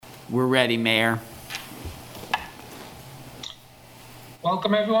We're ready, Mayor.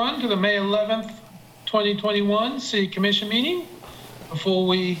 Welcome everyone to the May 11th, 2021 City Commission meeting. Before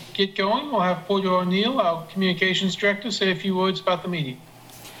we get going, we'll have Porter O'Neill, our Communications Director, say a few words about the meeting.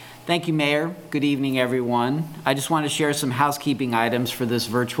 Thank you, Mayor. Good evening, everyone. I just want to share some housekeeping items for this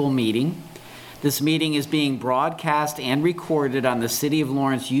virtual meeting. This meeting is being broadcast and recorded on the City of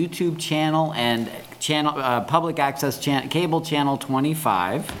Lawrence YouTube channel and public access cable channel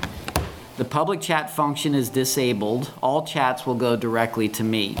 25. The public chat function is disabled. All chats will go directly to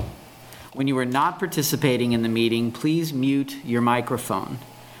me. When you are not participating in the meeting, please mute your microphone.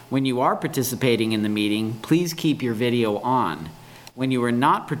 When you are participating in the meeting, please keep your video on. When you are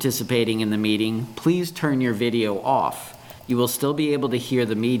not participating in the meeting, please turn your video off. You will still be able to hear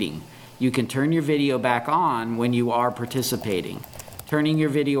the meeting. You can turn your video back on when you are participating. Turning your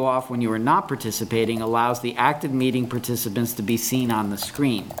video off when you are not participating allows the active meeting participants to be seen on the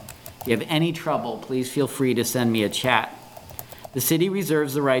screen. If you have any trouble, please feel free to send me a chat. The city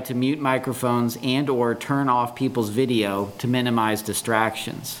reserves the right to mute microphones and/or turn off people's video to minimize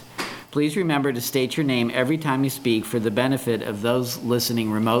distractions. Please remember to state your name every time you speak for the benefit of those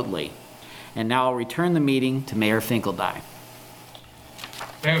listening remotely. And now I'll return the meeting to Mayor Finkeldei.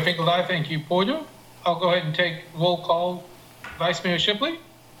 Mayor Finkeldei, thank you, Porter. I'll go ahead and take roll call. Vice Mayor Shipley?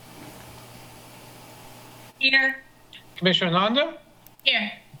 Here. Commissioner Nanda?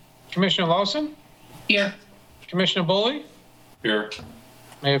 Here. Commissioner Lawson? Here. Commissioner Bully? Here.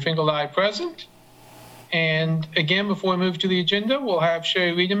 Mayor Finkeldei present. And again, before we move to the agenda, we'll have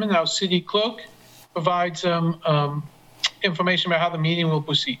Sherry Wiedemann, our city clerk, provide some information about how the meeting will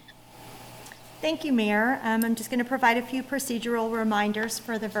proceed. Thank you, Mayor. I'm just going to provide a few procedural reminders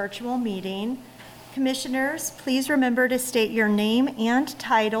for the virtual meeting. Commissioners, please remember to state your name and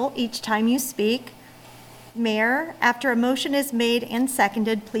title each time you speak. Mayor, after a motion is made and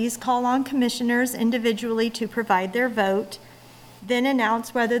seconded, please call on commissioners individually to provide their vote, then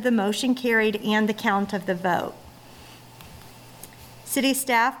announce whether the motion carried and the count of the vote. City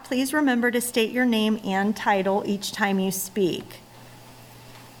staff, please remember to state your name and title each time you speak.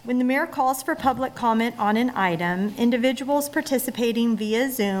 When the mayor calls for public comment on an item, individuals participating via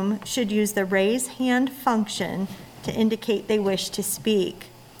Zoom should use the raise hand function to indicate they wish to speak.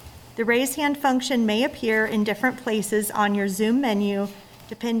 The raise hand function may appear in different places on your Zoom menu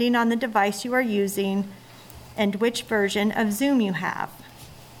depending on the device you are using and which version of Zoom you have.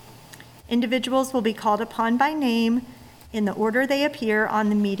 Individuals will be called upon by name in the order they appear on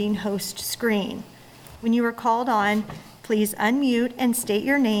the meeting host screen. When you are called on, please unmute and state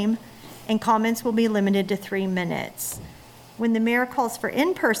your name, and comments will be limited to 3 minutes. When the mayor calls for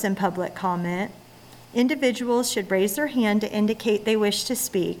in-person public comment, individuals should raise their hand to indicate they wish to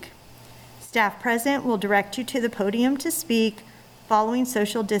speak. Staff present will direct you to the podium to speak, following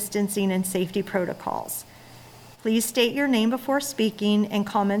social distancing and safety protocols. Please state your name before speaking, and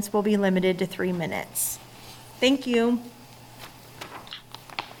comments will be limited to 3 minutes. Thank you.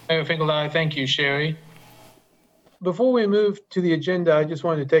 Mayor Finkeldei, thank you, Sherry. Before we move to the agenda, I just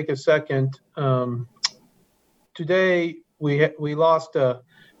wanted to take a second. Today, we lost a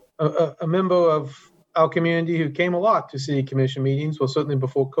member of our community who came a lot to city commission meetings. Well, certainly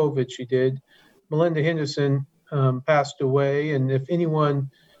before COVID, she did. Melinda Henderson passed away, and if anyone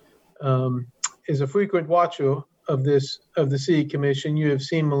is a frequent watcher of the city commission, you have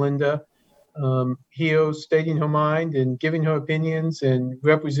seen Melinda here stating her mind and giving her opinions and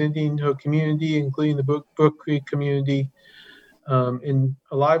representing her community, including the Brook Creek community, in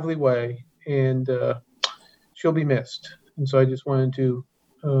a lively way, and she'll be missed. And so I just wanted to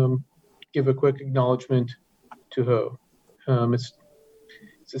give a quick acknowledgement to her.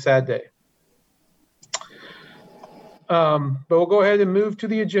 It's a sad day. But we'll go ahead and move to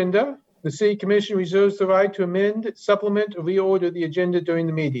the agenda. The City Commission reserves the right to amend, supplement, or reorder the agenda during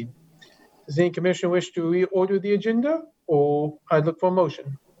the meeting. Does any commissioner wish to reorder the agenda, or I'd look for a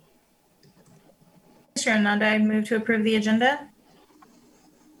motion? Commissioner Nanda, I move to approve the agenda.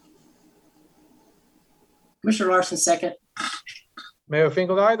 Commissioner Larson, second. Mayor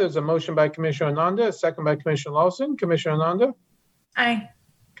Finkeldei, there's a motion by Commissioner Ananda, a second by Commissioner Lawson. Commissioner Ananda? Aye.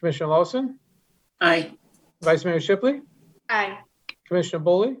 Commissioner Lawson? Aye. Vice Mayor Shipley? Aye. Commissioner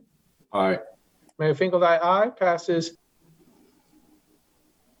Bully? Aye. Mayor Finkeldei, aye. Passes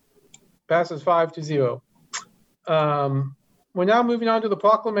 5-0. We're now moving on to the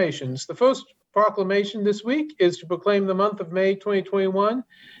proclamations. The first proclamation this week is to proclaim the month of May 2021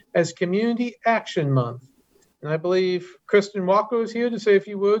 as Community Action Month. And I believe Kristen Walker is here to say a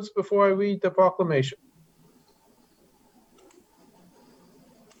few words before I read the proclamation.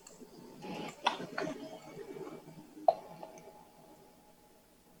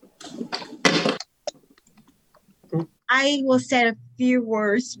 I will say a few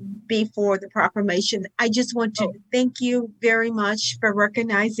words before the proclamation. I just want to thank you very much for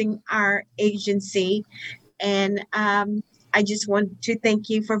recognizing our agency. And I just want to thank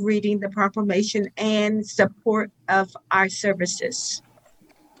you for reading the proclamation and support of our services.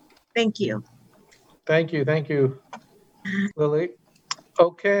 Thank you. Thank you, Lily.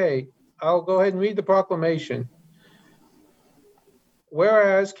 Okay, I'll go ahead and read the proclamation.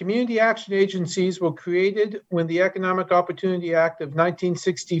 Whereas community action agencies were created when the Economic Opportunity Act of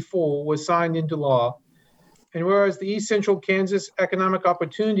 1964 was signed into law, and whereas the East Central Kansas Economic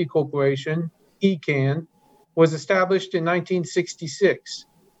Opportunity Corporation, ECAN, was established in 1966,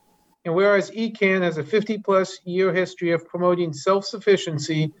 and whereas ECAN has a 50-plus year history of promoting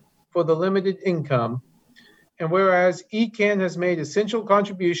self-sufficiency for the limited income, and whereas ECAN has made essential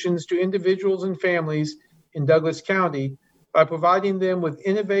contributions to individuals and families in Douglas County by providing them with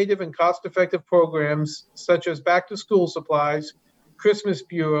innovative and cost-effective programs such as back-to-school supplies, Christmas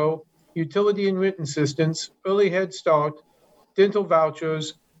Bureau, utility and rent assistance, early Head Start, dental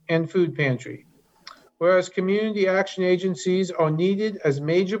vouchers, and food pantry. Whereas community action agencies are needed as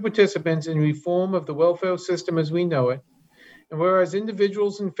major participants in reform of the welfare system as we know it, and whereas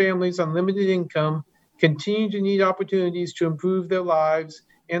individuals and families on limited income continue to need opportunities to improve their lives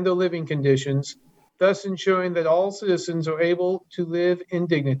and their living conditions, thus ensuring that all citizens are able to live in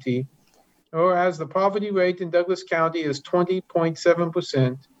dignity. Whereas the poverty rate in Douglas County is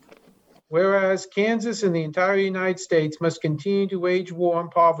 20.7%. Whereas Kansas and the entire United States must continue to wage war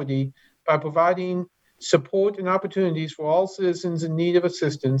on poverty by providing support and opportunities for all citizens in need of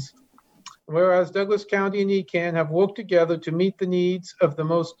assistance. Whereas Douglas County and ECAN have worked together to meet the needs of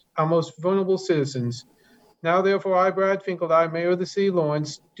our most vulnerable citizens. Now, therefore, I, Brad Finkeldine, Mayor of the City of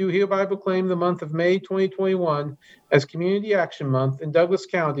Lawrence, do hereby proclaim the month of May 2021 as Community Action Month in Douglas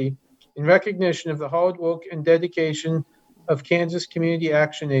County in recognition of the hard work and dedication of Kansas community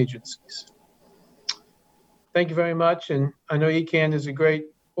action agencies. Thank you very much. And I know ECAN is a great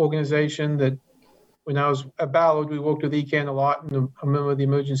organization that when I was at Ballard, we worked with ECAN a lot, and I'm a member of the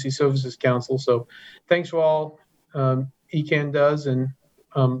Emergency Services Council. So thanks for all ECAN does and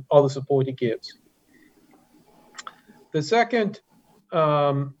all the support it gives. The second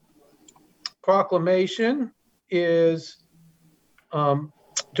proclamation is to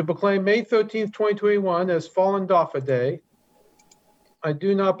proclaim May 13th, 2021 as Fallen Dauphin Day. I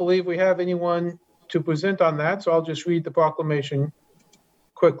do not believe we have anyone to present on that, so I'll just read the proclamation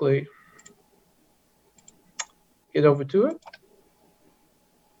quickly. Get over to it.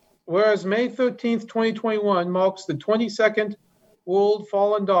 Whereas May 13th, 2021 marks the 22nd World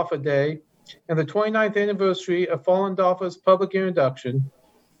Fallen Dauphin Day and the 29th anniversary of Falun Dafa's public introduction.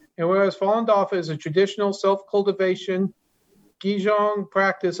 And whereas Falun Dafa is a traditional self-cultivation, Gijong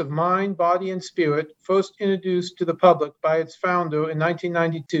practice of mind, body, and spirit, first introduced to the public by its founder in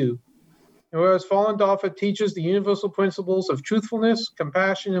 1992. And whereas Falun Dafa teaches the universal principles of truthfulness,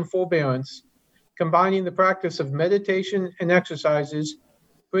 compassion, and forbearance, combining the practice of meditation and exercises,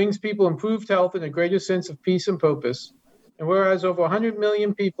 brings people improved health and a greater sense of peace and purpose. And whereas over 100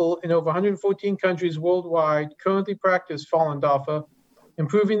 million people in over 114 countries worldwide currently practice Falun Dafa,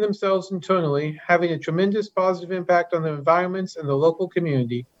 improving themselves internally, having a tremendous positive impact on their environments and the local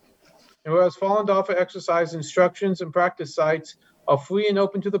community. And whereas Falun Dafa exercise instructions and practice sites are free and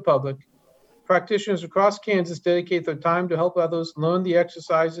open to the public, practitioners across Kansas dedicate their time to help others learn the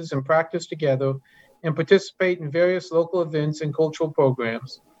exercises and practice together and participate in various local events and cultural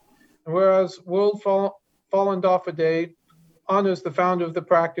programs. And whereas World Falun Dafa Day honors the founder of the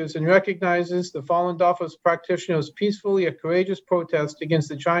practice and recognizes the Falun Dafa's practitioners' peacefully a courageous protest against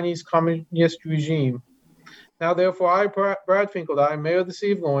the Chinese communist regime. Now, therefore, I, Brad Finkeldine, Mayor of the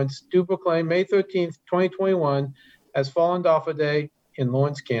City of Lawrence, do proclaim May 13th, 2021 as Falun Dafa Day in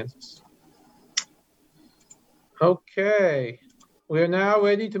Lawrence, Kansas. Okay, we are now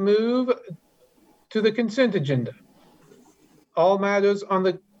ready to move to the consent agenda. All matters on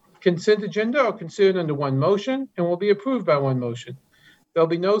the consent agenda are considered under one motion and will be approved by one motion. There'll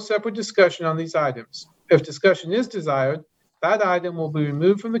be no separate discussion on these items. If discussion is desired, that item will be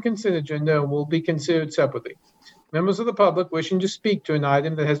removed from the consent agenda and will be considered separately. Members of the public wishing to speak to an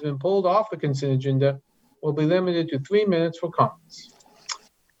item that has been pulled off the consent agenda will be limited to 3 minutes for comments.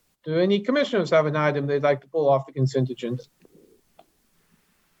 Do any commissioners have an item they'd like to pull off the consent agenda?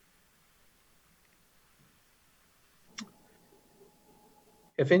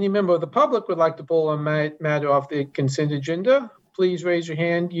 If any member of the public would like to pull a matter off the consent agenda, please raise your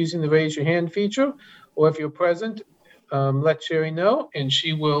hand using the raise your hand feature, or if you're present, let Sherry know and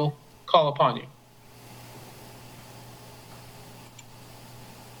she will call upon you.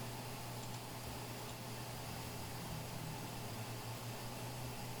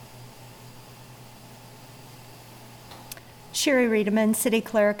 Sherry Reederman, City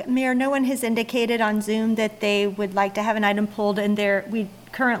Clerk. Mayor, no one has indicated on Zoom that they would like to have an item pulled, and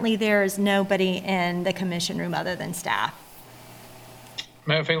currently there is nobody in the commission room other than staff.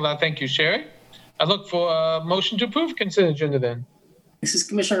 Mayor Finkelstein, thank you, Sherry. I look for a motion to approve consent agenda then. This is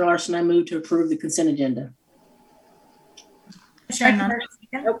Commissioner Larson. I move to approve the consent agenda. Commissioner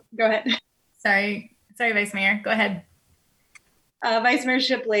Nanda. Oh, go ahead. Sorry, Vice Mayor. Go ahead. Vice Mayor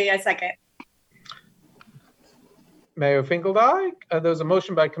Shipley, I second. Mayor Finkelstein, there's a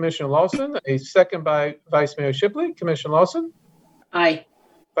motion by Commissioner Lawson, a second by Vice Mayor Shipley. Commissioner Lawson, Aye.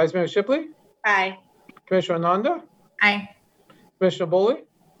 Vice Mayor Shipley, Aye. Commissioner Ananda, Aye. Commissioner Boley,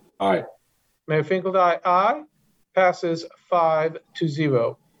 Aye. Mayor Finkelstein, aye. Passes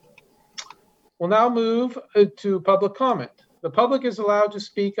 5-0. We'll now move to public comment. The public is allowed to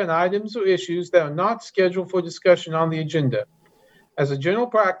speak on items or issues that are not scheduled for discussion on the agenda. As a general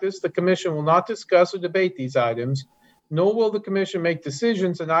practice, the commission will not discuss or debate these items, nor will the commission make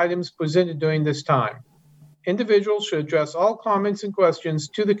decisions on items presented during this time. Individuals should address all comments and questions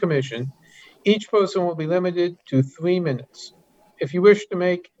to the commission. Each person will be limited to 3 minutes. If you wish to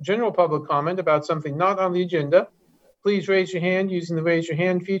make general public comment about something not on the agenda, please raise your hand using the raise your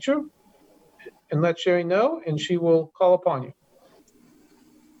hand feature and let Sherry know, and she will call upon you.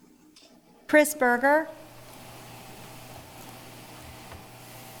 Chris Berger.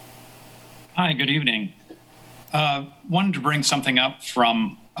 Hi, good evening. Wanted to bring something up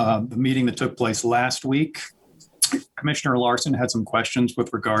from the meeting that took place last week. Commissioner Larson had some questions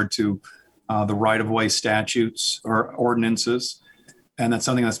with regard to the right-of-way statutes or ordinances, and that's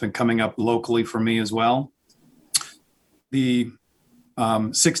something that's been coming up locally for me as well. The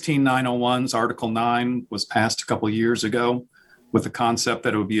 16901's Article 9 was passed a couple of years ago with the concept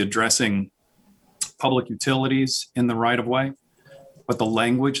that it would be addressing public utilities in the right-of-way. But the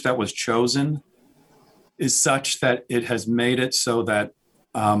language that was chosen is such that it has made it so that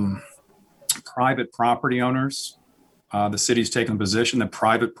private property owners, the city's taken the position that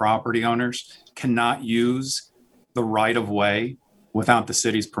private property owners cannot use the right-of-way without the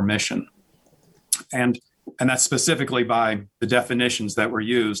city's permission. And that's specifically by the definitions that were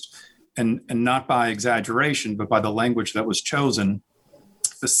used, and not by exaggeration, but by the language that was chosen.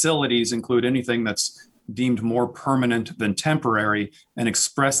 Facilities include anything that's deemed more permanent than temporary, and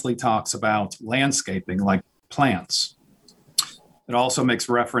expressly talks about landscaping like plants. It also makes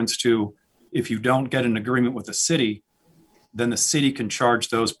reference to if you don't get an agreement with the city, then the city can charge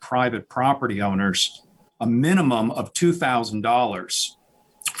those private property owners a minimum of $2,000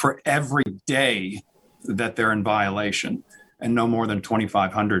 for every day that they're in violation, and no more than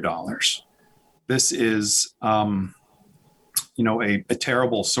 $2,500. This is, a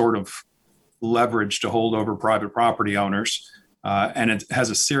terrible sort of leverage to hold over private property owners, and it has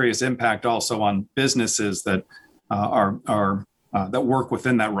a serious impact also on businesses that that work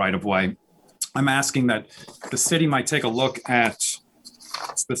within that right of way. I'm asking that the city might take a look at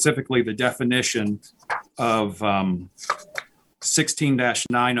specifically the definition of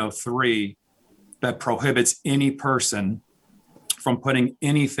 16-903 that prohibits any person from putting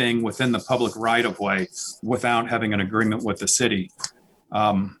anything within the public right of way without having an agreement with the city.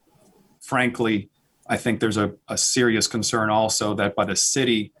 Frankly, I think there's a serious concern also that by the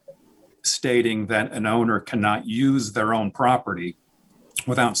city stating that an owner cannot use their own property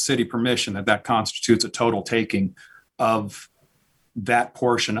without city permission, that constitutes a total taking of that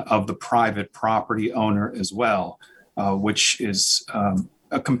portion of the private property owner as well, which is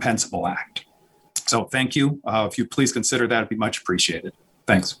a compensable act. So thank you. If you please consider that, it'd be much appreciated.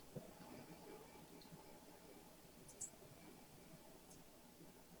 Thanks.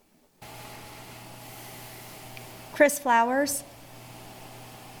 Chris Flowers.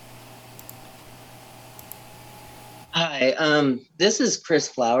 Hi, this is Chris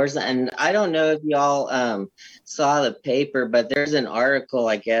Flowers, and I don't know if y'all saw the paper, but there's an article,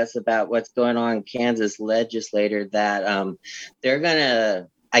 I guess, about what's going on in Kansas legislature that they're gonna,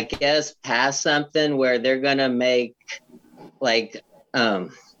 I guess, pass something where they're gonna make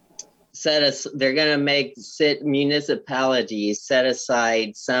they're going to make municipalities set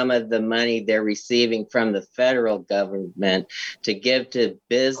aside some of the money they're receiving from the federal government to give to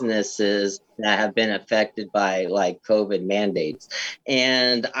businesses that have been affected by COVID mandates.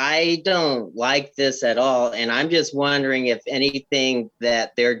 And I don't like this at all. And I'm just wondering if anything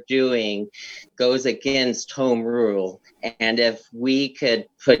that they're doing goes against home rule, and if we could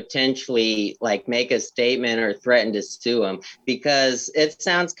potentially make a statement or threaten to sue them, because it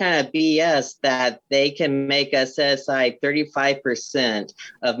sounds kind of BS that they can make us set aside 35%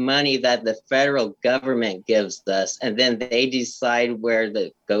 of money that the federal government gives us, and then they decide where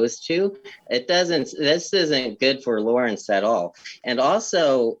that goes to. This isn't good for Lawrence at all. And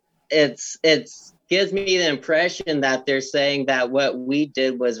also it's gives me the impression that they're saying that what we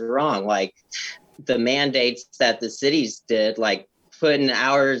did was wrong. Like the mandates that the cities did, like putting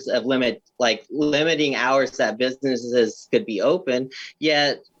hours of limiting hours that businesses could be open.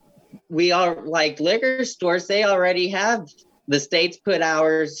 Yet we are like liquor stores, they already have, the states put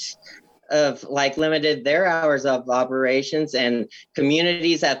hours of limited their hours of operations, and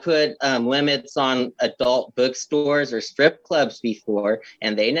communities have put limits on adult bookstores or strip clubs before,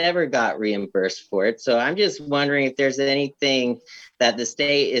 and they never got reimbursed for it. So I'm just wondering if there's anything that the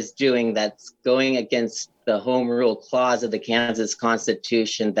state is doing that's going against the home rule clause of the Kansas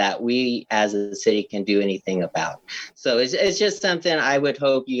Constitution that we as a city can do anything about. So it's just something I would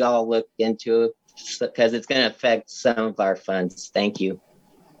hope you all look into, because it's going to affect some of our funds. Thank you.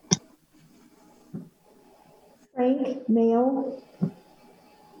 Frank Mail.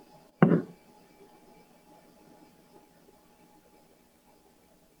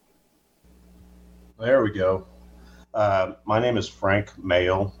 There we go. My name is Frank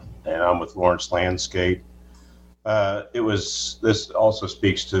Mail, and I'm with Lawrence Landscape. This also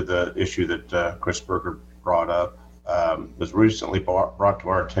speaks to the issue that Chris Berger brought up. It was recently brought to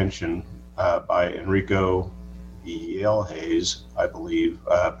our attention by Enrico Hayes, I believe,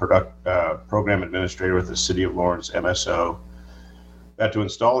 program administrator with the City of Lawrence MSO, that to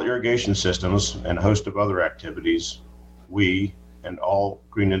install irrigation systems and a host of other activities, we and all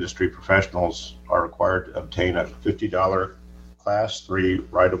green industry professionals are required to obtain a $50 Class 3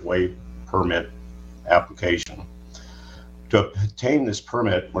 right-of-way permit application. To obtain this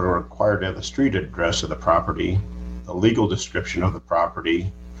permit, we're required to have the street address of the property, the legal description of the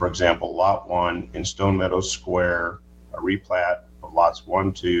property, for example, Lot 1 in Stone Meadows Square, a replat of Lots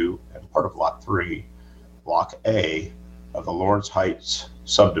 1, 2, and part of Lot 3, Block A of the Lawrence Heights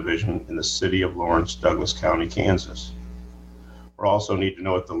subdivision in the city of Lawrence, Douglas County, Kansas. We also need to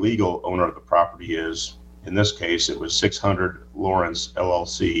know what the legal owner of the property is. In this case, it was 600 Lawrence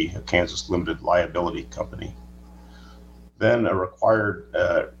LLC, a Kansas limited liability company. Then a required,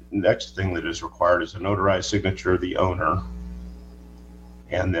 next thing that is required is a notarized signature of the owner,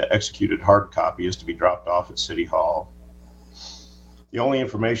 and the executed hard copy is to be dropped off at City Hall. The only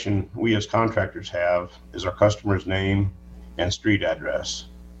information we as contractors have is our customer's name and street address.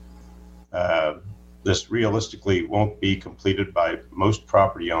 This realistically won't be completed by most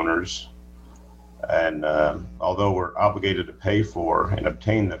property owners, and although we're obligated to pay for and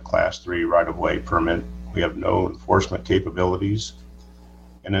obtain the Class 3 right-of-way permit, we have no enforcement capabilities,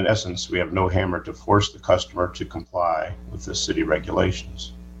 and in essence, we have no hammer to force the customer to comply with the city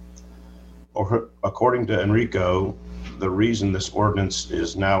regulations. According to Enrico, the reason this ordinance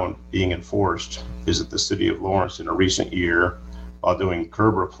is now being enforced is that the City of Lawrence in a recent year, while doing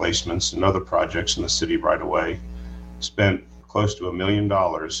curb replacements and other projects in the city right away, spent close to $1 million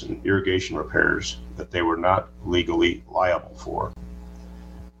in irrigation repairs that they were not legally liable for.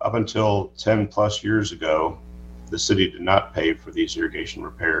 Up until 10 plus years ago, the city did not pay for these irrigation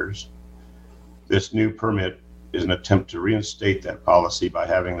repairs. This new permit is an attempt to reinstate that policy by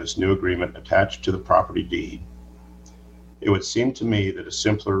having this new agreement attached to the property deed. It would seem to me that a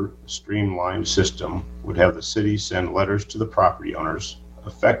simpler, streamlined system would have the city send letters to the property owners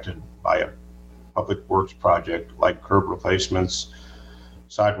affected by a public works project like curb replacements,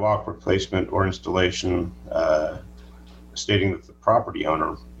 sidewalk replacement or installation, stating that the property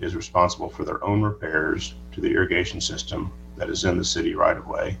owner is responsible for their own repairs to the irrigation system that is in the city right of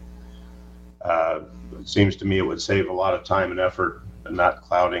way. It seems to me it would save a lot of time and effort and not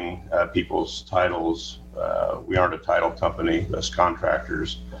clouding people's titles. We aren't a title company as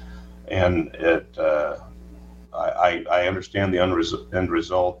contractors, and I understand the end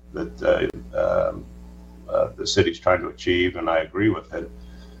result that the city's trying to achieve, and I agree with it.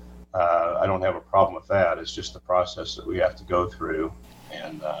 I don't have a problem with that. It's just the process that we have to go through.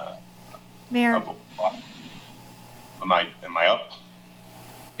 And Mayor. Am I up?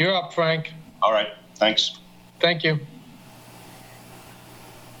 You're up, Frank. All right. Thanks. Thank you.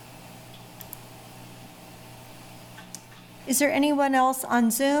 Is there anyone else on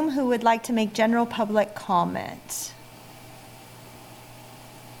Zoom who would like to make general public comment?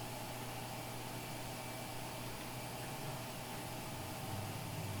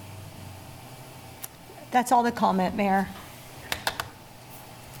 That's all the comment, Mayor.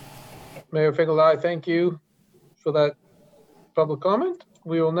 Mayor Figley, thank you for that public comment.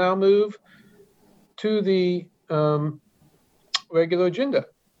 We will now move to the regular agenda.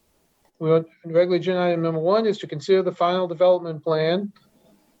 Regular agenda item number 1 is to consider the final development plan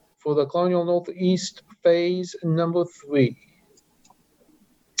for the Colonial Northeast Phase number 3.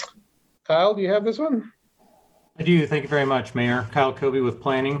 Kyle, do you have this one? I do. Thank you very much, Mayor. Kyle Kobe with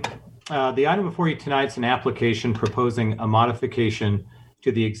Planning. The item before you tonight is an application proposing a modification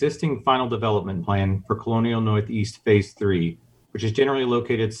to the existing final development plan for Colonial Northeast Phase 3, which is generally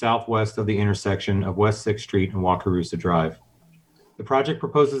located southwest of the intersection of West 6th Street and Wakarusa Drive. The project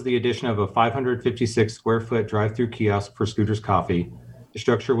proposes the addition of a 556 square foot drive-through kiosk for Scooter's Coffee. The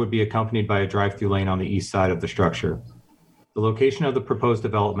structure would be accompanied by a drive-through lane on the east side of the structure. The location of the proposed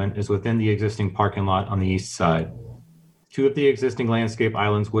development is within the existing parking lot on the east side. 2 of the existing landscape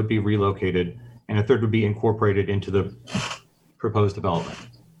islands would be relocated, and a third would be incorporated into the proposed development.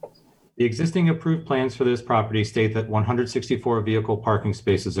 The existing approved plans for this property state that 164 vehicle parking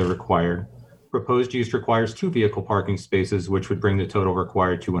spaces are required. Proposed use requires 2 vehicle parking spaces, which would bring the total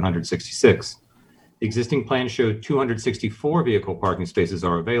required to 166. The existing plan showed 264 vehicle parking spaces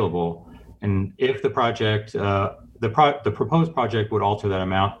are available, and if the project, the proposed project would alter that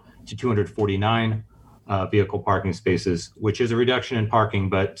amount to 249 vehicle parking spaces, which is a reduction in parking,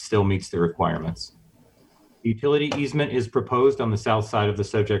 but still meets the requirements. The utility easement is proposed on the south side of the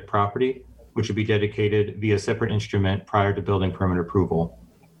subject property, which would be dedicated via separate instrument prior to building permit approval.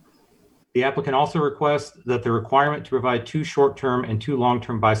 The applicant also requests that the requirement to provide 2 short-term and 2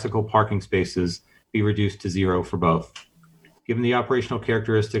 long-term bicycle parking spaces be reduced to 0 for both. Given the operational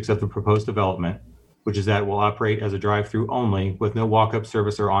characteristics of the proposed development, which is that it will operate as a drive-through only with no walk-up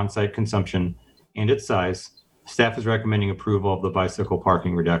service or on-site consumption, and its size, staff is recommending approval of the bicycle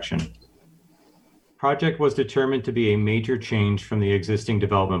parking reduction. Project was determined to be a major change from the existing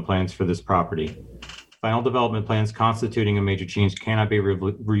development plans for this property. Final development plans constituting a major change cannot be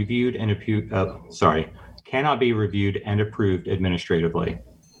reviewed and approved administratively.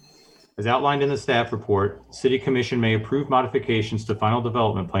 As outlined in the staff report, City Commission may approve modifications to final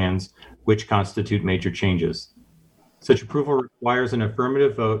development plans which constitute major changes. Such approval requires an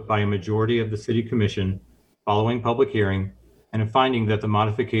affirmative vote by a majority of the City Commission following public hearing and a finding that the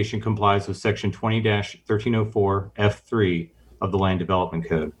modification complies with Section 20-1304 F3 of the Land Development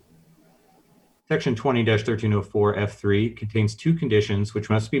Code. Section 20-1304 F3 contains 2 conditions which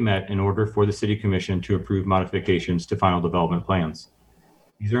must be met in order for the City Commission to approve modifications to final development plans.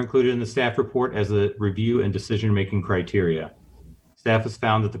 These are included in the staff report as a review and decision-making criteria. Staff has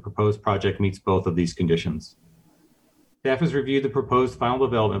found that the proposed project meets both of these conditions. Staff has reviewed the proposed final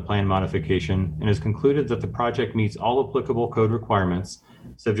development plan modification and has concluded that the project meets all applicable code requirements,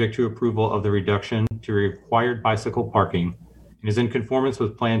 subject to approval of the reduction to required bicycle parking, and is in conformance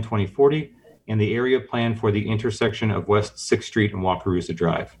with Plan 2040 and the area plan for the intersection of West 6th Street and Wakarusa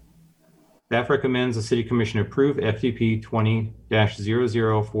Drive. Staff recommends the City Commission approve FDP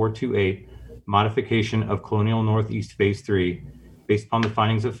 20-00428 modification of Colonial Northeast Phase 3 based upon the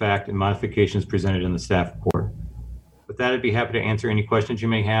findings of fact and modifications presented in the staff report. With that, I'd be happy to answer any questions you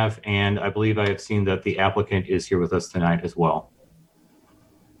may have, and I believe I have seen that the applicant is here with us tonight as well.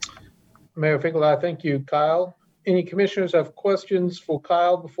 Mayor Finkelstein, thank you, Kyle. Any commissioners have questions for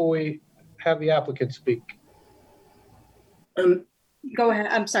Kyle before we have the applicant speak? Go ahead.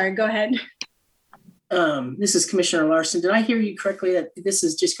 I'm sorry. Go ahead. This is Commissioner Larson. Did I hear you correctly that this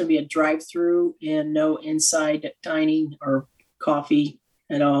is just going to be a drive-through and no inside dining or coffee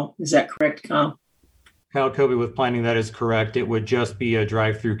at all? Is that correct, Kyle? Kyle Kobe with Planning, that is correct. It would just be a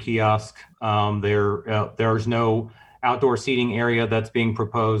drive-through kiosk. There's no outdoor seating area that's being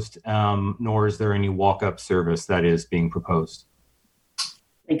proposed, nor is there any walk-up service that is being proposed.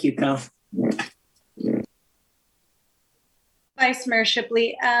 Thank you, Kyle. Vice Mayor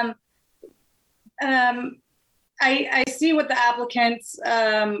Shipley, I see what the applicant's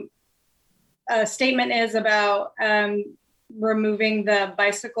statement is about removing the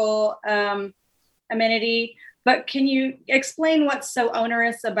bicycle amenity, but can you explain what's so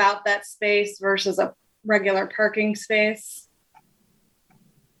onerous about that space versus a regular parking space?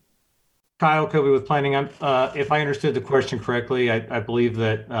 Kyle Kobe with Planning. If I understood the question correctly, I believe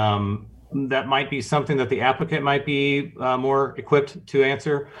that that might be something that the applicant might be more equipped to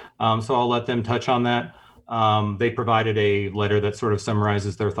answer. So I'll let them touch on that. They provided a letter that sort of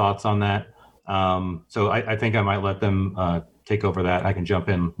summarizes their thoughts on that. So I think I might let them take over that. I can jump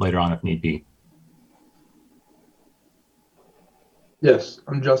in later on if need be. Yes,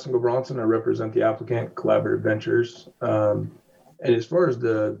 I'm Justin Gobronson. I represent the applicant, Collaborative Ventures. And as far as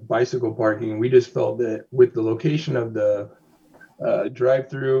the bicycle parking, we just felt that with the location of the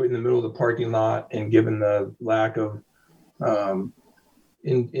drive-through in the middle of the parking lot, and given the lack of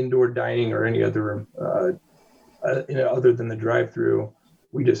indoor dining or any other other than the drive-through,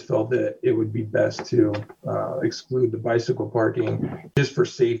 we just felt that it would be best to exclude the bicycle parking just for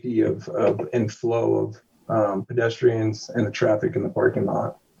safety and flow of pedestrians and the traffic in the parking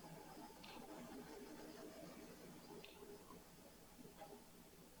lot.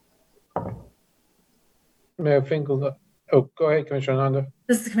 Mayor Finkel. Oh, go ahead, Commissioner Nanda.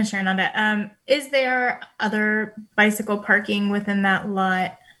 This is Commissioner Nanda. Is there other bicycle parking within that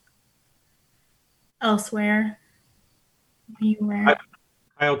lot elsewhere? Are you aware?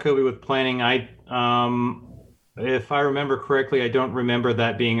 Kyle Kobe with planning. If I remember correctly, I don't remember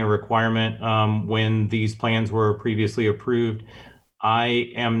that being a requirement when these plans were previously approved.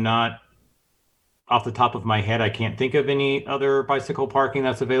 I am not, off the top of my head, I can't think of any other bicycle parking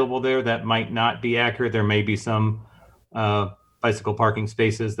that's available there. That might not be accurate. There may be some bicycle parking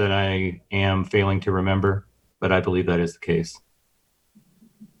spaces that I am failing to remember, but I believe that is the case.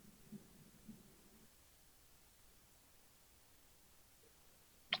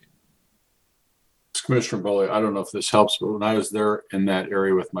 Commissioner Bully, I don't know if this helps, but when I was there in that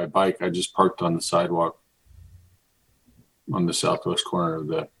area with my bike, I just parked on the sidewalk on the southwest corner of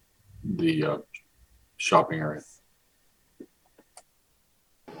the shopping area.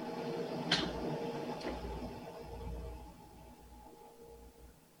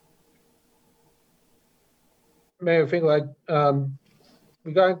 Mayor Finkel,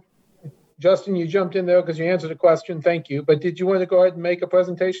 we got Justin, you jumped in there because you answered the question. Thank you. But did you want to go ahead and make a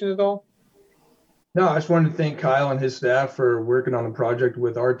presentation at all? No, I just wanted to thank Kyle and his staff for working on the project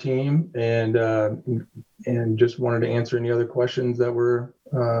with our team, and just wanted to answer any other questions that were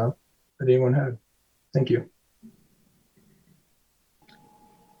that anyone had. Thank you.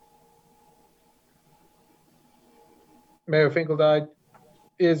 Mayor Finkeldine,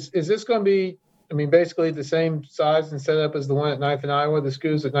 is this going to be, I mean, basically the same size and setup as the one at 9th and Iowa, the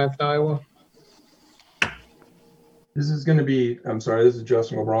SCUs at 9th and Iowa? This is going to be, I'm sorry, this is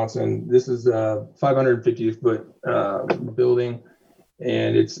Justin Gobronson. This is a 550-foot building,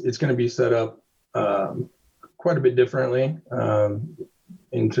 and it's going to be set up quite a bit differently.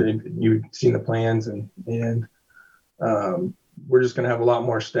 You've seen the plans, and we're just going to have a lot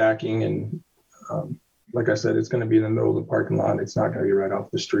more stacking, and like I said, it's going to be in the middle of the parking lot. It's not going to be right off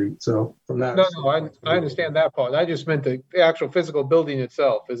the street. So from that, No, I understand that part. I just meant the actual physical building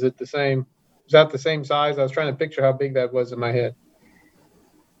itself. Is it the same? Is that the same size? I was trying to picture how big that was in my head.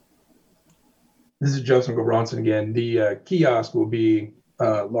 This is Justin Gobronson again. The kiosk will be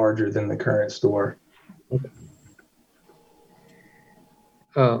larger than the current store. Okay.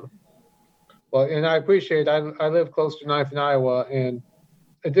 Well, and I appreciate, I live close to 9th and Iowa, and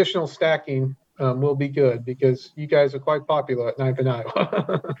additional stacking will be good because you guys are quite popular at 9th and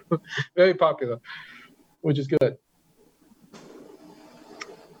Iowa. Very popular, which is good.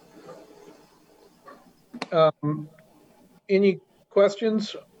 Any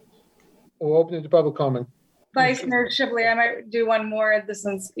questions, or open it to public comment? Vice Mayor Shibley, I might do one more. This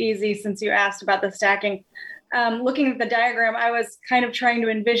one's easy since you asked about the stacking. Looking at the diagram, I was kind of trying to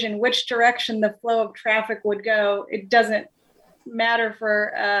envision which direction the flow of traffic would go. It doesn't matter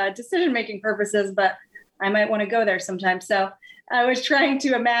for decision-making purposes, but I might want to go there sometime. So I was trying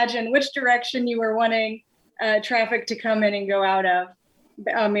to imagine which direction you were wanting traffic to come in and go out of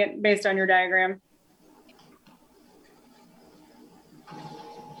based on your diagram.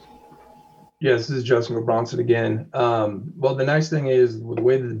 Yes, this is Justin Gobronson again. Well, the nice thing is the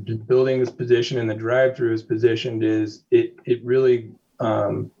way the building is positioned and the drive-through is positioned is it really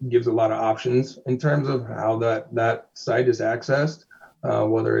gives a lot of options in terms of how that site is accessed,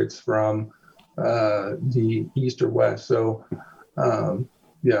 whether it's from the east or west. So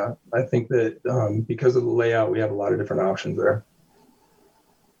yeah, I think that because of the layout, we have a lot of different options there.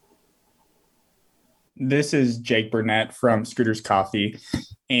 This is Jake Burnett from Scooters Coffee.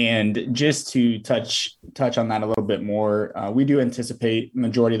 And just to touch on that a little bit more, we do anticipate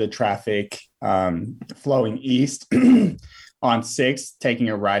majority of the traffic flowing east on 6th, taking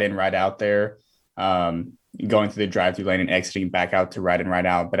a right in, right out there, going through the drive-through lane and exiting back out to right in, right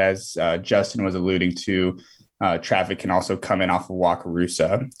out. But as Justin was alluding to, traffic can also come in off of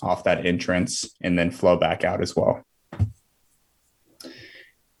Wakarusa, off that entrance, and then flow back out as well.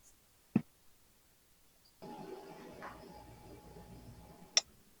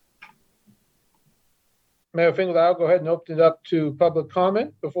 Mayor Finkel, I'll go ahead and open it up to public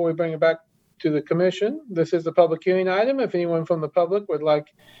comment before we bring it back to the commission. This is a public hearing item. If anyone from the public would like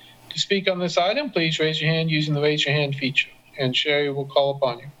to speak on this item, please raise your hand using the raise your hand feature, and Sherry will call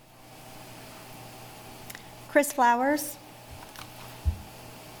upon you. Chris Flowers.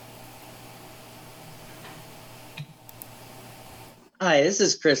 Hi, this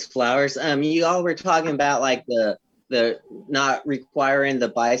is Chris Flowers. You all were talking about like the not requiring the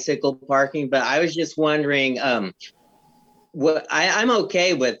bicycle parking, but I was just wondering, I'm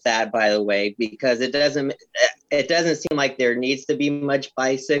okay with that, by the way, because it doesn't seem like there needs to be much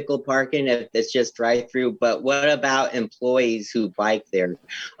bicycle parking if it's just drive through. But what about employees who bike there?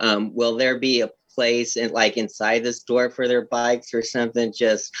 Will there be a place in like inside the store for their bikes or something?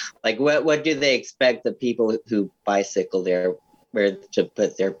 Just like what do they expect the people who bicycle there where to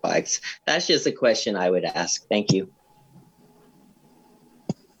put their bikes? That's just a question I would ask. Thank you.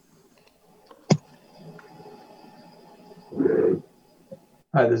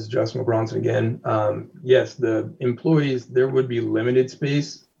 Hi, this is Justin Bronson again. Yes, the employees, there would be limited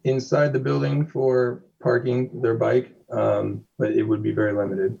space inside the building for parking their bike, but it would be very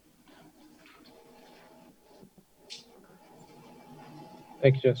limited.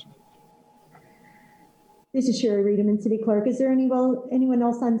 Thank you, Justin. This is Sherry Reederman, City Clerk. Is there anyone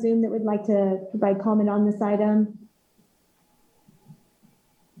else on Zoom that would like to provide comment on this item?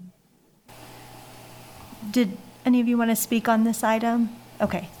 Did any of you want to speak on this item?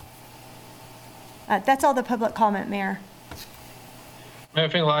 Okay. That's all the public comment, Mayor. Mayor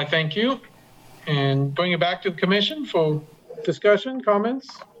Finkel, I thank you. And bring it back to the commission for discussion, comments,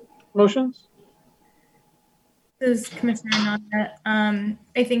 motions. This is Commissioner Nanda.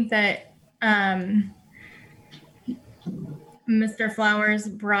 I think that Mr. Flowers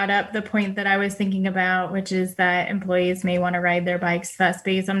brought up the point that I was thinking about, which is that employees may want to ride their bikes to that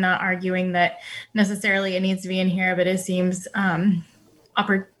space. I'm not arguing that necessarily it needs to be in here, but it seems an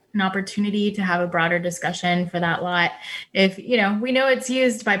opportunity to have a broader discussion for that lot. If, we know it's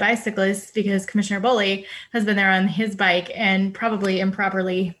used by bicyclists because Commissioner Bully has been there on his bike and probably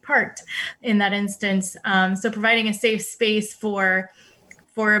improperly parked in that instance. So providing a safe space for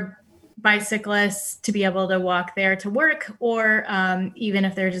bicyclists to be able to walk there to work, or even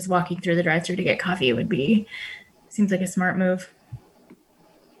if they're just walking through the drive-thru to get coffee seems like a smart move.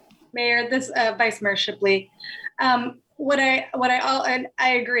 Mayor, this Vice Mayor Shipley. I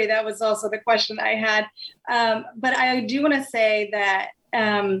agree. That was also the question I had. But I do want to say that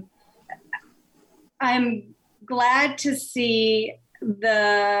I'm glad to see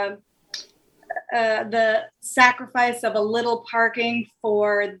the sacrifice of a little parking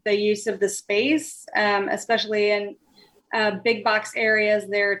for the use of the space, especially in big box areas.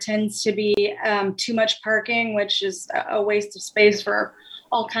 There tends to be too much parking, which is a waste of space for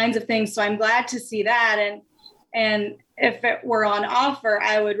all kinds of things. So I'm glad to see that. And if it were on offer,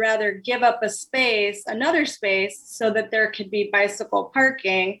 I would rather give up another space, so that there could be bicycle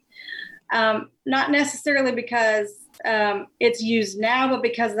parking. Not necessarily because it's used now, but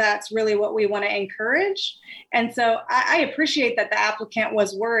because that's really what we want to encourage. And so I appreciate that the applicant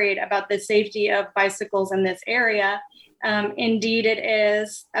was worried about the safety of bicycles in this area. Indeed, it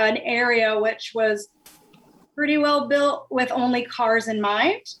is an area which was pretty well built with only cars in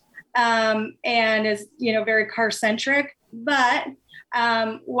mind, and is, very car centric. But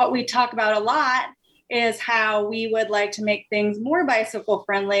what we talk about a lot is how we would like to make things more bicycle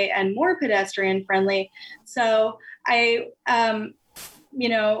friendly and more pedestrian friendly. So I,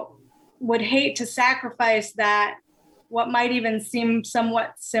 would hate to sacrifice that, what might even seem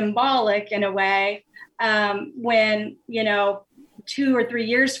somewhat symbolic in a way, when, 2 or 3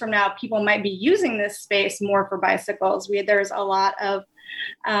 years from now, people might be using this space more for bicycles. There's a lot of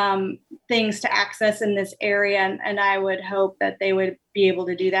things to access in this area, and I would hope that they would be able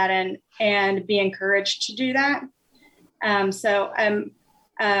to do that and be encouraged to do that.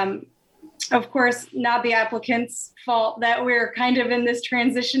 Of course, not the applicant's fault that we're kind of in this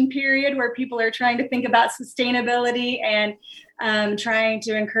transition period where people are trying to think about sustainability and trying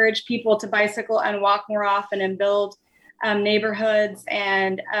to encourage people to bicycle and walk more often and build neighborhoods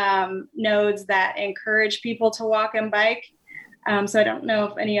and nodes that encourage people to walk and bike. So I don't know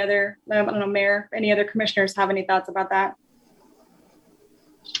if Mayor, any other commissioners have any thoughts about that.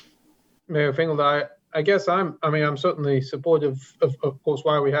 Mayor Finkel, I guess I'm certainly supportive of course,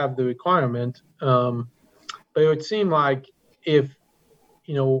 why we have the requirement. But it would seem like if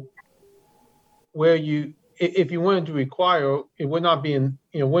you wanted to require, it would not be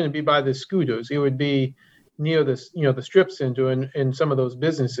wouldn't be by the scooters. It would be near the strip center and some of those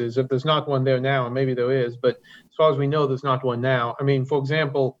businesses. If there's not one there now, and maybe there is, but as far as we know, there's not one now. For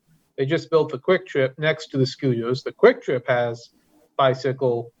example, they just built the Quick Trip next to the scooters. The Quick Trip has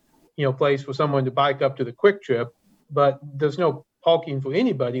bicycle, place for someone to bike up to the Quick Trip, but there's no parking for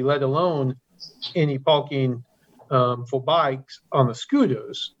anybody, let alone any parking for bikes on the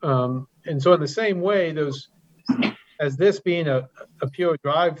scooters. And so in the same way, as this being a pure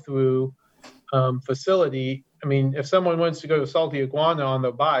drive-through facility, if someone wants to go to Salty Iguana on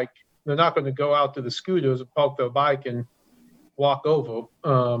their bike, they're not going to go out to the scooters and park their bike and walk over.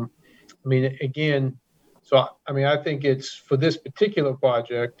 Again, so I think it's for this particular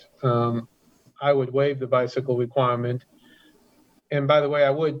project, I would waive the bicycle requirement. And by the way, I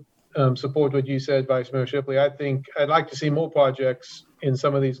would support what you said, Vice Mayor Shipley. I think I'd like to see more projects in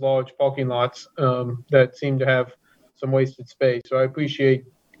some of these large parking lots that seem to have some wasted space. So I appreciate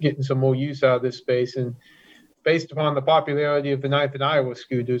getting some more use out of this space. And based upon the popularity of the 9th and Iowa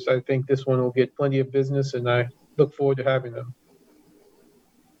scooters, I think this one will get plenty of business, and I look forward to having them.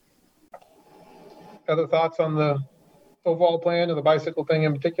 Other thoughts on the overall plan or the bicycle thing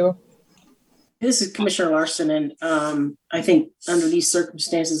in particular? This is Commissioner Larson, and I think under these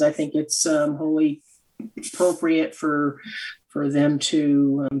circumstances, I think it's wholly appropriate for them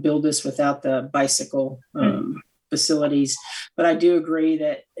to build this without the bicycle facilities. But I do agree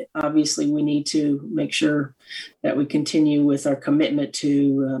that obviously we need to make sure that we continue with our commitment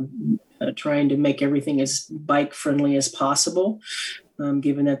to trying to make everything as bike friendly as possible.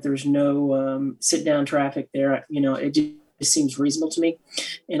 Given that there's no sit-down traffic there, it just seems reasonable to me.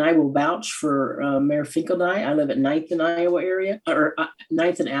 And I will vouch for Mayor Finkeldie. I live at 9th and Iowa area, or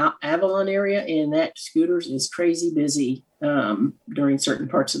 9th and Avalon area, and that scooters is crazy busy during certain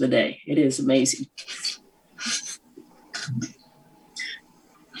parts of the day. It is amazing.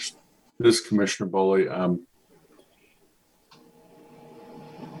 This is Commissioner Boley.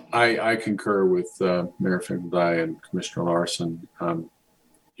 I concur with Mayor Finkeldie and Commissioner Larson. I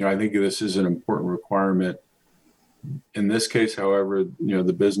think this is an important requirement. In this case, however,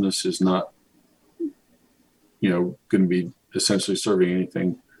 the business is not, going to be essentially serving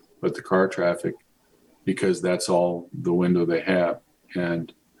anything but the car traffic, because that's all the window they have.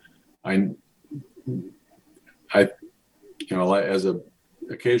 And I as a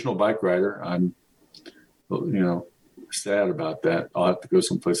occasional bike rider, I'm, sad about that. I'll have to go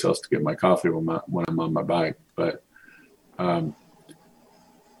someplace else to get my coffee when I'm on my bike. But,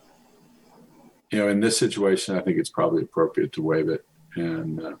 in this situation, I think it's probably appropriate to waive it.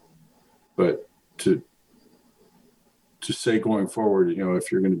 And, but to say going forward,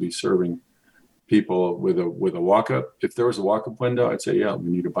 if you're going to be serving people with a walk-up, if there was a walk-up window, I'd say, yeah,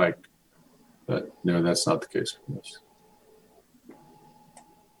 we need a bike. But no, that's not the case for this.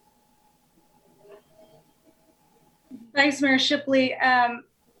 Vice Mayor Shipley,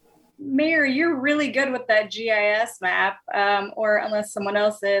 Mayor, you're really good with that GIS map, or unless someone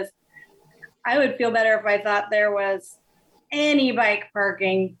else is. I would feel better if I thought there was any bike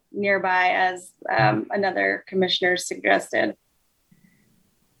parking nearby, as another commissioner suggested.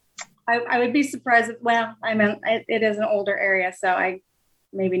 I would be surprised if, it is an older area, so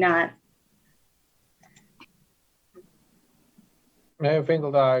maybe not. Mayor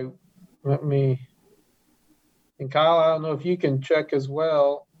Finkeldie, and Kyle, I don't know if you can check as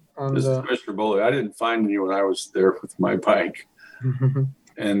well on this is Commissioner Boley. I didn't find any when I was there with my bike.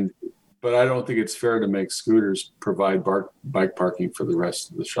 But I don't think it's fair to make scooters provide bike parking for the rest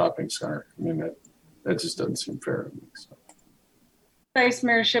of the shopping center. I mean, that just doesn't seem fair to me. So. Vice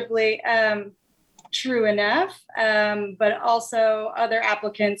Mayor Shipley, true enough, but also other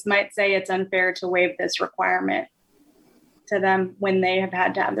applicants might say it's unfair to waive this requirement to them when they have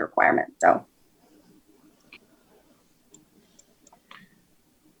had to have the requirement. So.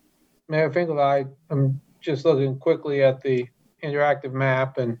 Mayor Finkeldie, I'm just looking quickly at the interactive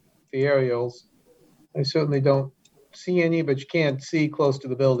map and the aerials. I certainly don't see any, but you can't see close to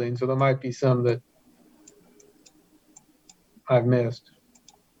the building, so there might be some that I've missed.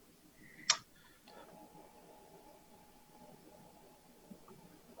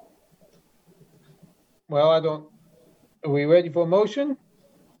 Well, are we ready for a motion?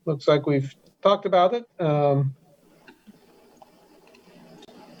 Looks like we've talked about it.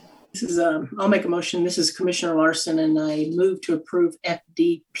 This is, I'll make a motion. This is Commissioner Larson, and I move to approve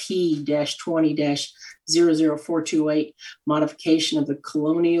FDP-20-00428, modification of the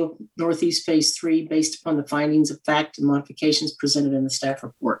Colonial Northeast Phase 3 based upon the findings of fact and modifications presented in the staff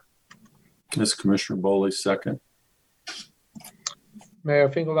report. This is Commissioner Boley, second. Mayor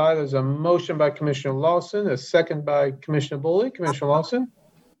Finkeldie, there's a motion by Commissioner Lawson, a second by Commissioner Boley. Commissioner Lawson?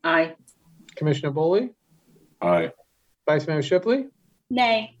 Aye. Commissioner Boley? Aye. Vice Mayor Shipley?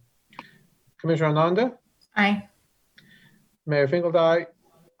 Nay. Commissioner Ananda? Aye. Mayor Finkeldie,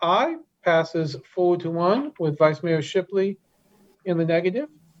 aye. Passes 4-1 with Vice Mayor Shipley in the negative.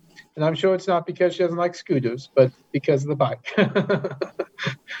 And I'm sure it's not because she doesn't like scooters, but because of the bike.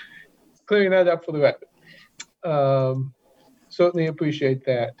 Clearing that up for the record. Certainly appreciate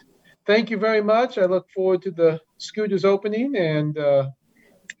that. Thank you very much. I look forward to the scooters opening and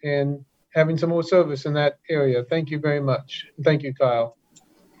having some more service in that area. Thank you very much. Thank you, Kyle.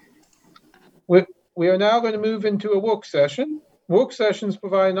 We are now going to move into a work session. Work sessions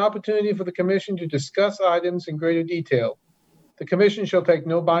provide an opportunity for the commission to discuss items in greater detail. The commission shall take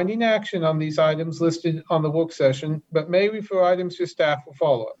no binding action on these items listed on the work session, but may refer items to staff for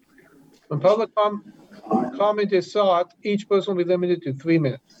follow-up. When public comment is sought, each person will be limited to 3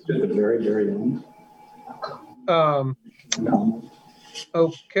 minutes. Just a very, very end.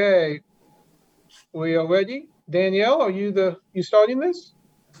 Okay. We are ready. Danielle, are you starting this?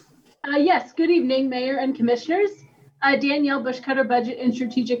 Yes, good evening, Mayor and Commissioners. Danielle Bushcutter, Budget and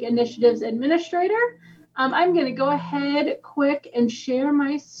Strategic Initiatives Administrator. I'm going to go ahead quick and share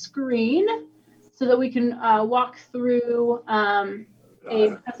my screen so that we can walk through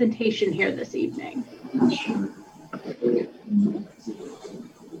a presentation here this evening.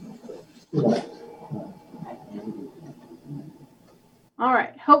 All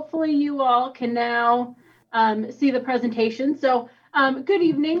right, hopefully you all can now see the presentation. So good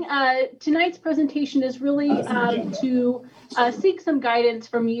evening. Tonight's presentation is really to seek some guidance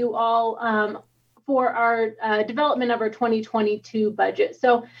from you all for our development of our 2022 budget.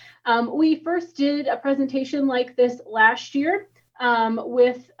 So we first did a presentation like this last year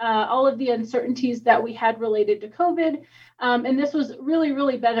with all of the uncertainties that we had related to COVID. And this was really,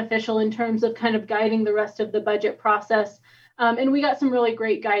 really beneficial in terms of kind of guiding the rest of the budget process. And we got some really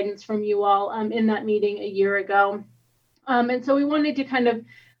great guidance from you all in that meeting a year ago. And so we wanted to kind of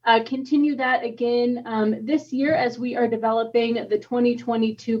continue that again this year as we are developing the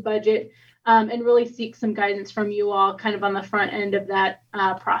 2022 budget and really seek some guidance from you all kind of on the front end of that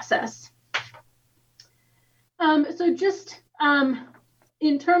process. So just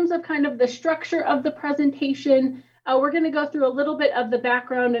in terms of kind of the structure of the presentation, we're going to go through a little bit of the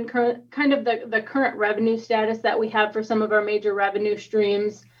background and kind of the current revenue status that we have for some of our major revenue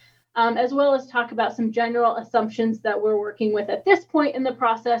streams, as well as talk about some general assumptions that we're working with at this point in the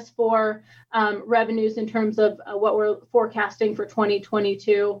process for revenues in terms of what we're forecasting for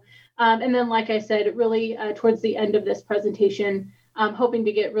 2022. And then, like I said, really towards the end of this presentation, hoping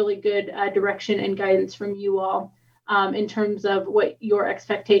to get really good direction and guidance from you all in terms of what your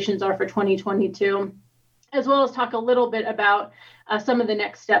expectations are for 2022. As well as talk a little bit about some of the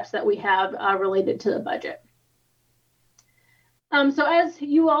next steps that we have related to the budget. So as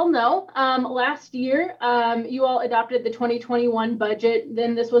you all know, last year, you all adopted the 2021 budget.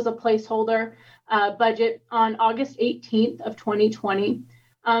 Then this was a placeholder budget on August 18th of 2020.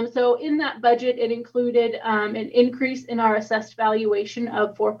 So in that budget, it included an increase in our assessed valuation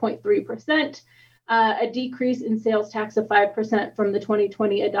of 4.3%, a decrease in sales tax of 5% from the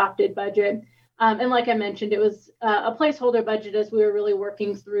 2020 adopted budget. And like I mentioned, it was a placeholder budget as we were really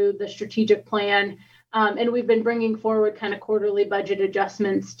working through the strategic plan. And we've been bringing forward kind of quarterly budget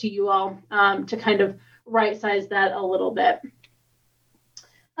adjustments to you all to kind of right size that a little bit.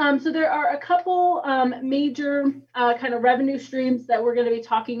 So there are a couple major kind of revenue streams that we're going to be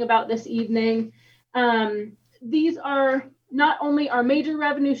talking about this evening. These are not only our major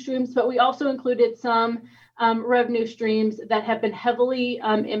revenue streams, but we also included some revenue streams that have been heavily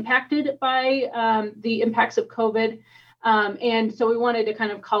impacted by the impacts of COVID. And so we wanted to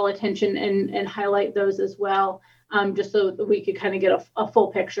kind of call attention and highlight those as well, just so that we could kind of get a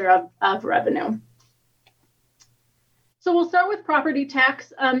full picture of revenue. So we'll start with property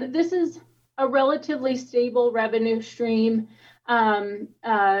tax. This is a relatively stable revenue stream.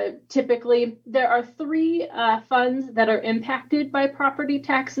 Typically, there are three funds that are impacted by property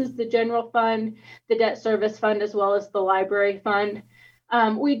taxes: the general fund, the debt service fund, as well as the library fund.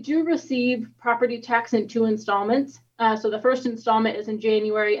 We do receive property tax in two installments. So the first installment is in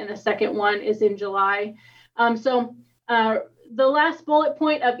January and the second one is in July. The last bullet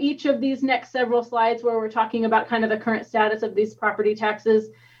point of each of these next several slides where we're talking about kind of the current status of these property taxes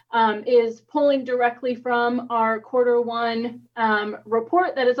is pulling directly from our Q1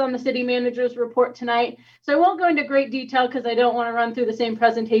 report that is on the city manager's report tonight. So I won't go into great detail because I don't want to run through the same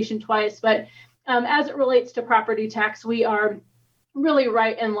presentation twice, but as it relates to property tax, we are really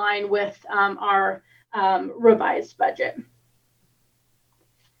right in line with our revised budget.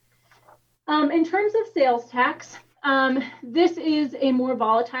 In terms of sales tax, this is a more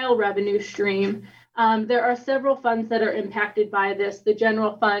volatile revenue stream. There are several funds that are impacted by this: the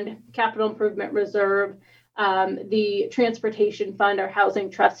general fund, capital improvement reserve, the transportation fund, our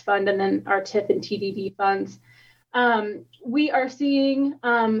housing trust fund, and then our TIF and TDD funds. We are seeing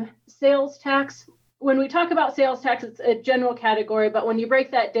sales tax. When we talk about sales tax, it's a general category, but when you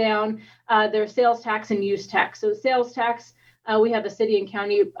break that down, there's sales tax and use tax. So sales tax, we have the city and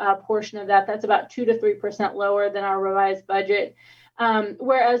county portion of that. That's about 2 to 3% lower than our revised budget.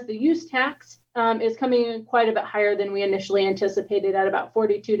 Whereas the use tax is coming in quite a bit higher than we initially anticipated, at about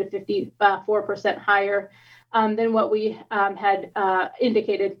 42 to 54% higher than what we had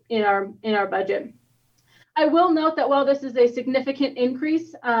indicated in our budget. I will note that while this is a significant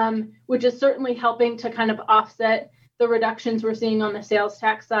increase, which is certainly helping to kind of offset the reductions we're seeing on the sales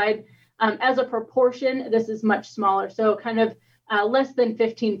tax side, As a proportion, this is much smaller. So kind of less than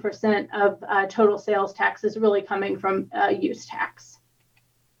 15% of total sales tax is really coming from use tax.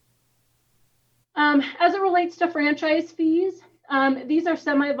 As it relates to franchise fees, these are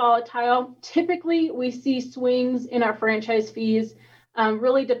semi-volatile. Typically, we see swings in our franchise fees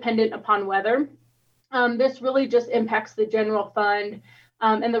really dependent upon weather. This really just impacts the general fund,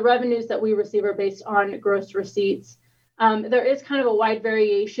 and the revenues that we receive are based on gross receipts. There is kind of a wide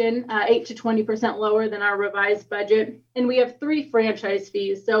variation, 8 to 20% lower than our revised budget. And we have 3 franchise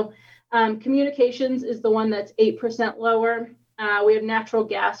fees. So communications is the one that's 8% lower. We have natural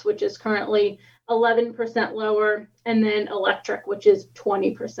gas, which is currently 11% lower, and then electric, which is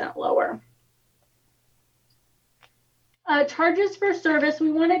 20% lower. Charges for service,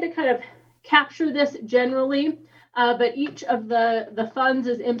 we wanted to kind of capture this generally, but each of the funds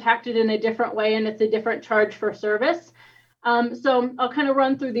is impacted in a different way, and it's a different charge for service. So I'll kind of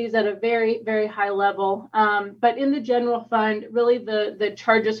run through these at a very, very high level. But in the general fund, really the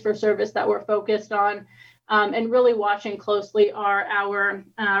charges for service that we're focused on and really watching closely are our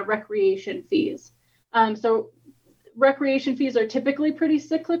recreation fees. So recreation fees are typically pretty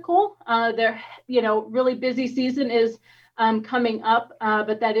cyclical. They're, really busy season is coming up,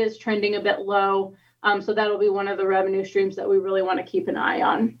 but that is trending a bit low. So that'll be one of the revenue streams that we really want to keep an eye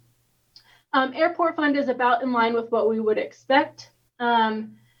on. Airport fund is about in line with what we would expect.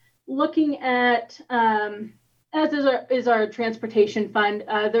 Looking at, as is our transportation fund,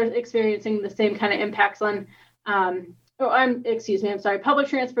 they're experiencing the same kind of impacts on, public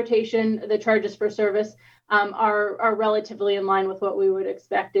transportation. The charges for service are relatively in line with what we would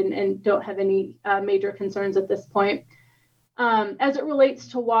expect and don't have any major concerns at this point. As it relates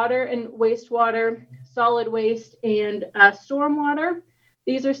to water and wastewater, solid waste, and stormwater,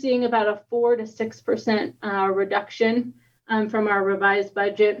 these are seeing about a 4 to 6% reduction from our revised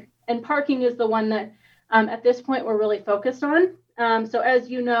budget. And parking is the one that at this point we're really focused on. So as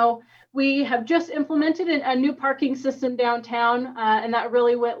you know, we have just implemented a new parking system downtown, and that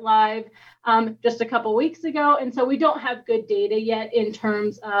really went live just a couple weeks ago. And so we don't have good data yet in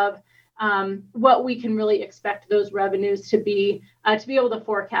terms of what we can really expect those revenues to be able to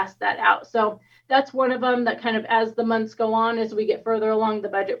forecast that out. So that's one of them that kind of, as the months go on, as we get further along the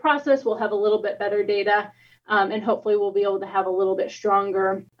budget process, we'll have a little bit better data, and hopefully we'll be able to have a little bit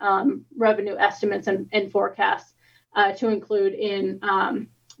stronger revenue estimates and forecasts to include in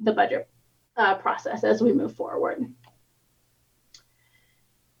the budget process as we move forward.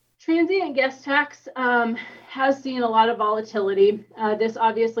 Transient guest tax has seen a lot of volatility. This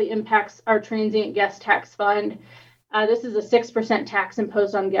obviously impacts our transient guest tax fund. This is a 6% tax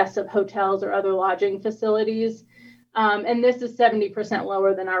imposed on guests of hotels or other lodging facilities. And this is 70%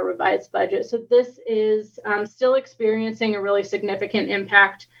 lower than our revised budget. So this is still experiencing a really significant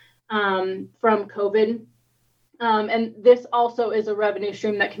impact from COVID. And this also is a revenue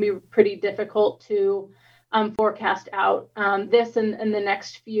stream that can be pretty difficult to forecast out. This and the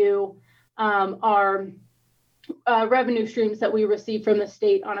next few are revenue streams that we receive from the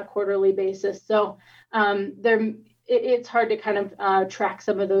state on a quarterly basis. So it's hard to kind of track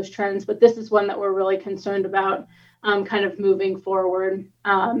some of those trends, but this is one that we're really concerned about kind of moving forward.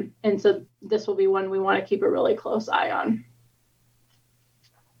 And so this will be one we want to keep a really close eye on.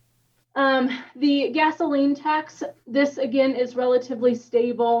 The gasoline tax, this again is relatively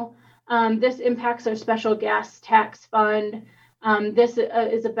stable. This impacts our special gas tax fund. This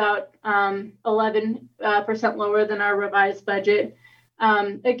is about 11% lower than our revised budget.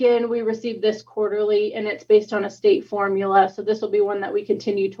 Again, we receive this quarterly and it's based on a state formula. So this will be one that we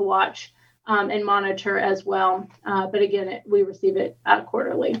continue to watch and monitor as well. But again, we receive it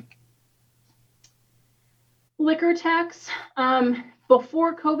quarterly. Liquor tax.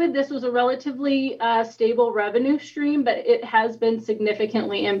 Before COVID, this was a relatively stable revenue stream, but it has been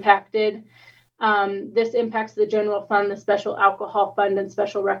significantly impacted. This impacts the general fund, the special alcohol fund, and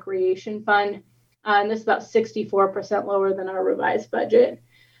special recreation fund. And this is about 64% lower than our revised budget.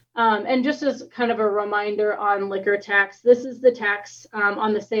 And just as kind of a reminder on liquor tax, this is the tax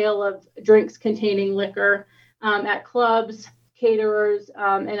on the sale of drinks containing liquor at clubs, caterers,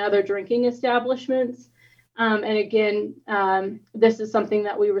 and other drinking establishments. And again, this is something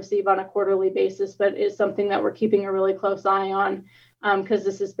that we receive on a quarterly basis, but is something that we're keeping a really close eye on because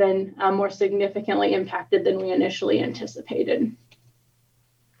this has been more significantly impacted than we initially anticipated.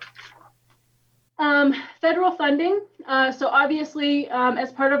 Federal funding. So obviously,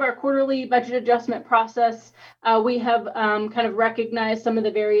 as part of our quarterly budget adjustment process, we have kind of recognized some of the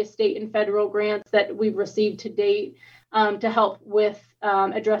various state and federal grants that we've received to date to help with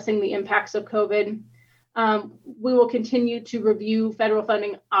addressing the impacts of COVID. We will continue to review federal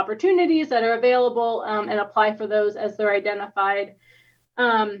funding opportunities that are available and apply for those as they're identified.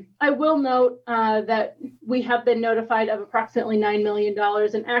 I will note that we have been notified of approximately $9 million.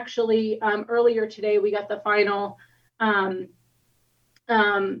 And actually, earlier today, we got the final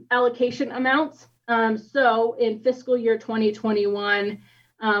allocation amounts. So in fiscal year 2021,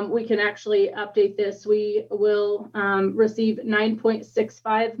 we can actually update this. We will receive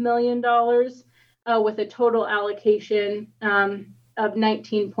 $9.65 million with a total allocation of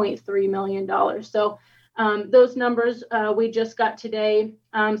 $19.3 million. So those numbers we just got today.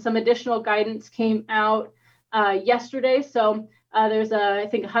 Some additional guidance came out yesterday. So there's I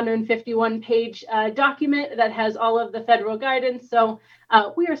think 151-page document that has all of the federal guidance. So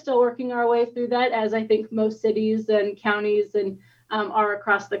we are still working our way through that, as I think most cities and counties and are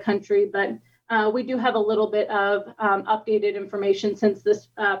across the country. But we do have a little bit of updated information since this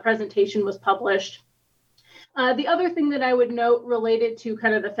presentation was published. The other thing that I would note related to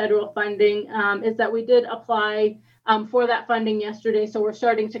kind of the federal funding is that we did apply for that funding yesterday. So we're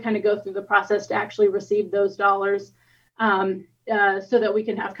starting to kind of go through the process to actually receive those dollars so that we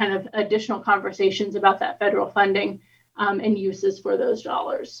can have kind of additional conversations about that federal funding and uses for those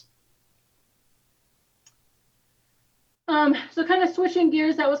dollars. So kind of switching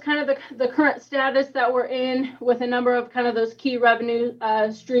gears, that was kind of the current status that we're in with a number of kind of those key revenue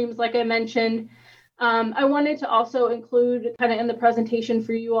streams, like I mentioned. I wanted to also include kind of in the presentation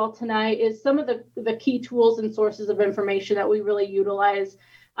for you all tonight is some of the key tools and sources of information that we really utilize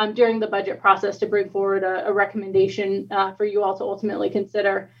during the budget process to bring forward a recommendation for you all to ultimately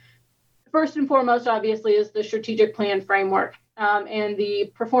consider. First and foremost, obviously, is the strategic plan framework and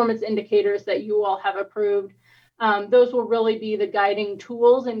the performance indicators that you all have approved. Those will really be the guiding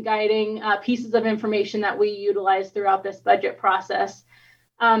tools and guiding pieces of information that we utilize throughout this budget process.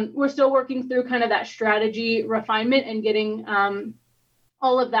 We're still working through kind of that strategy refinement and getting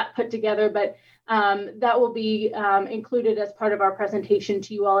all of that put together, but that will be included as part of our presentation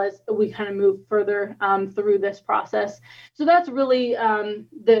to you all as we kind of move further through this process. So that's really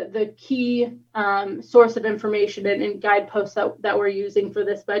the key source of information and guideposts that we're using for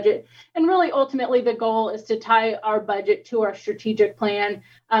this budget. And really, ultimately, the goal is to tie our budget to our strategic plan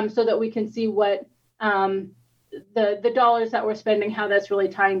so that we can see what the dollars that we're spending, how that's really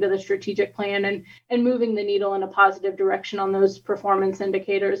tying to the strategic plan and moving the needle in a positive direction on those performance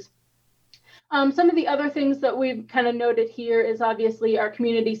indicators. Some of the other things that we've kind of noted here is obviously our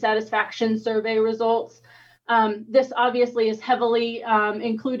community satisfaction survey results. This obviously is heavily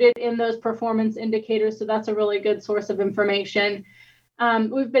included in those performance indicators, so that's a really good source of information.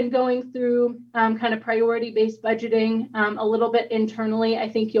 We've been going through kind of priority-based budgeting a little bit internally. I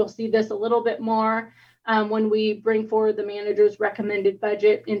think you'll see this a little bit more when we bring forward the manager's recommended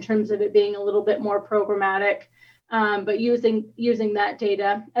budget in terms of it being a little bit more programmatic. But using that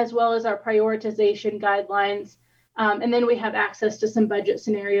data as well as our prioritization guidelines. And then we have access to some budget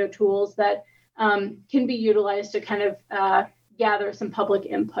scenario tools that can be utilized to kind of gather some public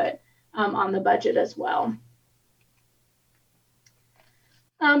input on the budget as well.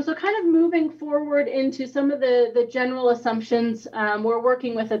 So kind of moving forward into some of the general assumptions we're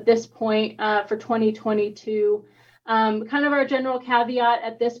working with at this point for 2022. Kind of our general caveat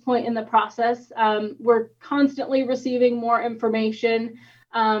at this point in the process, we're constantly receiving more information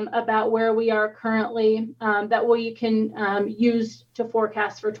about where we are currently that we can use to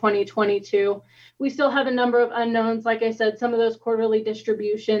forecast for 2022. We still have a number of unknowns. Like I said, some of those quarterly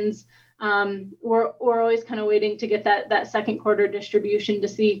distributions, we're always kind of waiting to get that second quarter distribution to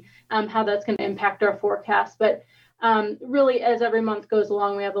see how that's going to impact our forecast. But really, as every month goes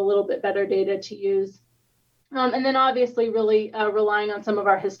along, we have a little bit better data to use. And then obviously really relying on some of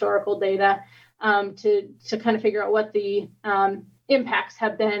our historical data to kind of figure out what the impacts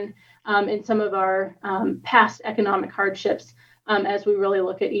have been in some of our past economic hardships as we really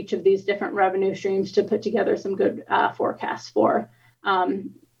look at each of these different revenue streams to put together some good forecasts for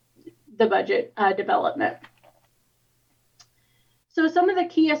the budget development. So some of the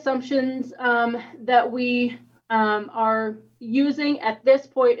key assumptions that we are using at this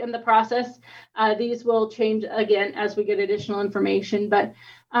point in the process, these will change again as we get additional information, but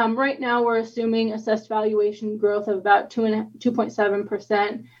right now we're assuming assessed valuation growth of about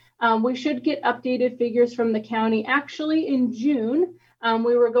 2.7%. We should get updated figures from the county. Actually, in June,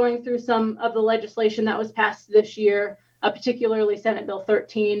 we were going through some of the legislation that was passed this year, particularly Senate Bill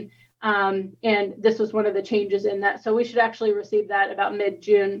 13, and this was one of the changes in that. So we should actually receive that about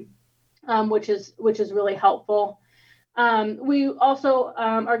mid-June, which is really helpful. We also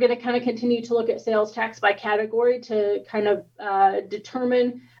are going to kind of continue to look at sales tax by category to kind of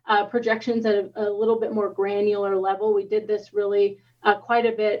determine projections at a little bit more granular level. We did this really quite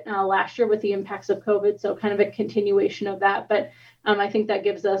a bit last year with the impacts of COVID, so kind of a continuation of that. But I think that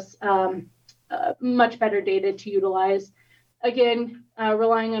gives us much better data to utilize. Again,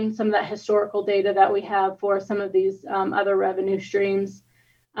 relying on some of that historical data that we have for some of these other revenue streams.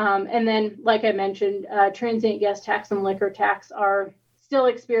 And then, like I mentioned, transient guest tax and liquor tax are still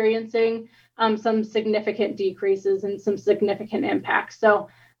experiencing some significant decreases and some significant impacts. So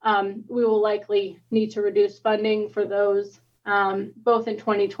we will likely need to reduce funding for those both in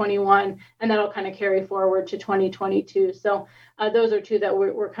 2021, and that'll kind of carry forward to 2022. So those are two that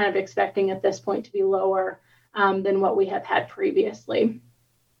we're kind of expecting at this point to be lower than what we have had previously.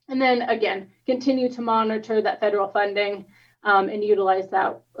 And then again, continue to monitor that federal funding and utilize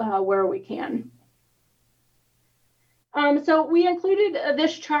that where we can. So we included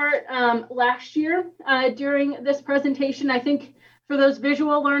this chart last year during this presentation. I think for those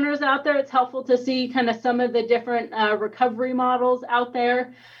visual learners out there, it's helpful to see kind of some of the different recovery models out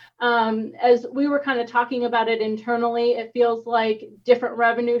there. As we were kind of talking about it internally, it feels like different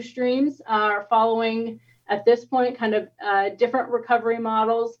revenue streams are following at this point kind of different recovery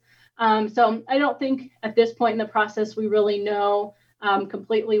models. So I don't think at this point in the process we really know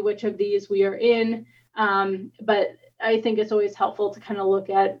completely which of these we are in, but I think it's always helpful to kind of look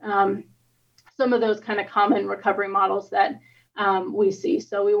at some of those kind of common recovery models that we see.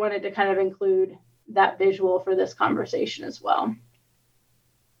 So we wanted to kind of include that visual for this conversation as well.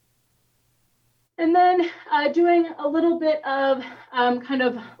 And then doing a little bit of kind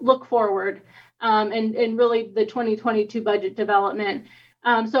of look forward and really the 2022 budget development.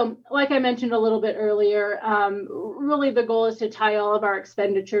 So like I mentioned a little bit earlier, really the goal is to tie all of our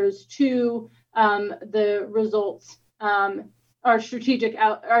expenditures to the results, our strategic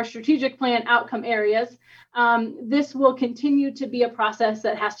plan outcome areas. This will continue to be a process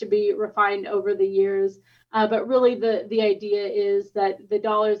that has to be refined over the years. But really the idea is that the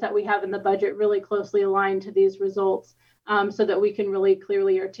dollars that we have in the budget really closely align to these results so that we can really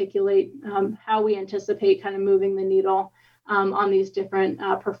clearly articulate how we anticipate kind of moving the needle on these different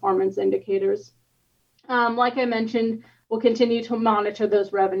performance indicators. Like I mentioned, we'll continue to monitor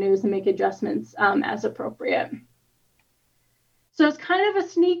those revenues and make adjustments as appropriate. So it's kind of a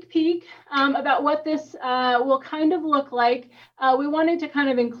sneak peek about what this will kind of look like. We wanted to kind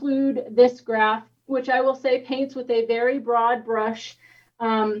of include this graph, which I will say paints with a very broad brush.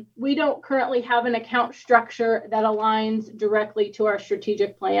 We don't currently have an account structure that aligns directly to our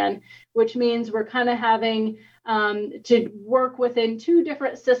strategic plan, which means we're kind of having to work within two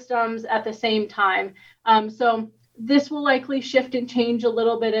different systems at the same time. So this will likely shift and change a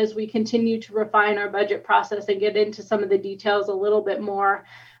little bit as we continue to refine our budget process and get into some of the details a little bit more.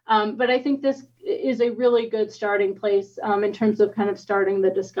 But I think this is a really good starting place in terms of kind of starting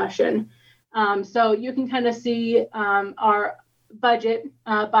the discussion. So you can kind of see our budget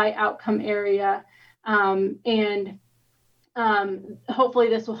by outcome area, and hopefully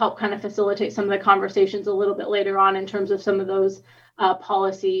this will help kind of facilitate some of the conversations a little bit later on in terms of some of those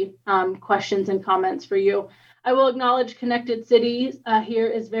policy questions and comments for you. I will acknowledge Connected Cities here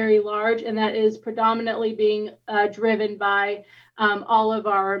is very large, and that is predominantly being driven by all of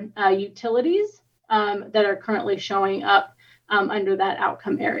our utilities that are currently showing up under that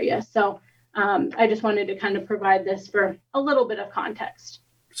outcome area. So I just wanted to kind of provide this for a little bit of context.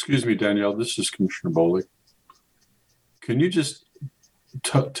 Excuse me, Danielle, this is Commissioner Bowley. Can you just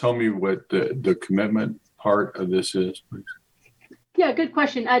tell me what the commitment part of this is, please? Yeah, good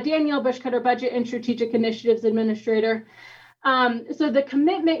question. Danielle Bushcutter, Budget and Strategic Initiatives Administrator. So the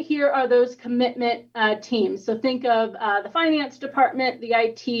commitment here are those commitment teams. So think of the finance department, the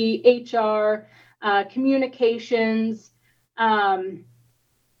IT, HR, communications,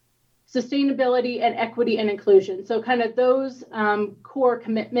 sustainability, and equity and inclusion. So kind of those core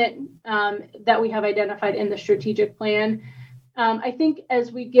commitment that we have identified in the strategic plan. I think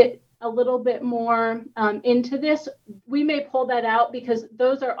as we get a little bit more into this, we may pull that out because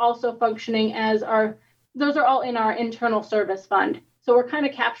those are also functioning as those are all in our internal service fund. So we're kind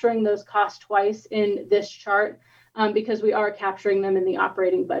of capturing those costs twice in this chart because we are capturing them in the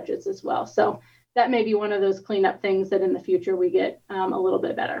operating budgets as well. So that may be one of those cleanup things that in the future we get a little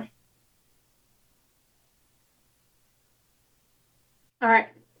bit better. All right.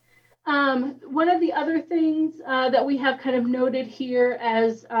 One of the other things that we have kind of noted here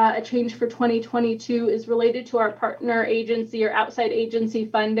as a change for 2022 is related to our partner agency or outside agency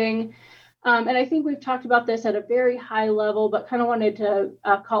funding. And I think we've talked about this at a very high level, but kind of wanted to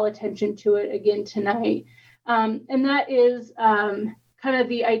call attention to it again tonight. And that is kind of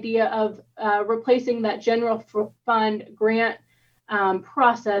the idea of replacing that general fund grant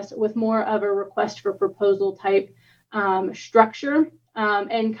process with more of a request for proposal type structure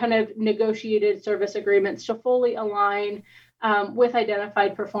and kind of negotiated service agreements to fully align with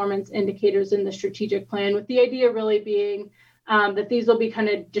identified performance indicators in the strategic plan, with the idea really being that these will be kind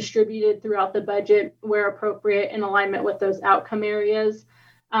of distributed throughout the budget where appropriate in alignment with those outcome areas,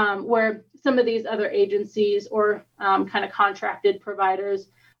 where some of these other agencies or kind of contracted providers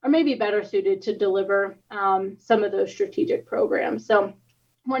are maybe better suited to deliver some of those strategic programs. So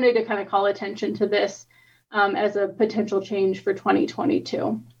wanted to kind of call attention to this as a potential change for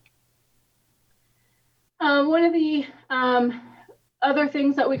 2022. One of the other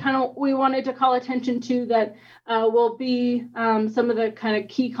things that we wanted to call attention to that will be some of the kind of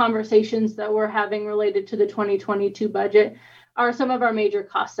key conversations that we're having related to the 2022 budget are some of our major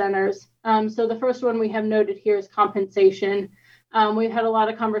cost centers. So the first one we have noted here is compensation. We've had a lot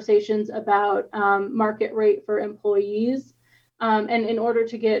of conversations about market rate for employees. And in order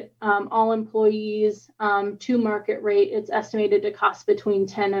to get all employees to market rate, it's estimated to cost between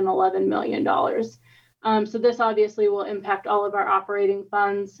 $10 and $11 million. So this obviously will impact all of our operating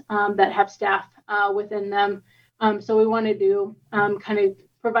funds that have staff within them. So we wanted to kind of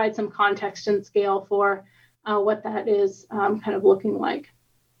provide some context and scale for what that is kind of looking like.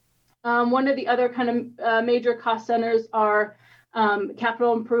 One of the other kind of major cost centers are our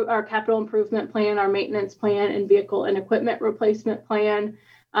capital improvement plan, our maintenance plan, and vehicle and equipment replacement plan.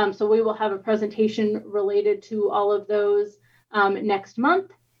 So we will have a presentation related to all of those next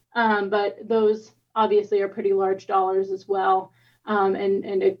month, but those obviously are pretty large dollars as well,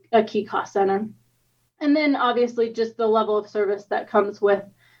 and a key cost center. And then obviously just the level of service that comes with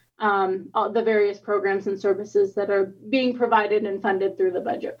all the various programs and services that are being provided and funded through the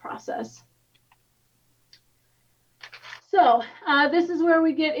budget process. So this is where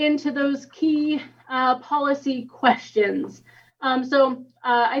we get into those key policy questions. So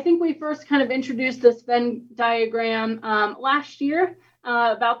I think we first kind of introduced this Venn diagram last year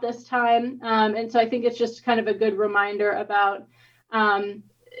about this time. And so I think it's just kind of a good reminder about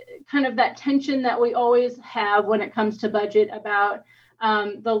kind of that tension that we always have when it comes to budget about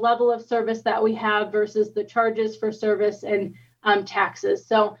the level of service that we have versus the charges for service and taxes.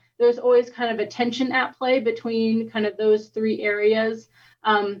 So there's always kind of a tension at play between kind of those three areas.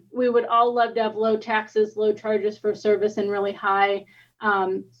 We would all love to have low taxes, low charges for service, and really high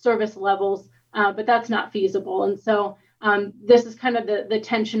service levels, but that's not feasible. And so this is kind of the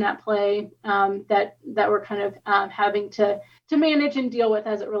tension at play that we're kind of having to manage and deal with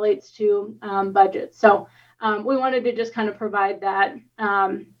as it relates to budget. So we wanted to just kind of provide that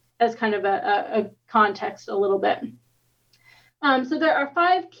as kind of a context a little bit. So there are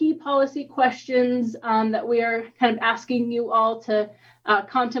 5 key policy questions that we are kind of asking you all to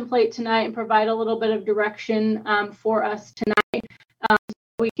contemplate tonight and provide a little bit of direction for us tonight so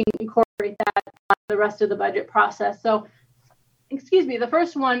we can incorporate that the rest of the budget process. So, excuse me, the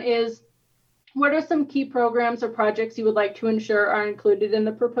first one is, what are some key programs or projects you would like to ensure are included in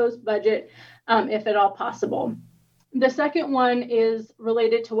the proposed budget, if at all possible? The second one is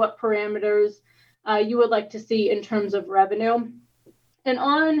related to what parameters you would like to see in terms of revenue. And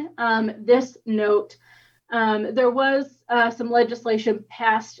on this note, there was some legislation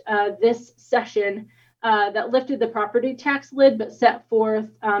passed this session that lifted the property tax lid, but set forth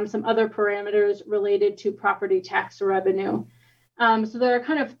some other parameters related to property tax revenue. So there are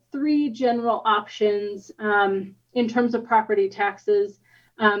kind of 3 general options in terms of property taxes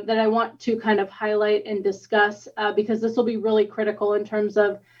that I want to kind of highlight and discuss because this will be really critical in terms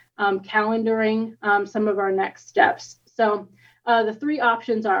of calendaring some of our next steps. So the 3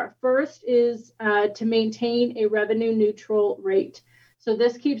 options are, first is to maintain a revenue neutral rate. So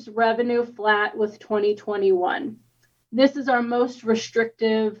this keeps revenue flat with 2021. This is our most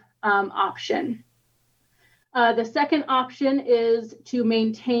restrictive option. The second option is to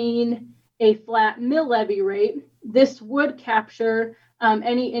maintain a flat mill levy rate. This would capture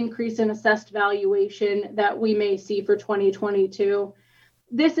any increase in assessed valuation that we may see for 2022.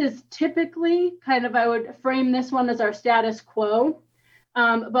 This is typically kind of, I would frame this one as our status quo,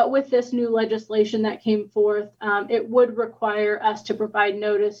 but with this new legislation that came forth, it would require us to provide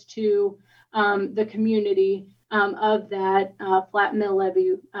notice to the community of that flat mill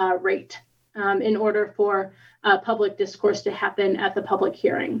levy rate in order for public discourse to happen at the public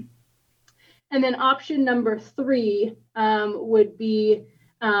hearing. And then option number 3 would be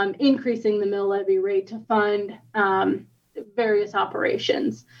increasing the mill levy rate to fund various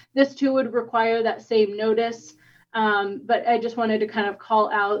operations. This too would require that same notice, but I just wanted to kind of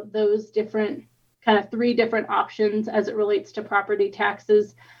call out those different kind of 3 different options as it relates to property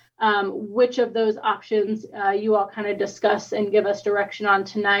taxes Which of those options you all kind of discuss and give us direction on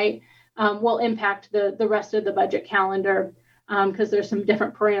tonight will impact the rest of the budget calendar, because there's some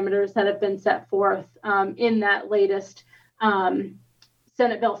different parameters that have been set forth in that latest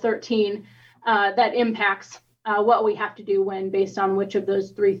Senate Bill 13 that impacts what we have to do when, based on which of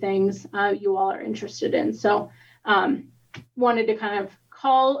those three things you all are interested in. So wanted to kind of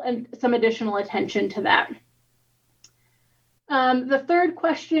call some additional attention to that. The third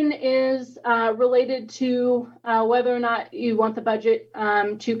question is related to whether or not you want the budget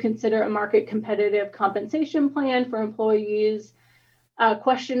to consider a market competitive compensation plan for employees.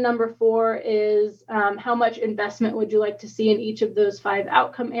 Question number 4 is how much investment would you like to see in each of those 5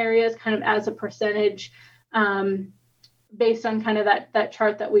 outcome areas, kind of as a percentage based on kind of that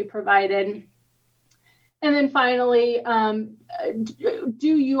chart that we provided. And then finally,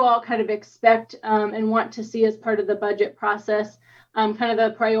 do you all kind of expect and want to see as part of the budget process kind of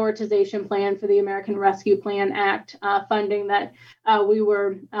the prioritization plan for the American Rescue Plan Act funding that we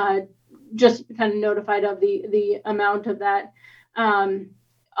were just kind of notified of the amount of that?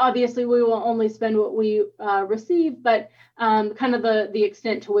 Obviously, we will only spend what we receive, but kind of the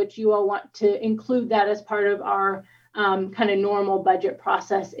extent to which you all want to include that as part of our kind of normal budget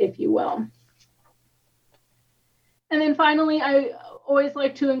process, if you will. And then finally, I always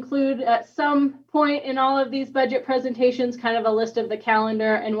like to include at some point in all of these budget presentations kind of a list of the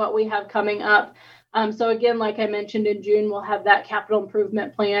calendar and what we have coming up. So again, like I mentioned, in June, we'll have that capital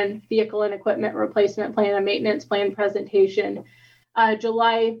improvement plan, vehicle and equipment replacement plan, and maintenance plan presentation.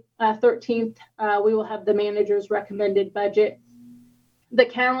 July 13th, we will have the manager's recommended budget. The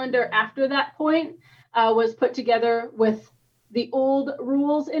calendar after that point was put together with the old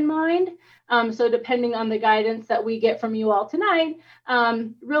rules in mind. So depending on the guidance that we get from you all tonight,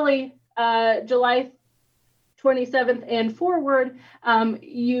 really July 27th and forward,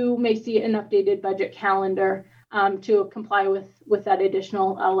 you may see an updated budget calendar to comply with that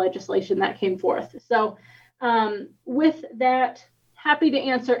additional legislation that came forth. So with that, happy to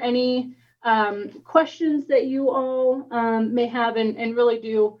answer any questions that you all may have, and really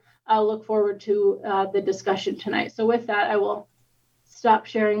do look forward to the discussion tonight. So with that, I will stop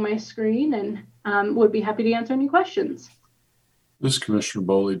sharing my screen and would be happy to answer any questions. This is Commissioner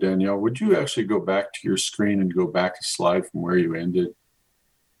Bowley. Danielle, would you actually go back to your screen and go back a slide from where you ended?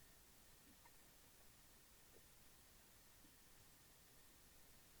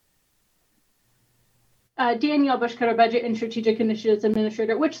 Danielle Bushcutter, Budget and Strategic Initiatives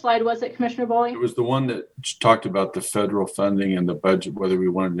Administrator. Which slide was it, Commissioner Bowley? It was the one that talked about the federal funding and the budget, whether we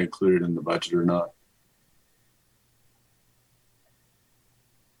wanted to include it in the budget or not.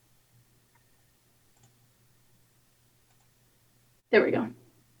 There we go.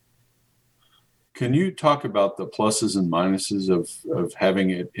 Can you talk about the pluses and minuses of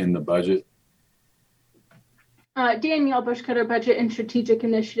having it in the budget? Danielle Bushcutter, Budget and Strategic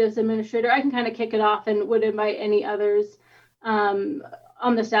Initiatives Administrator. I can kind of kick it off and would invite any others on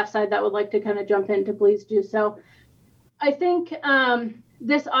the staff side that would like to kind of jump in to please do so. I think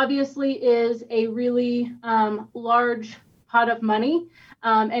this obviously is a really large pot of money.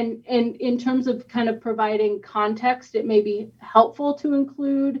 And in terms of kind of providing context, it may be helpful to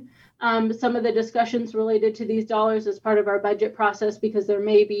include some of the discussions related to these dollars as part of our budget process, because there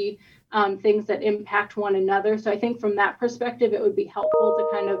may be things that impact one another. So I think from that perspective, it would be helpful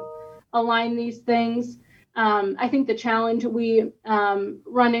to kind of align these things. I think the challenge we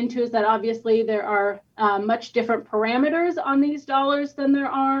run into is that obviously there are much different parameters on these dollars than there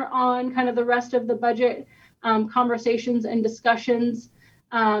are on kind of the rest of the budget conversations and discussions.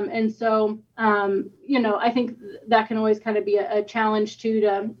 And so, I think that can always kind of be a challenge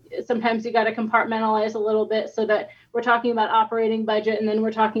too, sometimes you got to compartmentalize a little bit so that we're talking about operating budget and then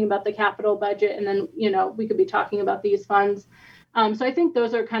we're talking about the capital budget. And then, we could be talking about these funds. So I think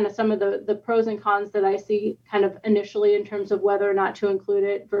those are kind of some of the pros and cons that I see kind of initially in terms of whether or not to include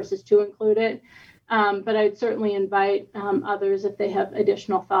it versus to include it. But I'd certainly invite others if they have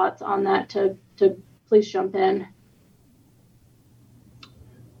additional thoughts on that to please jump in.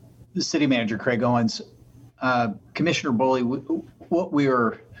 The City Manager, Craig Owens. Commissioner Bowley, what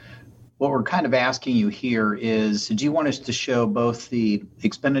we're kind of asking you here is, do you want us to show both the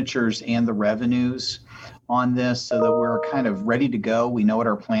expenditures and the revenues on this so that we're kind of ready to go? We know what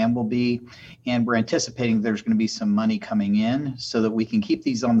our plan will be, and we're anticipating there's going to be some money coming in so that we can keep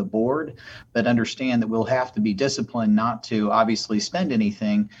these on the board, but understand that we'll have to be disciplined not to obviously spend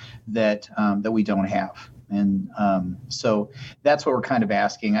anything that we don't have. And so that's what we're kind of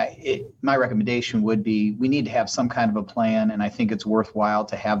asking. My recommendation would be we need to have some kind of a plan, and I think it's worthwhile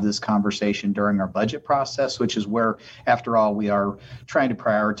to have this conversation during our budget process, which is where, after all, we are trying to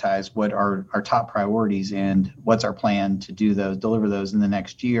prioritize what are our top priorities and what's our plan to do those, deliver those in the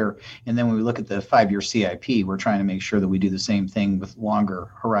next year. And then when we look at the 5-year CIP, we're trying to make sure that we do the same thing with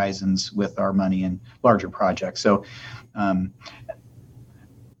longer horizons with our money and larger projects. So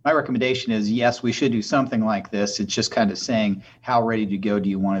my recommendation is, yes, we should do something like this. It's just kind of saying, how ready to go do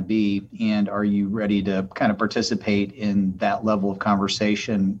you want to be? And are you ready to kind of participate in that level of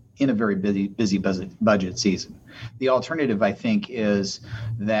conversation in a very busy budget season? The alternative, I think, is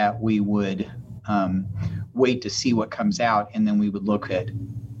that we would wait to see what comes out, and then we would look at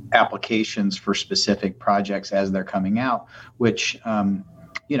applications for specific projects as they're coming out, which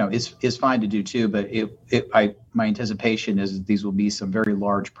is fine to do too, but my anticipation is these will be some very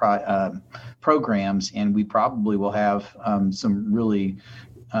large programs, and we probably will have some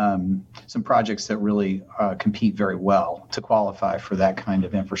projects that really compete very well to qualify for that kind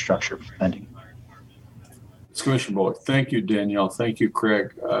of infrastructure spending. It's Commissioner Bullock. Thank you, Danielle. Thank you,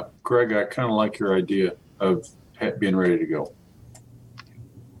 Craig. Craig, I kind of like your idea of being ready to go.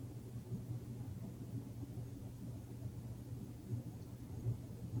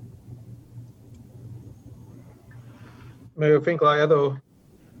 Mayor Finkel, other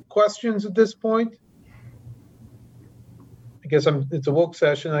questions at this point? I guess it's a work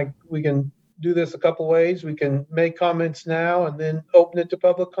session. We can do this a couple ways. We can make comments now and then open it to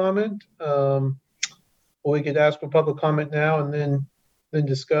public comment. Or we could ask for public comment now and then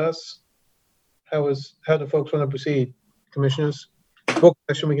discuss. How do folks want to proceed? Commissioners? Work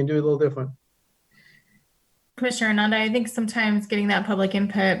session, we can do it a little different. Commissioner Ananda, I think sometimes getting that public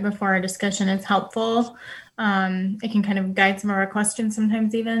input before our discussion is helpful. It can kind of guide some of our questions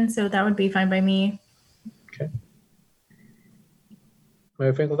sometimes even, so that would be fine by me. Okay.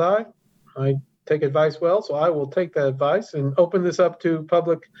 Mayor Finkel, I take advice well, so I will take that advice and open this up to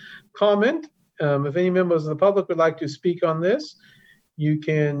public comment. If any members of the public would like to speak on this, you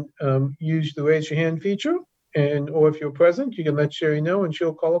can use the raise your hand feature, or if you're present, you can let Sherry know and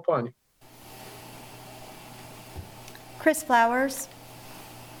she'll call upon you. Chris Flowers.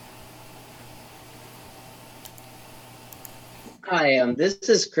 Hi, this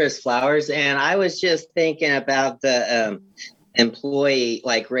is Chris Flowers, and I was just thinking about the employee,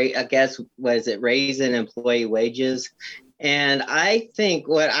 I guess, raising employee wages? And I think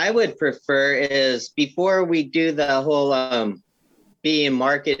what I would prefer is, before we do the whole being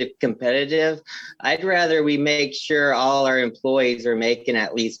market competitive, I'd rather we make sure all our employees are making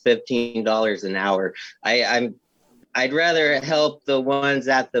at least $15 an hour. I'd rather help the ones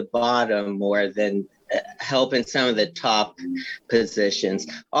at the bottom more than helping some of the top positions.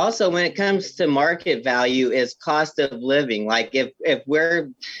 Also, when it comes to market value, is cost of living. Like if we're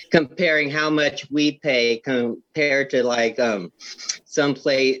comparing how much we pay compared to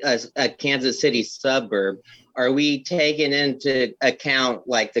someplace, a Kansas City suburb, are we taking into account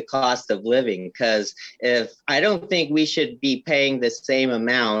the cost of living? Because I don't think we should be paying the same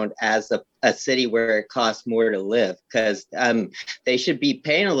amount as a city where it costs more to live, because they should be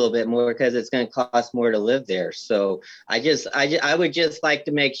paying a little bit more because it's going to cost more to live there. So I would just like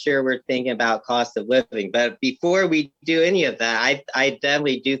to make sure we're thinking about cost of living. But before we do any of that, I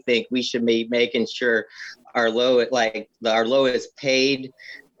definitely do think we should be making sure our lowest paid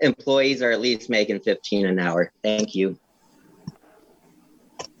employees are at least making $15 an hour. Thank you.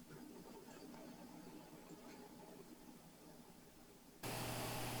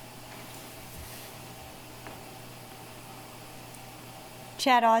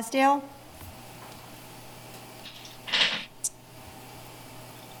 Chad Osdale.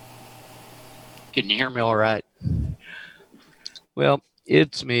 Can you hear me all right? Well,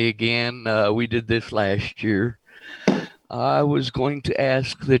 it's me again. We did this last year. I was going to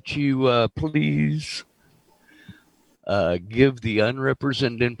ask that you please give the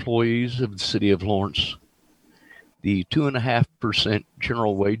unrepresented employees of the city of Lawrence the 2.5%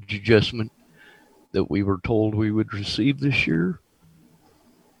 general wage adjustment that we were told we would receive this year.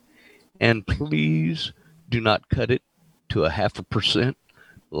 And please do not cut it to 0.5%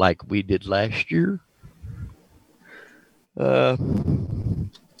 like we did last year. It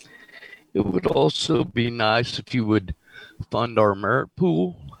would also be nice if you would fund our merit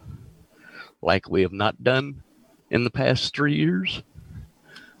pool like we have not done in the past 3 years.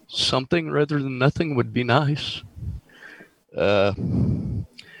 Something rather than nothing would be nice. I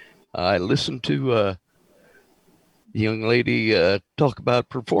listened to the young lady talk about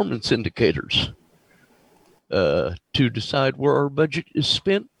performance indicators to decide where our budget is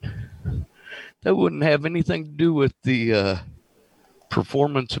spent. That wouldn't have anything to do with the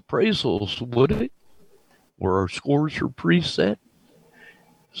performance appraisals, would it? Where our scores are preset.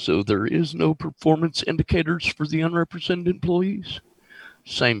 So there is no performance indicators for the unrepresented employees.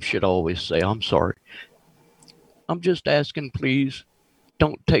 Same shit I always say. I'm sorry. I'm just asking, please,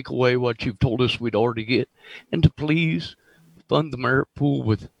 don't take away what you've told us we'd already get, and to please fund the merit pool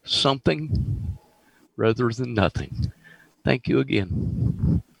with something rather than nothing. Thank you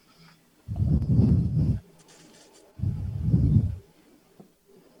again.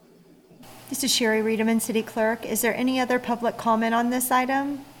 This is Sherry Riedemann, City Clerk. Is there any other public comment on this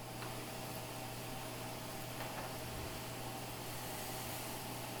item?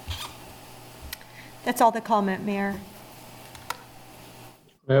 That's all the comment, Mayor.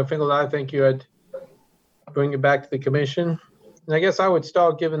 Mayor Finkel, I think you had bring it back to the commission. And I guess I would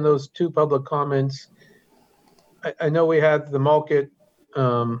start giving those two public comments. I know we had the market,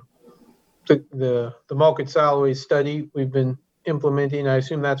 the market salary study we've been implementing. I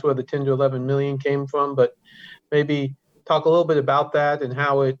assume that's where the 10 to 11 million came from, but maybe talk a little bit about that and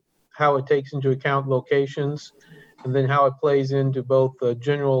how it takes into account locations, and then how it plays into both the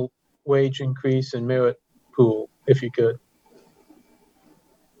general wage increase and merit pool, if you could.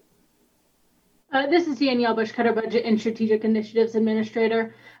 This is Danielle Bushcutter, Budget and Strategic Initiatives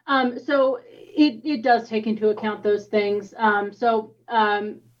Administrator. So it does take into account those things.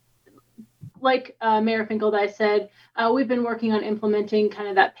 Like Mayor Finkeldye said, we've been working on implementing kind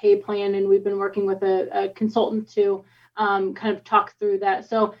of that pay plan, and we've been working with a consultant to kind of talk through that.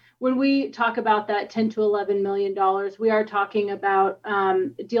 So when we talk about that $10 to $11 million, we are talking about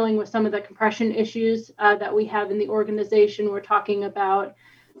dealing with some of the compression issues that we have in the organization. We're talking about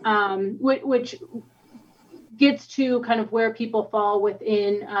which gets to kind of where people fall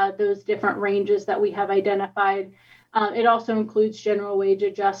within those different ranges that we have identified. It also includes general wage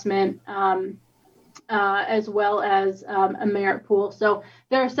adjustment as well as a merit pool. So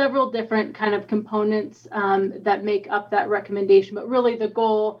there are several different kind of components that make up that recommendation, but really the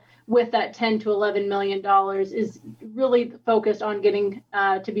goal with that $10 to $11 million is really focused on getting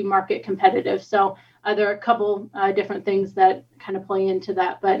to be market competitive. So there are a couple different things that kind of play into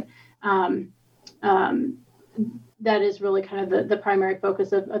that, but that is really kind of the primary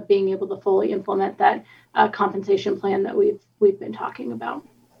focus of being able to fully implement that compensation plan that we've been talking about.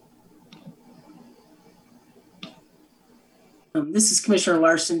 This is Commissioner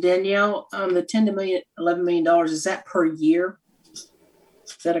Larson. Danielle, the $10 to $11 million, is that per year?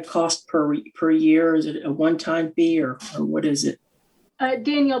 Is that a cost per year? Is it a one-time fee or what is it?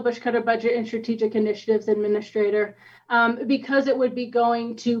 Danielle Bushcutter, Budget and Strategic Initiatives Administrator. Because it would be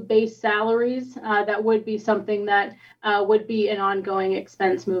going to base salaries, that would be something that would be an ongoing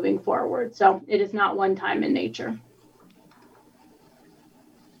expense moving forward. So it is not one time in nature.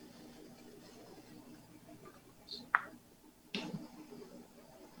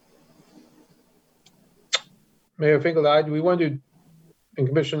 Mayor Finkeldye, do we want to, and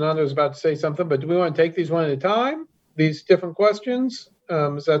Commissioner Nando is about to say something, but do we want to take these one at a time? These different questions?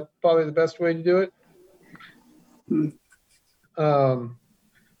 Is that probably the best way to do it?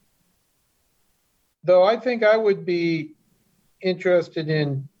 Though I think I would be interested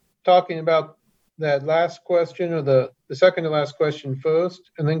in talking about that last question, or the second to last question first,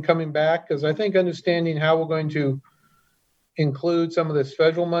 and then coming back, because I think understanding how we're going to include some of this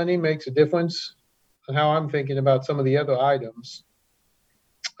federal money makes a difference in how I'm thinking about some of the other items.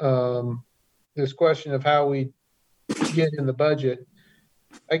 This question of how we get in the budget.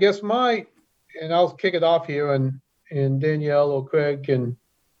 I guess and I'll kick it off here, and Danielle or Craig can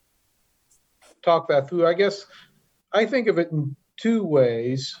talk that through. I guess I think of it in two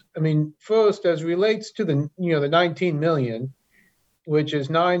ways. I mean, first, as relates to the 19 million, which is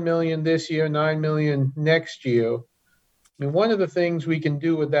 9 million this year, 9 million next year. I mean, one of the things we can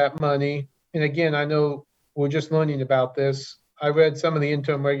do with that money, and again, I know we're just learning about this. I read some of the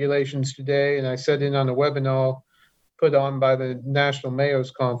interim regulations today, and I sat in on a webinar put on by the National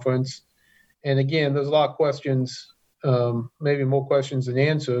Mayors Conference. And again, there's a lot of questions, maybe more questions than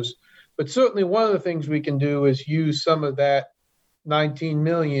answers. But certainly one of the things we can do is use some of that 19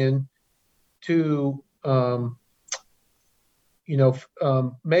 million to,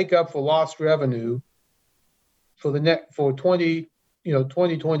 make up for lost revenue for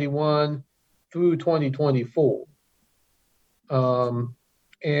 2021 through 2024.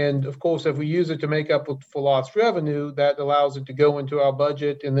 And of course, if we use it to make up for lost revenue, that allows it to go into our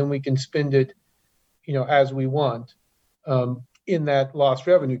budget, and then we can spend it, as we want in that lost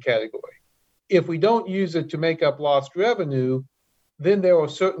revenue category. If we don't use it to make up lost revenue, then there are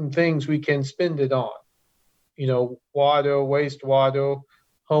certain things we can spend it on, water, wastewater,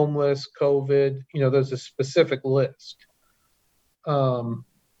 homeless, COVID, there's a specific list. And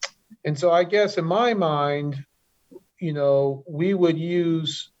so I guess in my mind, we would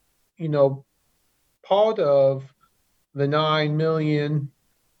use, part of the 9 million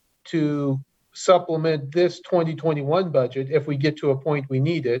to supplement this 2021 budget if we get to a point we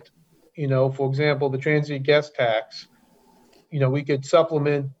need it. For example, the transient guest tax, we could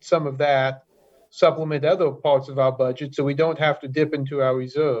supplement some of that, supplement other parts of our budget so we don't have to dip into our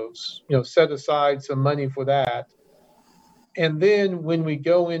reserves, set aside some money for that. And then when we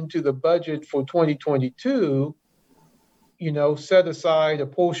go into the budget for 2022, set aside a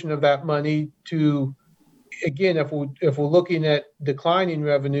portion of that money to, again, if we're looking at declining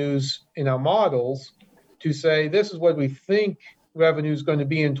revenues in our models, to say this is what we think revenue is going to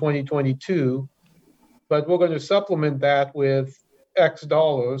be in 2022, but we're going to supplement that with X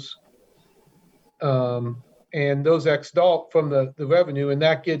dollars, and those X dollars from the revenue, and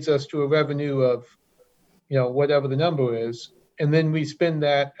that gets us to a revenue of, whatever the number is, and then we spend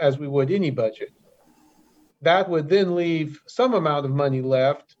that as we would any budget. That would then leave some amount of money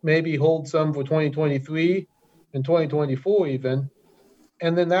left, maybe hold some for 2023 and 2024 even,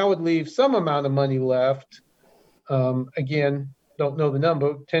 and then that would leave some amount of money left, again, don't know the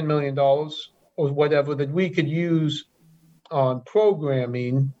number, $10 million or whatever, that we could use on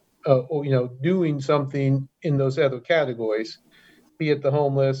programming or doing something in those other categories, be it the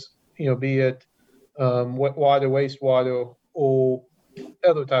homeless, be it water, wastewater, or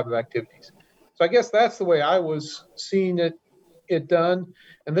other type of activities. So I guess that's the way I was seeing it done.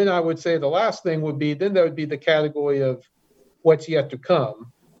 And then I would say the last thing would be, then there would be the category of what's yet to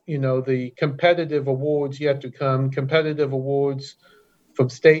come, the competitive awards yet to come, competitive awards from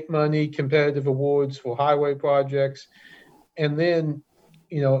state money, competitive awards for highway projects, and then,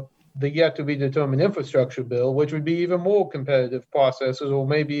 the yet to be determined infrastructure bill, which would be even more competitive processes or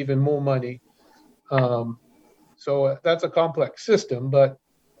maybe even more money. So that's a complex system, but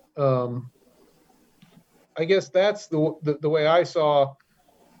I guess that's the way I saw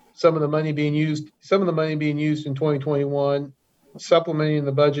some of the money being used in 2021, supplementing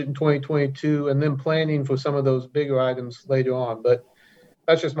the budget in 2022, and then planning for some of those bigger items later on. But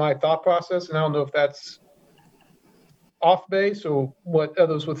that's just my thought process, and I don't know if that's off base or what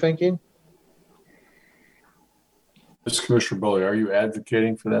others were thinking. Mr. Commissioner Bully, are you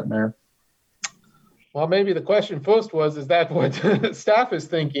advocating for that, Mayor? Well, maybe the question first was, is that what staff is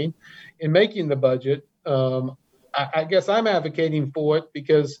thinking in making the budget? I guess I'm advocating for it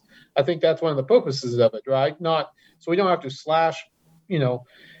because I think that's one of the purposes of it, right? So we don't have to slash,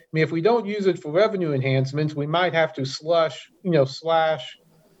 if we don't use it for revenue enhancements, we might have to slash,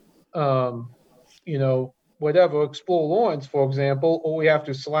 whatever, Explore Lawrence, for example, or we have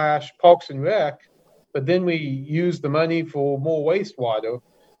to slash Parks and Rec, but then we use the money for more wastewater.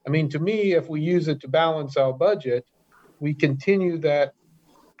 I mean, to me, if we use it to balance our budget, we continue that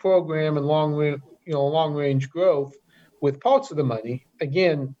program and long-range growth with parts of the money.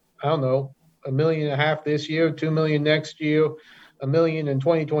 Again, I don't know, $1.5 million this year, $2 million next year, $1 million in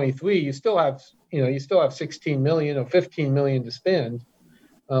 2023. You still have 16 million or 15 million to spend.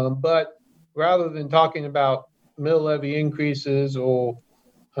 But rather than talking about mill levy increases or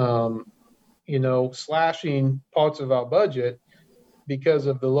slashing parts of our budget because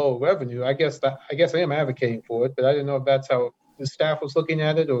of the low revenue, I guess I am advocating for it, but I didn't know if that's how the staff was looking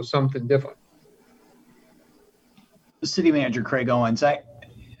at it or something different. City Manager Craig Owens, I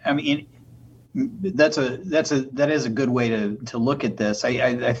mean, that is a good way to look at this.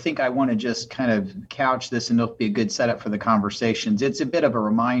 I think I want to just kind of couch this, and it'll be a good setup for the conversations. It's a bit of a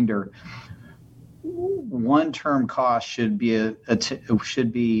reminder. One-term cost should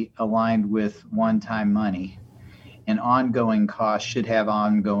be aligned with one-time money, and ongoing costs should have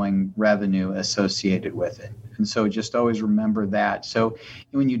ongoing revenue associated with it. And so just always remember that. So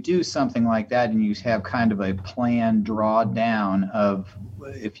when you do something like that and you have kind of a planned drawdown of,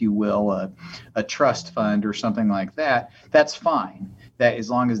 if you will, a trust fund or something like that, that's fine. That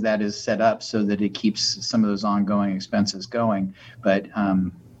as long as that is set up so that it keeps some of those ongoing expenses going. But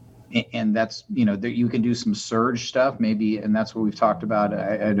and that's, you can do some surge stuff maybe, and that's what we've talked about.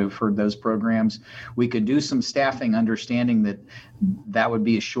 I'd have heard those programs. We could do some staffing, understanding that would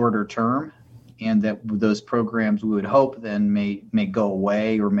be a shorter term, and that those programs we would hope then may go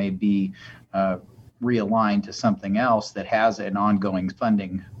away or may be realigned to something else that has an ongoing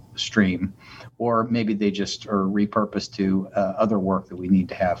funding stream, or maybe they just are repurposed to other work that we need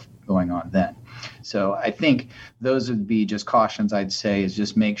to have going on then. So I think those would be just cautions I'd say, is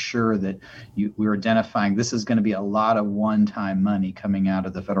just make sure that we're identifying this is going to be a lot of one-time money coming out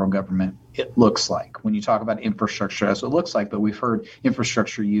of the federal government. It looks like when you talk about infrastructure, that's what it looks like, but we've heard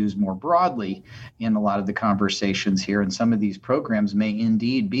infrastructure used more broadly in a lot of the conversations here. And some of these programs may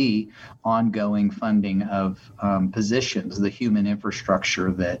indeed be ongoing funding of positions, the human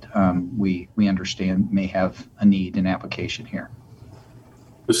infrastructure that we understand may have a need and application here.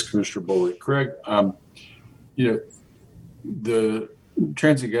 This is Commissioner Boley. Craig, the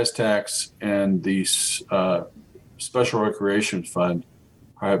transient guest tax and the special recreation fund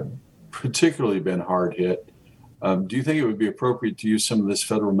have particularly been hard hit. Do you think it would be appropriate to use some of this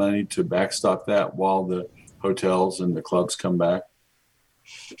federal money to backstop that while the hotels and the clubs come back?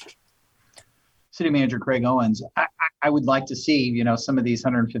 City Manager Craig Owens, I would like to see, some of these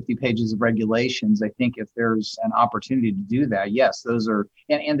 150 pages of regulations. I think if there's an opportunity to do that, yes, those are,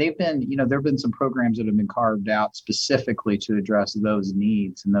 and they've been, there have been some programs that have been carved out specifically to address those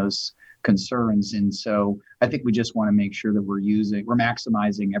needs and those concerns. And so I think we just want to make sure that we're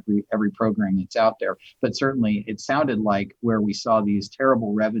maximizing every program that's out there. But certainly it sounded like where we saw these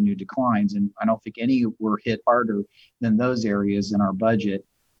terrible revenue declines, and I don't think any were hit harder than those areas in our budget,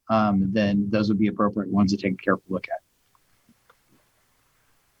 then those would be appropriate ones to take a careful look at.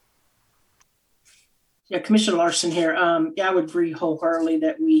 Yeah, Commissioner Larson here. I would agree wholeheartedly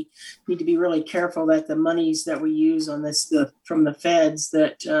that we need to be really careful that the monies that we use on this, from the feds,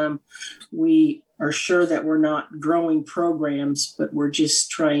 that we are sure that we're not growing programs, but we're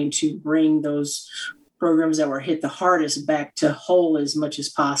just trying to bring those programs that were hit the hardest back to whole as much as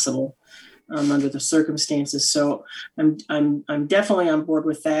possible under the circumstances. So I'm definitely on board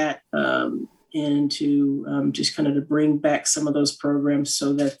with that. And to just kind of to bring back some of those programs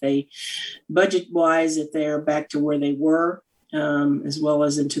so that they, budget-wise, that they're back to where they were, as well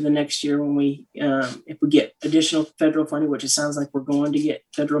as into the next year when we, if we get additional federal funding, which it sounds like we're going to get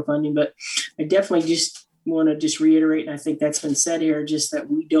federal funding. But I definitely just want to just reiterate, and I think that's been said here, just that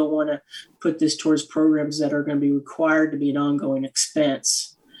we don't want to put this towards programs that are going to be required to be an ongoing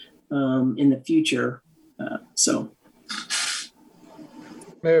expense in the future.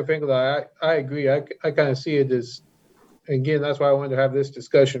 Mayor Finkel, I agree. I kind of see it as, again, that's why I wanted to have this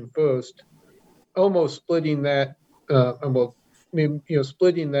discussion first, almost splitting that,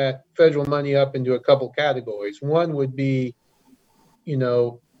 splitting that federal money up into a couple categories. One would be,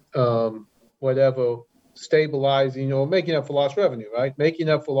 stabilizing or making up for lost revenue, right? Making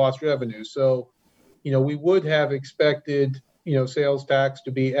up for lost revenue. So, we would have expected, sales tax to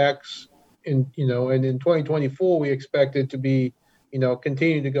be X, and in 2024, we expect it to be,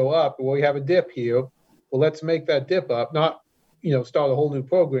 continue to go up. Well, we have a dip here. Well, let's make that dip up, not, start a whole new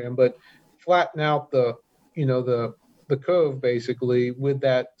program, but flatten out the curve basically with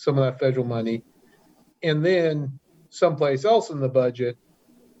some of that federal money. And then someplace else in the budget,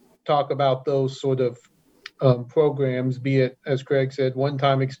 talk about those sort of programs, be it, as Craig said,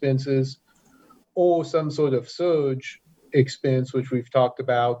 one-time expenses or some sort of surge expense, which we've talked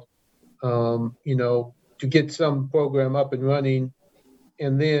about, to get some program up and running,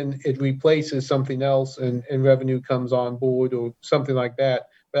 and then it replaces something else and revenue comes on board or something like that.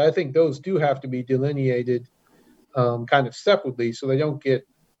 But I think those do have to be delineated kind of separately so they don't get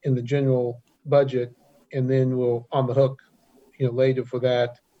in the general budget and then we're on the hook, later for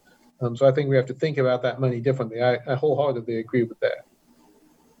that. So I think we have to think about that money differently. I wholeheartedly agree with that.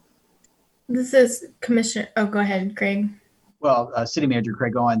 This is Commissioner. Oh, go ahead, Craig. Well, City Manager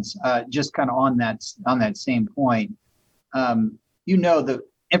Craig Owens, just kind of on that same point, the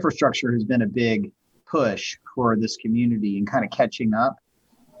infrastructure has been a big push for this community and kind of catching up.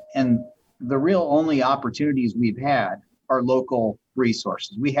 And the real only opportunities we've had are local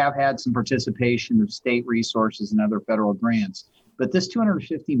resources. We have had some participation of state resources and other federal grants, but this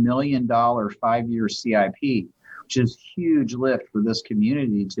 $250 million 5-year CIP, which is a huge lift for this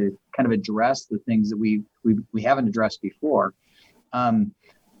community to kind of address the things that we haven't addressed before.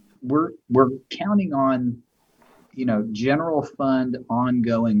 We're counting on, general fund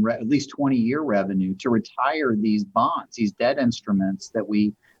ongoing, at least 20-year revenue to retire these bonds, these debt instruments that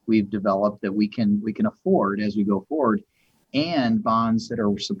we've developed that we can afford as we go forward, and bonds that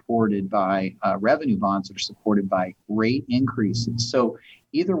are supported by revenue bonds that are supported by rate increases. So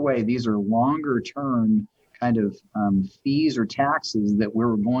either way, these are longer term kind of fees or taxes that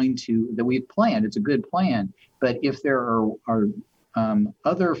we've planned. It's a good plan, but if there are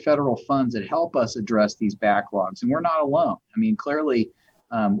other federal funds that help us address these backlogs, and we're not alone. I mean, clearly,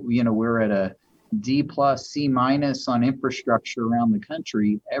 we're at D+, C- on infrastructure around the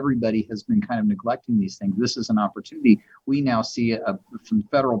country, everybody has been kind of neglecting these things. This is an opportunity. We now see from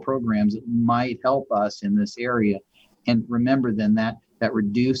federal programs that might help us in this area. And remember then that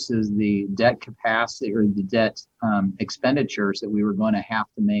reduces the debt capacity or the debt expenditures that we were going to have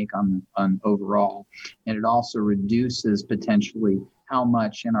to make on overall. And it also reduces potentially how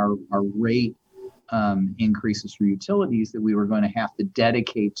much in our rate increases for utilities that we were going to have to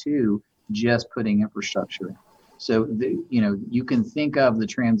dedicate to just putting infrastructure in. So, you can think of the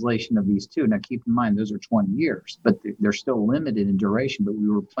translation of these two. Now, keep in mind, those are 20 years, but they're still limited in duration, but we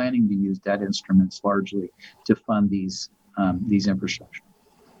were planning to use debt instruments largely to fund these infrastructure.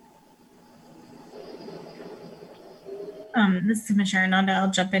 This is Commissioner Nanda.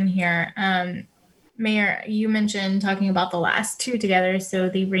 I'll jump in here. Mayor, you mentioned talking about the last two together. So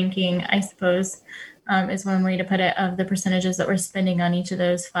the ranking, I suppose, is one way to put it, of the percentages that we're spending on each of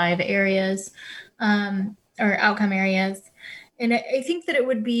those 5 areas or outcome areas. And I think that it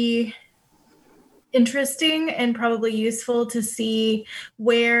would be interesting and probably useful to see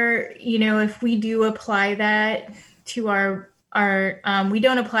where, if we do apply that to our we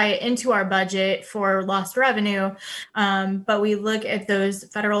don't apply it into our budget for lost revenue, but we look at those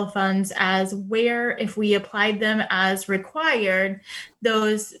federal funds as where, if we applied them as required,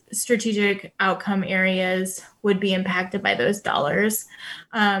 those strategic outcome areas would be impacted by those dollars.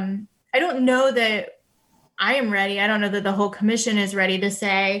 I don't know that I am ready. I don't know that the whole commission is ready to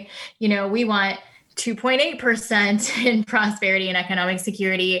say, we want 2.8% in prosperity and economic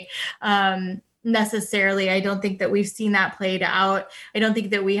security. Necessarily. I don't think that we've seen that played out. I don't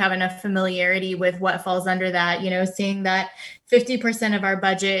think that we have enough familiarity with what falls under that. Seeing that 50% of our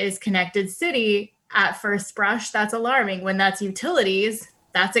budget is connected city at first brush, that's alarming. When that's utilities,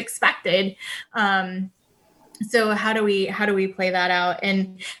 that's expected. So how do we play that out,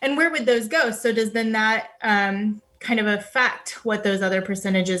 and where would those go? So does then that kind of affect what those other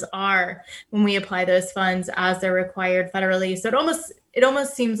percentages are when we apply those funds as they're required federally? So it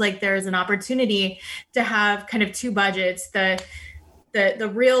almost seems like there's an opportunity to have kind of 2 budgets,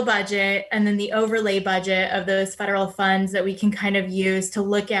 the real budget and then the overlay budget of those federal funds that we can kind of use to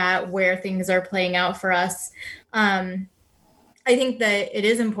look at where things are playing out for us. I think that it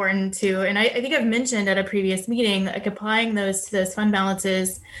is important to, and I think I've mentioned at a previous meeting, like applying those to those fund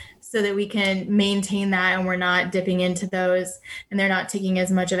balances so that we can maintain that and we're not dipping into those and they're not taking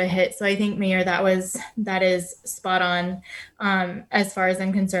as much of a hit. So I think, Mayor, that is spot on as far as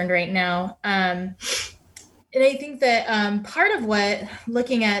I'm concerned right now. And I think that part of what,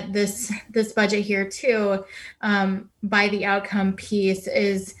 looking at this budget here too, by the outcome piece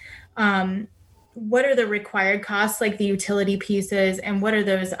is what are the required costs, like the utility pieces, and what are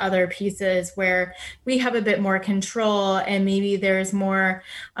those other pieces where we have a bit more control and maybe there's more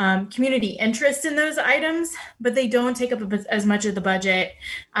community interest in those items, but they don't take up as much of the budget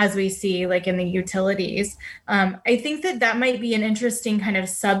as we see like in the utilities. I think that might be an interesting kind of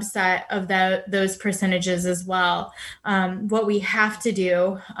subset of those percentages as well. What we have to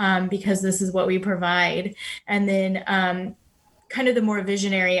do because this is what we provide, and then kind of the more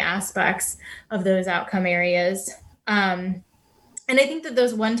visionary aspects of those outcome areas. And I think that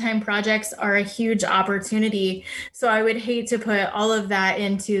those one-time projects are a huge opportunity. So I would hate to put all of that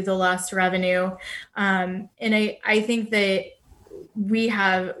into the lost revenue. And I think that we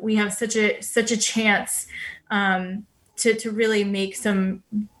have such a chance to really make some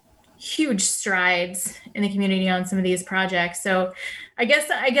huge strides in the community on some of these projects. So I guess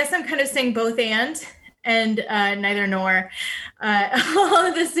I'm kind of saying both and neither nor all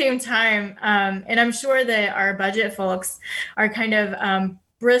at the same time. And I'm sure that our budget folks are kind of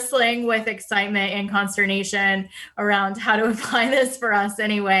bristling with excitement and consternation around how to apply this for us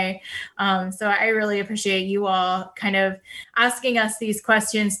anyway. So I really appreciate you all kind of asking us these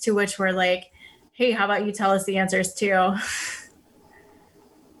questions, to which we're like, hey, how about you tell us the answers too?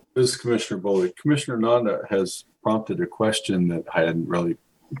 This is Commissioner Boley. Commissioner Nanda has prompted a question that I hadn't really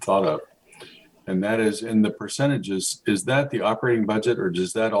thought of. And that is, in the percentages, is that the operating budget, or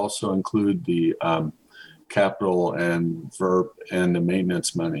does that also include the capital and VERP and the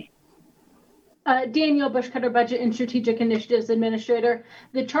maintenance money? Daniel Bushcutter, Budget and Strategic Initiatives Administrator.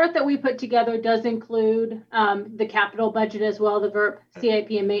 The chart that we put together does include the capital budget as well, the VERP, CIP,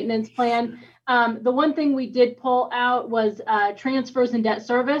 and maintenance plan. The one thing we did pull out was transfers and debt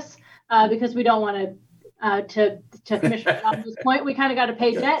service because we don't want to Commissioner Robbins' point, we kind of got to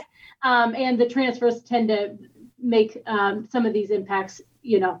pay debt. And the transfers tend to make some of these impacts,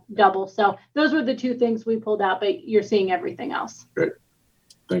 double. So those were the 2 things we pulled out, but you're seeing everything else. Great.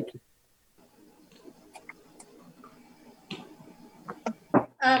 Thank you.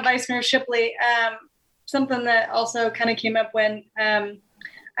 Vice Mayor Shipley. Something that also kind of came up when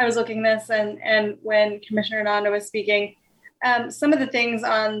I was looking this and when Commissioner Nanda was speaking. Some of the things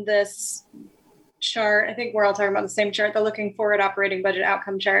on this chart, I think we're all talking about the same chart, the looking forward operating budget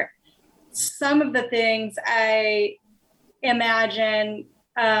outcome chart. Some of the things I imagine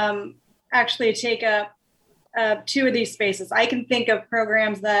actually take up 2 of these spaces. I can think of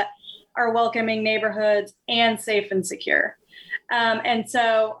programs that are welcoming neighborhoods and safe and secure. And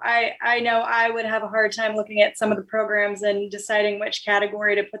so I know I would have a hard time looking at some of the programs and deciding which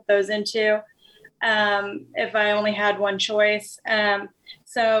category to put those into if I only had one choice.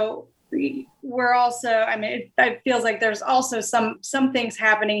 So we're also, I mean, it feels like there's also some things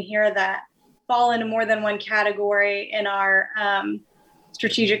happening here that fall into more than one category in our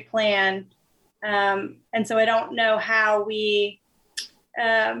strategic plan. And so I don't know how we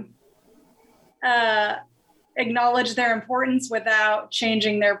acknowledge their importance without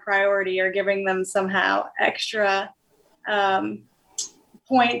changing their priority or giving them somehow extra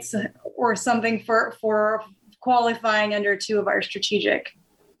points or something for qualifying under 2 of our strategic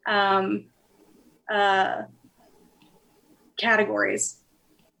categories.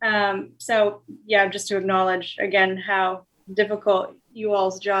 So yeah, just to acknowledge again how difficult you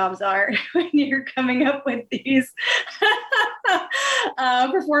all's jobs are when you're coming up with these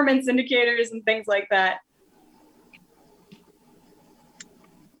performance indicators and things like that.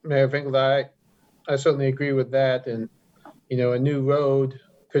 Mayor Finkel, I certainly agree with that. And, you know, a new road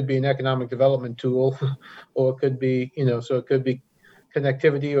could be an economic development tool, or it could be, you know, so it could be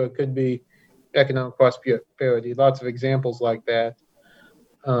connectivity, or it could be economic prosperity, lots of examples like that.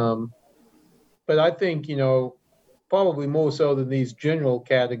 But I think, you know, probably more so than these general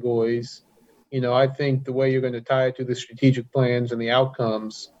categories, you know, I think the way you're going to tie it to the strategic plans and the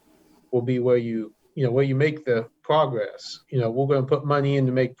outcomes will be where you make the progress. You know, we're going to put money in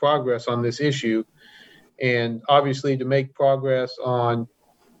to make progress on this issue. And obviously to make progress on,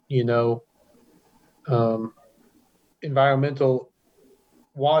 you know, environmental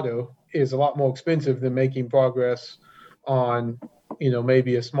water is a lot more expensive than making progress on, you know,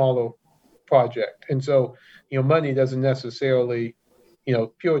 maybe a smaller project. And so, you know, money doesn't necessarily, you know,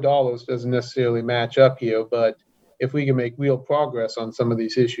 pure dollars doesn't necessarily match up here, but if we can make real progress on some of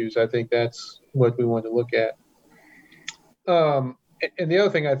these issues, I think that's what we want to look at. And the other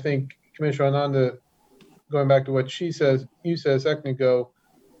thing I think, Commissioner Ananda, going back to what you said a second ago,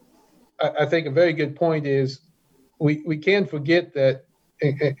 I think a very good point is we can't forget that,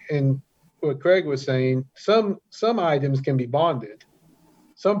 and what Craig was saying, some items can be bonded.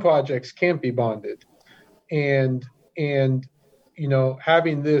 Some projects can't be bonded. And you know,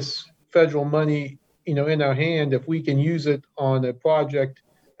 having this federal money, you know, in our hand, if we can use it on a project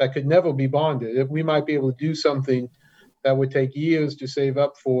that could never be bonded, if we might be able to do something that would take years to save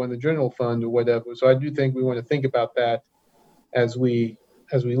up for in the general fund or whatever. So I do think we want to think about that as we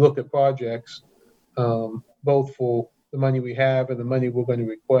look at projects, both for the money we have and the money we're going to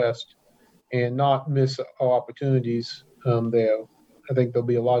request, and not miss our opportunities there. I think there'll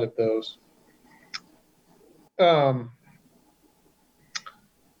be a lot of those.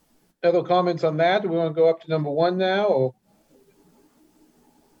 Other comments on that? Do we want to go up to number 1 now? Or?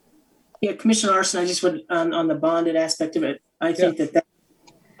 Yeah, Commissioner Larson, I just would, on the bonded aspect of it, I think that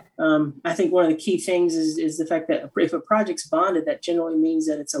I think one of the key things is the fact that if a project's bonded, that generally means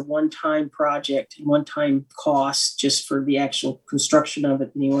that it's a one-time project and one-time cost just for the actual construction of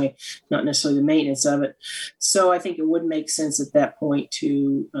it anyway, not necessarily the maintenance of it. So I think it would make sense at that point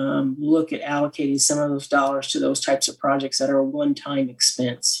to look at allocating some of those dollars to those types of projects that are a one-time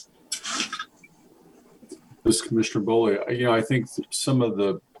expense. This is Commissioner Boley. You know, I think some of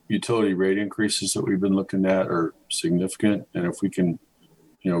the utility rate increases that we've been looking at are significant, and if we can,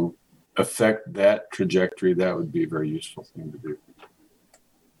 you know, affect that trajectory, that would be a very useful thing to do.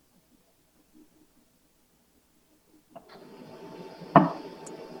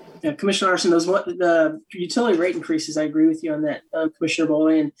 Yeah, Commissioner Larson, the utility rate increases, I agree with you on that, Commissioner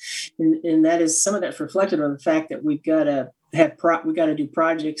Boley, and that is some of that's reflected on the fact that we've got to do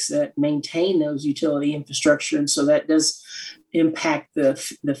projects that maintain those utility infrastructure, and so that does impact the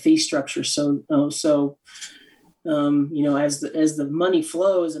fee structure. So you know, as the money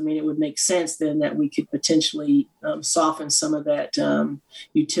flows, I mean, it would make sense then that we could potentially soften some of that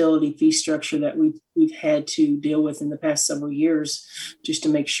utility fee structure that we've had to deal with in the past several years, just to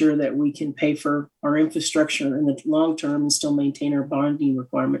make sure that we can pay for our infrastructure in the long term and still maintain our bonding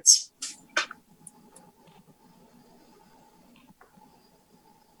requirements.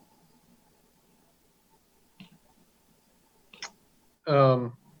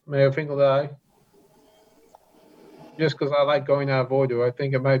 Mayor Finkel, aye. just because I like going out of order. I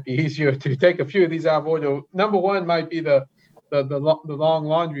think it might be easier to take a few of these out of order. Number one might be the long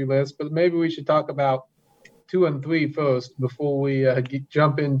laundry list, but maybe we should talk about 2 and 3 first before we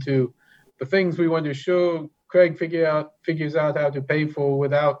jump into the things we want to show Craig figures out how to pay for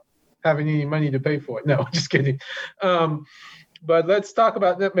without having any money to pay for it. No, just kidding. But let's talk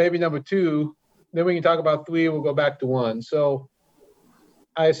about that, maybe number 2. Then we can talk about 3. We'll go back to 1. So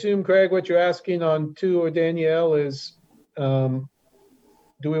I assume, Craig, what you're asking on 2 or Danielle is, do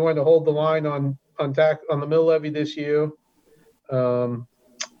we want to hold the line on the mill levy this year,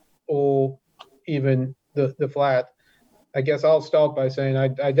 or even the flat? I guess I'll start by saying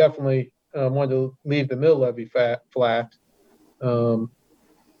I definitely want to leave the mill levy flat,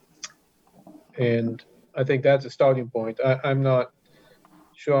 and I think that's a starting point. I'm not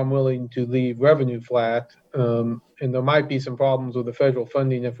sure I'm willing to leave revenue flat, and there might be some problems with the federal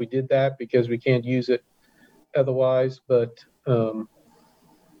funding if we did that because we can't use it otherwise. But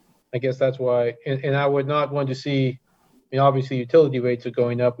I guess that's why, and I would not want to see. I mean, obviously, utility rates are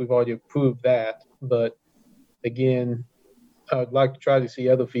going up. We've already approved that, but again, I would like to try to see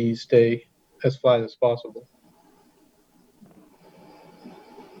other fees stay as flat as possible.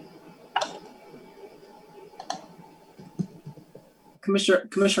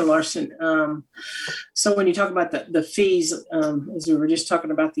 Commissioner Larson, so when you talk about the fees, as we were just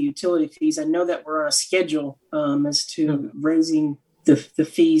talking about the utility fees, I know that we're on a schedule as to raising the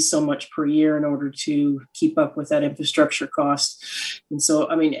fees so much per year in order to keep up with that infrastructure cost. And so,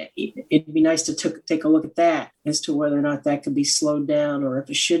 I mean, it'd be nice to take a look at that as to whether or not that could be slowed down, or if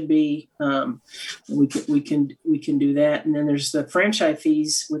it should be. We can do that. And then there's the franchise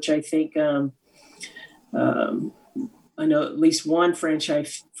fees, which I think I know at least one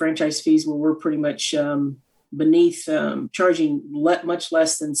franchise fees where we're pretty much beneath charging much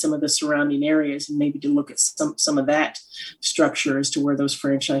less than some of the surrounding areas, and maybe to look at some of that structure as to where those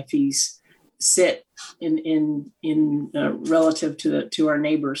franchise fees sit in relative to our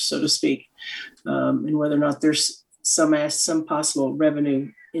neighbors, so to speak, and whether or not there's some possible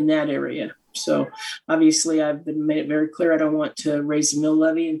revenue in that area. So obviously I've made it very clear I don't want to raise the mill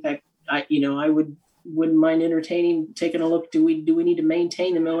levy. In fact, I wouldn't mind taking a look. Do we need to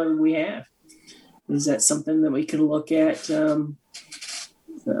maintain the mill levy we have? Is that something that we could look at,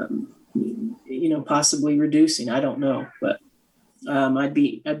 possibly reducing? I don't know, but I'd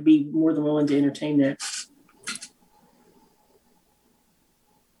be more than willing to entertain that.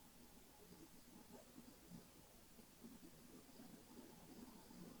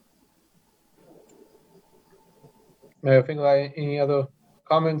 Mayor Finlay, any other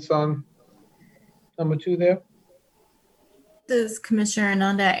comments on number 2 there? This is Commissioner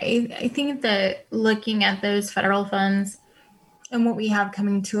Ananda. I think that looking at those federal funds and what we have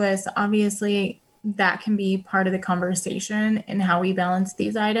coming to us, obviously that can be part of the conversation in how we balance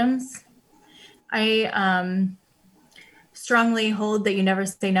these items. I strongly hold that you never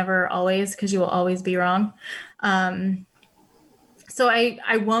say never always, because you will always be wrong. So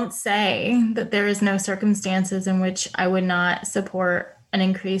I won't say that there is no circumstances in which I would not support an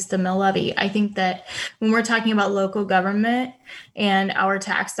increase to mill levy. I think that when we're talking about local government and our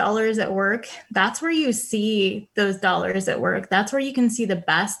tax dollars at work, that's where you see those dollars at work. That's where you can see the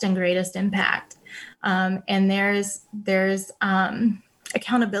best and greatest impact. And there's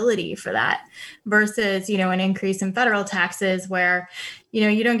accountability for that versus, an increase in federal taxes where,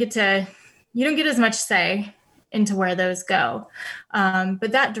 you don't get as much say into where those go.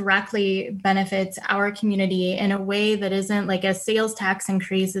 But that directly benefits our community in a way that isn't like a sales tax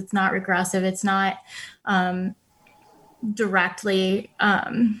increase. It's not regressive. It's not directly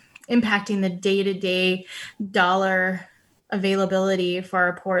impacting the day-to-day dollar availability for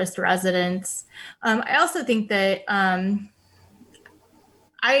our poorest residents. I also think that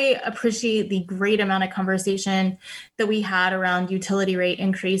I appreciate the great amount of conversation that we had around utility rate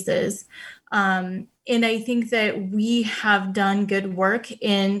increases. And I think that we have done good work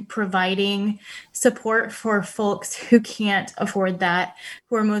in providing support for folks who can't afford that,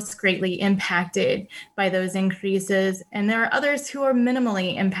 who are most greatly impacted by those increases. And there are others who are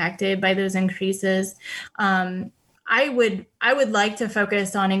minimally impacted by those increases. I would like to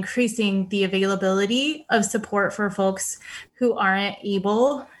focus on increasing the availability of support for folks who aren't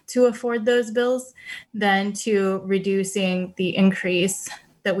able to afford those bills than to reducing the increase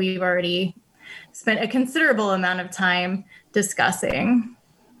that we've already spent a considerable amount of time discussing.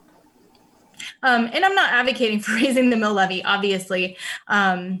 And I'm not advocating for raising the mill levy, obviously,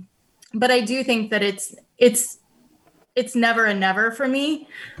 but I do think that it's never a never for me,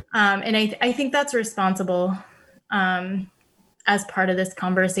 and I think that's responsible. as part of this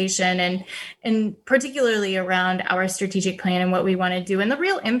conversation, and particularly around our strategic plan and what we want to do and the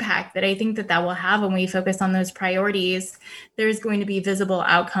real impact that I think that will have when we focus on those priorities. There's going to be visible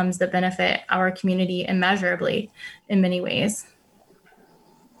outcomes that benefit our community immeasurably in many ways.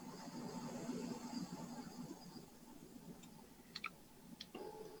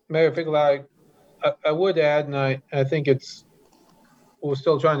 Mayor Figley, I would add, and I think we're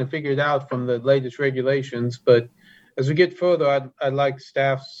still trying to figure it out from the latest regulations, but as we get further, I'd like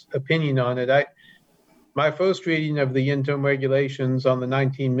staff's opinion on it. My first reading of the interim regulations on the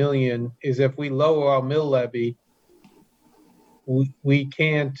 19 million is if we lower our mill levy, we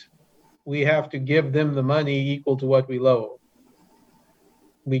have to give them the money equal to what we lower.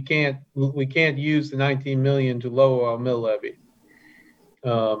 We can't use the 19 million to lower our mill levy.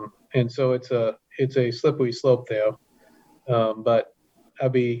 And so it's a slippery slope there. But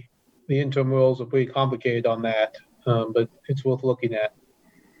the interim rules are pretty complicated on that. But it's worth looking at.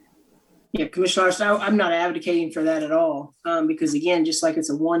 Yeah, Commissioner Larson, I'm not advocating for that at all. Because again, just like it's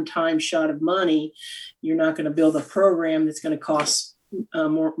a one-time shot of money, you're not going to build a program that's going to cost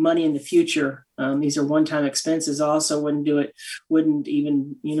more money in the future. These are one-time expenses. I also wouldn't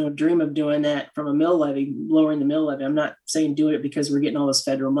even dream of doing that from a mill levy, lowering the mill levy. I'm not saying do it because we're getting all this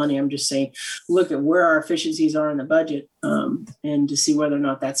federal money. I'm just saying look at where our efficiencies are in the budget, and to see whether or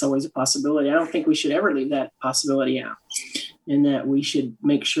not that's always a possibility. I don't think we should ever leave that possibility out, and that we should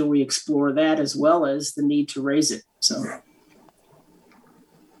make sure we explore that as well as the need to raise it. So.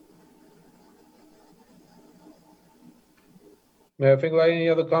 Mayor Figley, any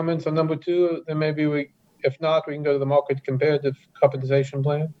other comments on number 2? Then maybe if not, we can go to the market comparative compensation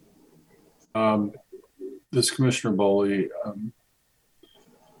plan. This Commissioner Boley,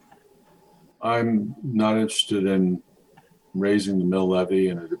 I'm not interested in raising the mill levy,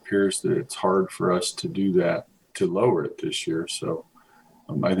 and it appears that it's hard for us to do that, to lower it this year. So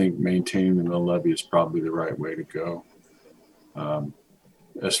I think maintaining the mill levy is probably the right way to go.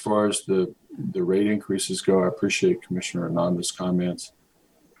 As far as the rate increases go, I appreciate Commissioner Ananda's comments.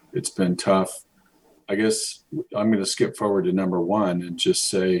 It's been tough. I guess I'm going to skip forward to number 1 and just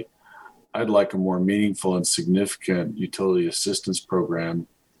say I'd like a more meaningful and significant utility assistance program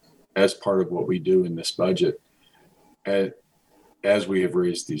as part of what we do in this budget as we have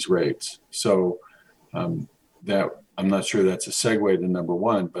raised these rates. So that I'm not sure that's a segue to number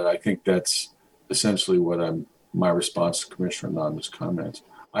 1, but I think that's essentially my response to Commissioner Ananda's comments.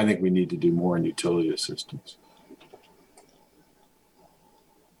 I think we need to do more in utility assistance.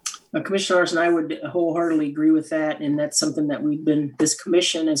 Commissioner Larson, I would wholeheartedly agree with that. And that's something that this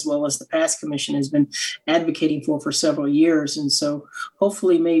commission, as well as the past commission, has been advocating for several years. And so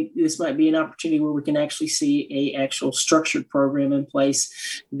hopefully maybe this might be an opportunity where we can actually see a actual structured program in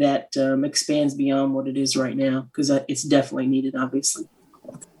place that expands beyond what it is right now, because it's definitely needed, obviously.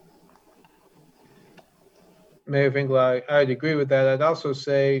 Mayor Figley, I'd agree with that. I'd also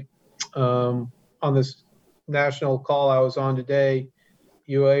say on this national call I was on today,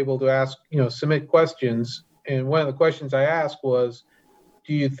 you were able to ask, submit questions. And one of the questions I asked was,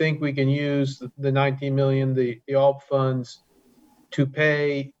 do you think we can use the 19 million, the ALP funds, to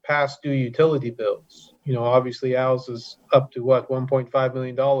pay past due utility bills? Obviously ours is up to $1.5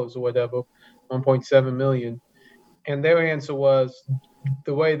 million or whatever, 1.7 million. And their answer was,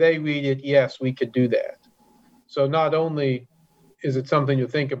 the way they read it, yes, we could do that. So not only is it something to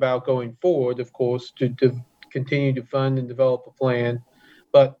think about going forward, of course, to continue to fund and develop a plan,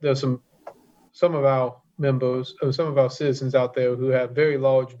 but there's some of our members or some of our citizens out there who have very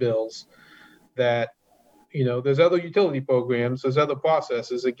large bills that, there's other utility programs, there's other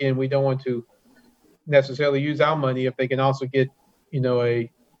processes. Again, we don't want to necessarily use our money if they can also get,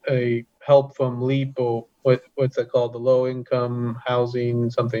 a help from LEAP or what's that called, the low income housing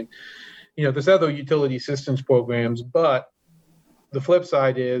something. There's other utility assistance programs, but the flip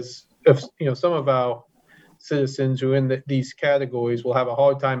side is if, some of our citizens who are in these categories will have a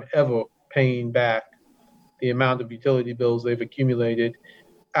hard time ever paying back the amount of utility bills they've accumulated,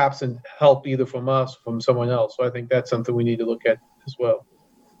 absent help either from us or from someone else. So I think that's something we need to look at as well.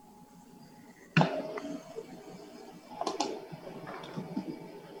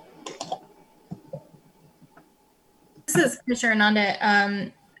 This is Commissioner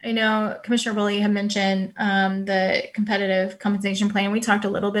Ananda. I know Commissioner Boley had mentioned the competitive compensation plan. We talked a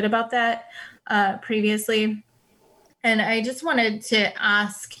little bit about that previously. And I just wanted to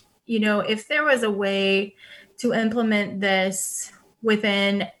ask, if there was a way to implement this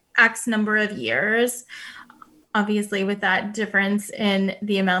within X number of years, obviously with that difference in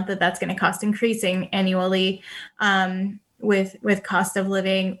the amount that's going to cost increasing annually, with cost of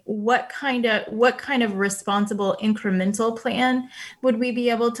living, what kind of responsible incremental plan would we be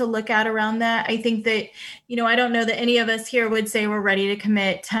able to look at around that? I think that, I don't know that any of us here would say we're ready to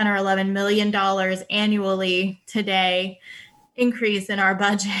commit $10 or $11 million annually today increase in our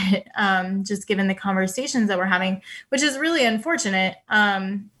budget, just given the conversations that we're having, which is really unfortunate.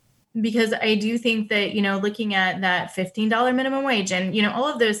 Because I do think that, looking at that $15 minimum wage and, all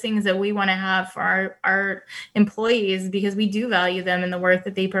of those things that we want to have for our employees, because we do value them and the work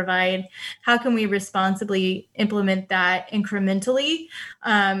that they provide, how can we responsibly implement that incrementally,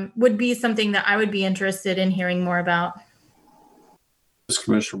 would be something that I would be interested in hearing more about.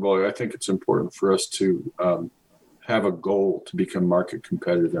 Commissioner Bowley, I think it's important for us to have a goal to become market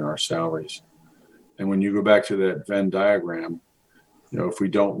competitive in our salaries. And when you go back to that Venn diagram, if we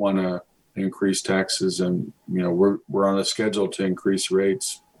don't want to increase taxes and, we're on a schedule to increase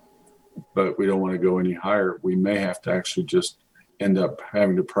rates, but we don't want to go any higher, we may have to actually just end up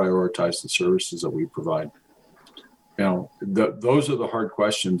having to prioritize the services that we provide. Those are the hard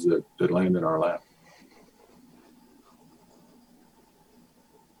questions that land in our lap.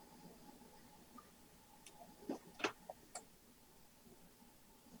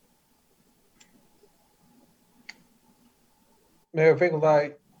 Mayor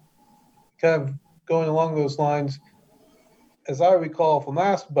Finkelstein, kind of going along those lines, as I recall from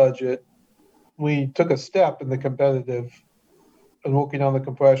last budget, we took a step in the competitive and working on the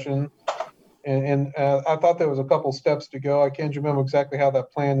compression. And I thought there was a couple steps to go. I can't remember exactly how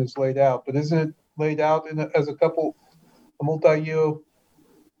that plan is laid out, but isn't it laid out as a multi-year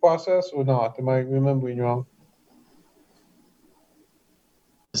process or not? Am I remembering wrong?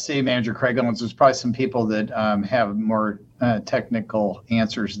 City Manager Craig Owens, there's probably some people that have more technical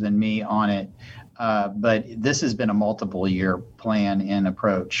answers than me on it. But this has been a multiple year plan and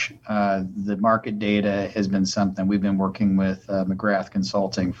approach. The market data has been something we've been working with McGrath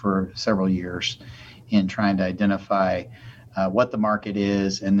Consulting for several years in trying to identify what the market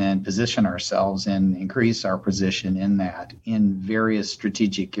is and then position ourselves and increase our position in that in various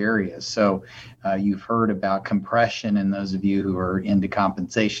strategic areas. So you've heard about compression, and those of you who are into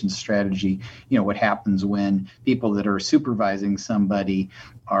compensation strategy, what happens when people that are supervising somebody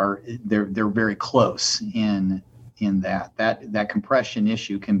they're very close in that compression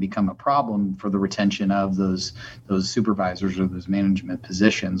issue can become a problem for the retention of those supervisors or those management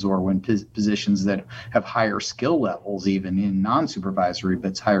positions, or when positions that have higher skill levels, even in non-supervisory,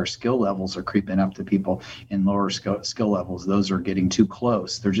 but higher skill levels are creeping up to people in lower skill levels. Those are getting too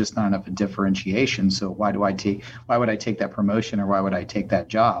close. There's just not enough differentiation. So why would I take that promotion, or why would I take that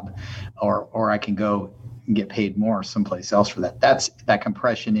job, or I can go and get paid more someplace else for that. That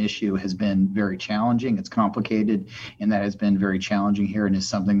compression issue has been very challenging. It's complicated, and that has been very challenging here, and is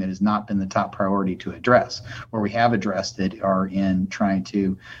something that has not been the top priority to address. Where we have addressed it are in trying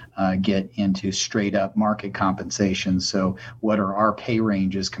to get into straight up market compensation. So what are our pay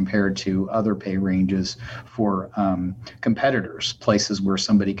ranges compared to other pay ranges for competitors, places where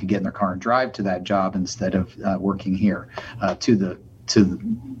somebody could get in their car and drive to that job instead of working here, to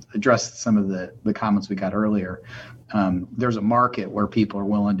address some of the comments we got earlier. There's a market where people are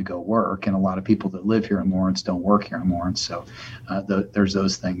willing to go work, and a lot of people that live here in Lawrence don't work here in Lawrence. So there's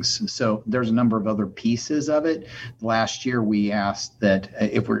those things. So there's a number of other pieces of it. Last year, we asked that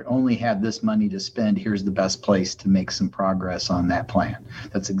if we only had this money to spend, here's the best place to make some progress on that plan.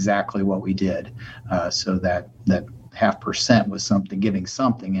 That's exactly what we did. So that 0.5% was giving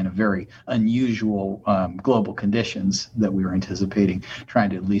something in a very unusual global conditions that we were anticipating, trying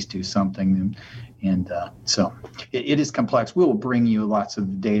to at least do something. And so it is complex. We will bring you lots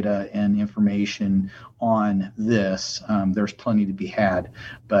of data and information on this. There's plenty to be had,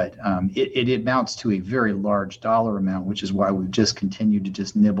 but it amounts to a very large dollar amount, which is why we've just continued to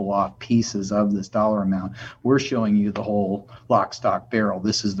just nibble off pieces of this dollar amount. We're showing you the whole lock, stock, barrel.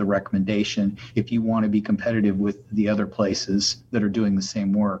 This is the recommendation. If you want to be competitive with the other places that are doing the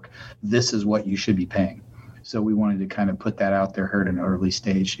same work, this is what you should be paying. So we wanted to kind of put that out there here at an early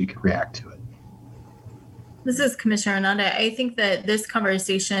stage so you could react to it. This is Commissioner Ananda. I think that this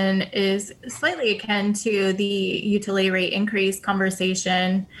conversation is slightly akin to the utility rate increase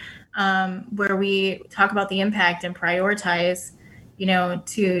conversation, where we talk about the impact and prioritize,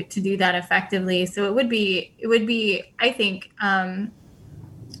 to do that effectively. So it would be, I think,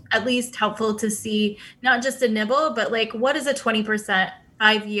 at least helpful to see not just a nibble, but like, what is a 20%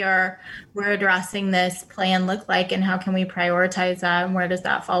 5-year we're addressing this plan look like, and how can we prioritize that, and where does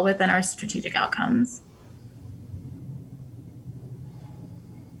that fall within our strategic outcomes?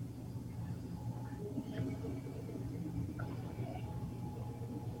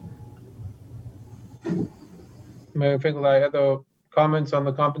 Mayor Finkelstein, other comments on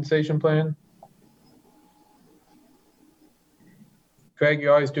the compensation plan? Craig,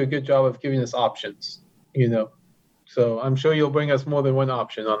 you always do a good job of giving us options, so I'm sure you'll bring us more than one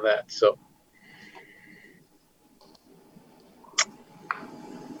option on that, so.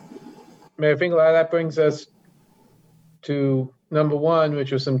 Mayor Finkelstein, that brings us to number one,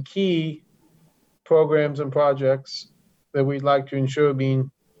 which are some key programs and projects that we'd like to ensure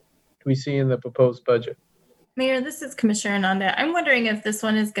we see in the proposed budget. Mayor, this is Commissioner Ananda. I'm wondering if this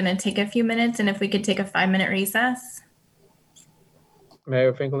one is going to take a few minutes and if we could take a 5-minute recess.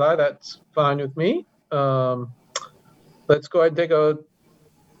 Mayor Finkelstein, that's fine with me. Let's go ahead and take a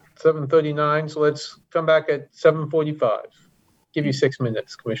 7:39. So let's come back at 7:45. Give you 6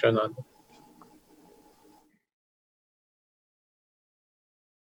 minutes, Commissioner Ananda.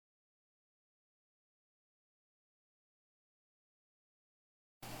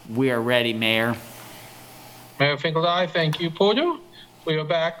 We are ready, Mayor. Mayor Finkelstein, thank you, Porter. We are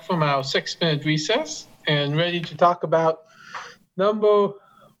back from our 6-minute recess and ready to talk about number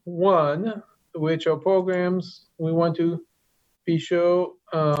one, which are programs we want to be sure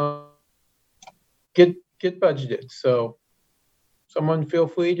get budgeted. So someone feel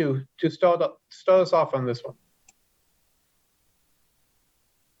free to start us off on this one.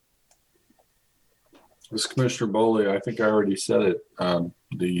 This Commissioner Boley, I think I already said it.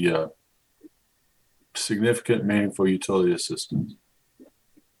 The significant meaningful utility assistance.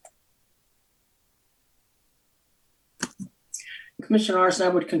 Commissioner Larson, I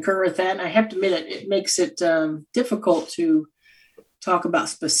would concur with that. And I have to admit, it makes it difficult to talk about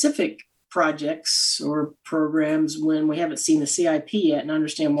specific projects or programs when we haven't seen the CIP yet, and I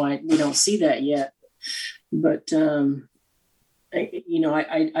understand why we don't see that yet. But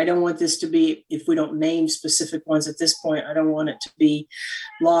I don't want this to be, if we don't name specific ones at this point, I don't want it to be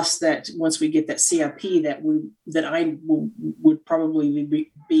lost that once we get that CIP that I would probably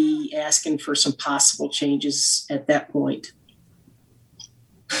be asking for some possible changes at that point.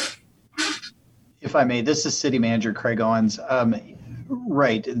 If I may, this is City Manager Craig Owens.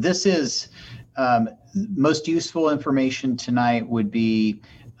 Right, this is most useful information tonight would be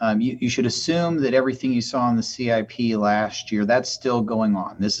you should assume that everything you saw in the CIP last year, that's still going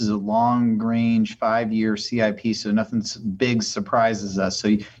on. This is a long-range 5-year CIP, so nothing big surprises us.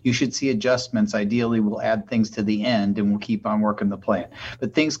 So you should see adjustments. Ideally, we'll add things to the end and we'll keep on working the plan.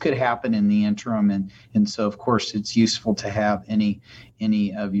 But things could happen in the interim, and so, of course, it's useful to have any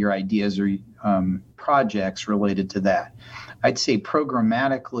of your ideas or projects related to that. I'd say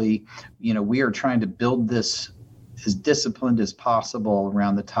programmatically, we are trying to build this as disciplined as possible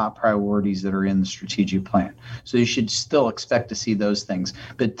around the top priorities that are in the strategic plan. So you should still expect to see those things.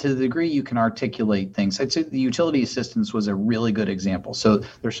 But to the degree you can articulate things, I'd say the utility assistance was a really good example. So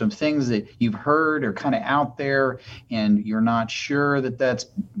there's some things that you've heard are kind of out there and you're not sure that that's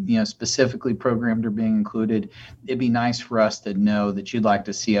specifically programmed or being included. It'd be nice for us to know that you'd like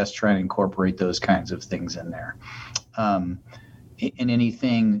to see us try to incorporate those kinds of things in there. And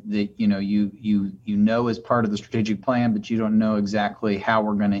anything that you is part of the strategic plan, but you don't know exactly how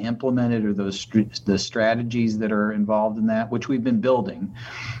we're going to implement it, or the strategies that are involved in that, which we've been building.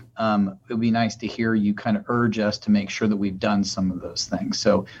 It would be nice to hear you kind of urge us to make sure that we've done some of those things.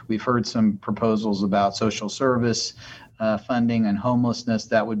 So we've heard some proposals about social service funding and homelessness.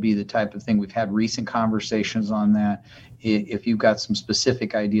 That would be the type of thing. We've had recent conversations on that. If you've got some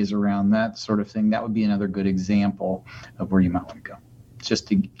specific ideas around that sort of thing, that would be another good example of where you might want to go. Just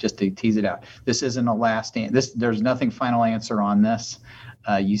to tease it out. This isn't a last answer. There's nothing final answer on this.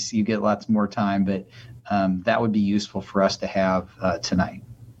 You get lots more time, but that would be useful for us to have tonight.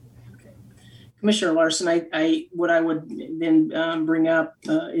 Commissioner Larson, what I would then bring up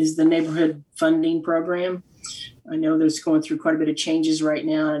is the neighborhood funding program. I know there's going through quite a bit of changes right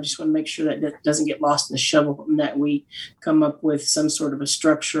now, and I just want to make sure that doesn't get lost in the shuffle, and that we come up with some sort of a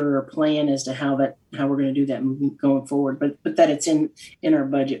structure or plan as to how we're going to do that going forward. But that it's in our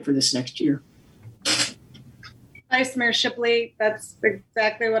budget for this next year. Vice Mayor Shipley, that's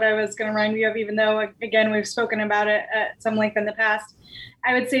exactly what I was going to remind you of, even though, again, we've spoken about it at some length in the past.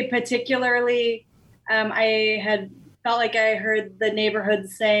 I would say particularly, I had felt like I heard the neighborhood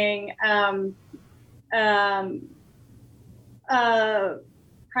saying,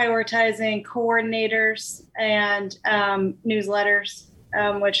 prioritizing coordinators and newsletters,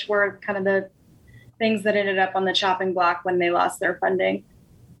 which were kind of the things that ended up on the chopping block when they lost their funding.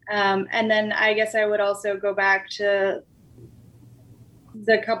 And then I guess I would also go back to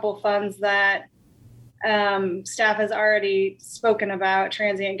the couple funds that staff has already spoken about,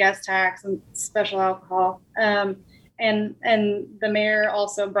 transient guest tax and special alcohol. And the mayor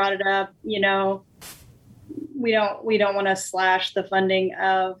also brought it up, we don't want to slash the funding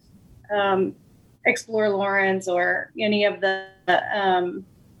of Explore Lawrence or any of the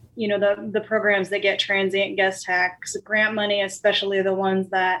the programs that get transient guest tax grant money, especially the ones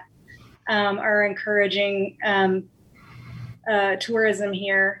that are encouraging tourism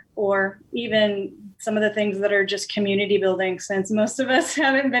here, or even some of the things that are just community building, since most of us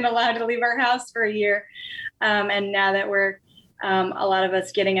haven't been allowed to leave our house for a year. And now that we're a lot of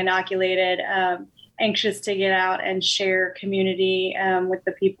us getting inoculated, anxious to get out and share community with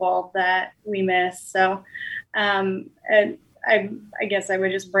the people that we miss. So and I guess I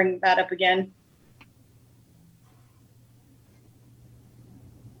would just bring that up again.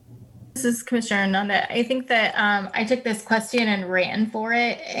 This is Commissioner Nanda. I think that I took this question and ran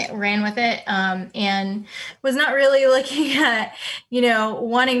with it, and was not really looking at,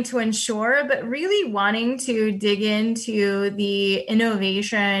 wanting to ensure, but really wanting to dig into the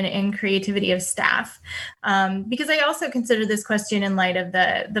innovation and creativity of staff. Because I also consider this question in light of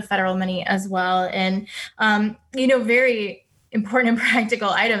the federal money as well. And, very important and practical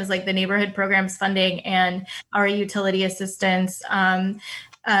items like the neighborhood programs funding and our utility assistance,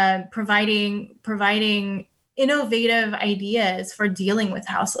 providing innovative ideas for dealing with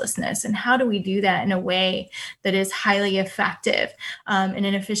houselessness, and how do we do that in a way that is highly effective and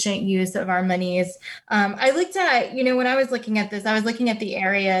an efficient use of our monies. I looked at, when I was looking at this, I was looking at the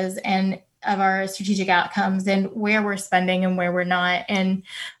areas and of our strategic outcomes and where we're spending and where we're not. And,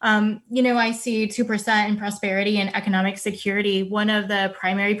 I see 2% in prosperity and economic security, one of the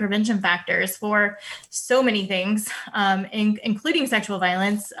primary prevention factors for so many things, including sexual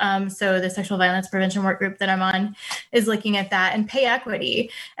violence. So the sexual violence prevention work group that I'm on is looking at that, and pay equity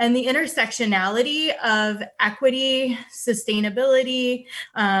and the intersectionality of equity, sustainability,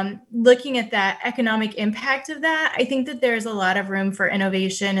 looking at that economic impact of that. I think that there's a lot of room for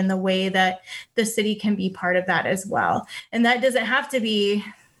innovation in the way that the city can be part of that as well. And that doesn't have to be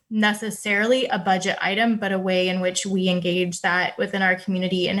necessarily a budget item, but a way in which we engage that within our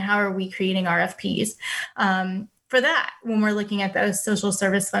community, and how are we creating RFPs for that when we're looking at those social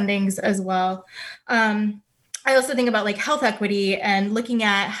service fundings as well. I also think about like health equity and looking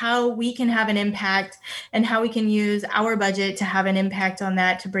at how we can have an impact and how we can use our budget to have an impact on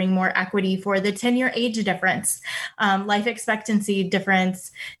that, to bring more equity for the 10-year age difference, life expectancy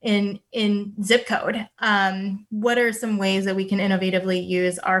difference in zip code. What are some ways that we can innovatively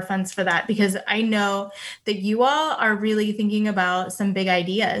use our funds for that? Because I know that you all are really thinking about some big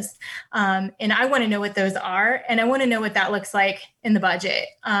ideas. And I want to know what those are. And I want to know what that looks like in the budget.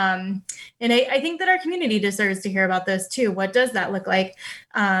 And I think that our community deserves to hear about those too. What does that look like?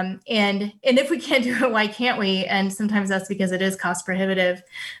 And if we can't do it, why can't we? And sometimes that's because it is cost prohibitive.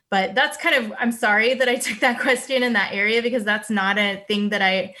 But that's kind of, I'm sorry that I took that question in that area, because that's not a thing that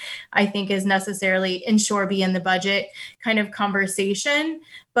I think is necessarily be in the budget kind of conversation.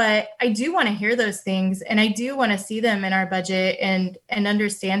 But I do want to hear those things, and I do want to see them in our budget and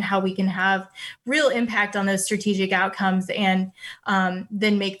understand how we can have real impact on those strategic outcomes, and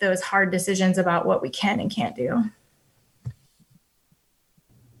then make those hard decisions about what we can and can't do.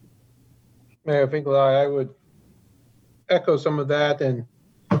 Mayor Finkelstein, I would echo some of that. And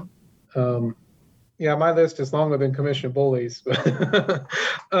my list is longer than Commissioner Boley's.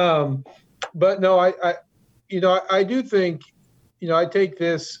 But no, I do think, I take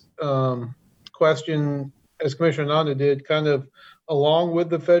this question, as Commissioner Nanda did, kind of along with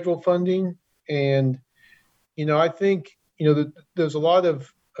the federal funding. And, I think, there's a lot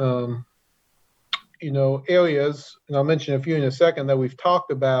of, areas, and I'll mention a few in a second, that we've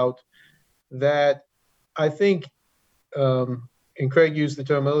talked about that I think, and Craig used the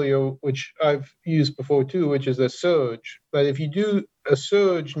term earlier, which I've used before too, which is a surge. But if you do a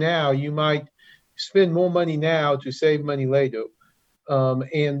surge now, you might spend more money now to save money later.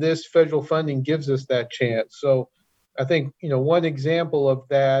 And this federal funding gives us that chance. So I think, one example of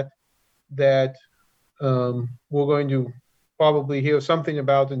that we're going to probably hear something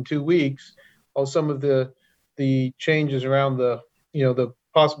about in 2 weeks, are some of the changes around the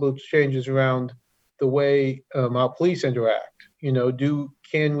possible changes around the way our police interact.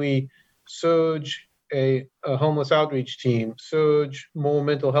 Can we surge a homeless outreach team, surge more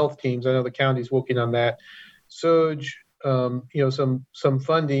mental health teams? I know the county's working on that. Surge, some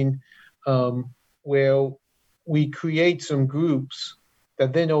funding where we create some groups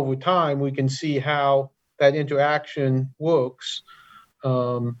that then over time we can see how that interaction works,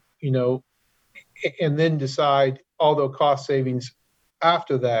 and then decide all the cost savings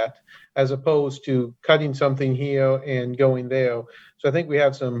after that, as opposed to cutting something here and going there. So I think we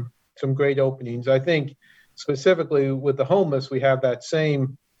have some great openings. I think specifically with the homeless, we have that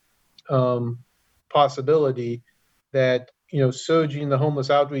same possibility that, surging the homeless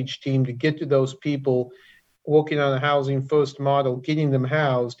outreach team to get to those people, working on a housing first model, getting them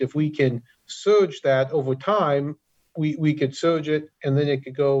housed. If we can surge that over time, we could surge it and then it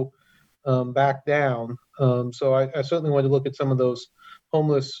could go back down. So I certainly want to look at some of those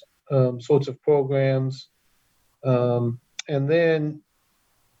homeless sorts of programs. And then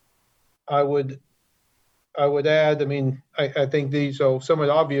I would add, I think these are somewhat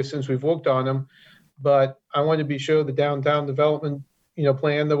obvious since we've worked on them, but I want to be sure the downtown development,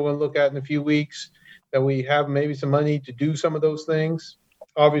 plan that we're going to look at in a few weeks, that we have maybe some money to do some of those things.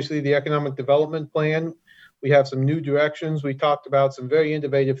 Obviously, the economic development plan, we have some new directions. We talked about some very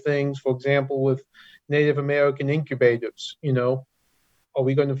innovative things, for example, with Native American incubators. Are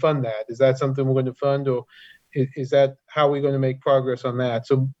we going to fund that? Is that something we're going to fund, or is that how we're going to make progress on that?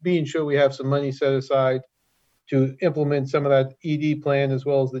 So being sure we have some money set aside to implement some of that ED plan as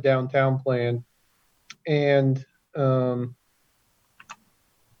well as the downtown plan. And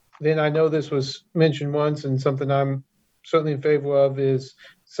then I know this was mentioned once, and something I'm certainly in favor of is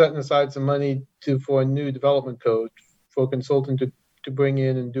setting aside some money for a new development code, for a consultant to bring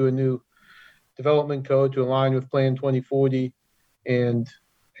in and do a new development code to align with Plan 2040 and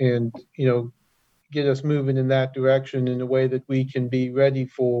get us moving in that direction in a way that we can be ready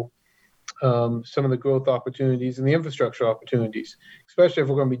for some of the growth opportunities and the infrastructure opportunities, especially if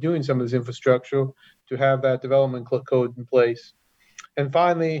we're going to be doing some of this infrastructure, to have that development code in place. And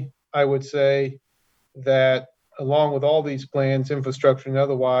finally, I would say that along with all these plans, infrastructure and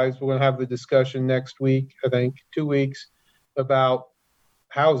otherwise, we're going to have the discussion next week, I think 2 weeks, about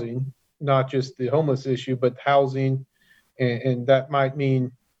housing, not just the homeless issue, but housing. And that might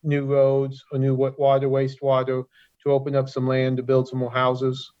mean new roads or new water, wastewater, to open up some land to build some more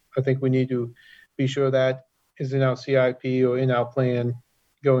houses. I think we need to be sure that is in our CIP or in our plan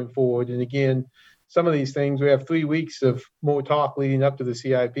going forward. And again, some of these things, we have 3 weeks of more talk leading up to the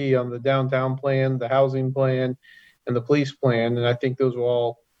CIP on the downtown plan, the housing plan, and the police plan. And I think those will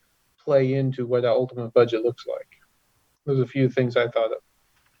all play into what our ultimate budget looks like. Those are a few things I thought of.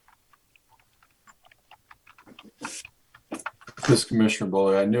 This Commissioner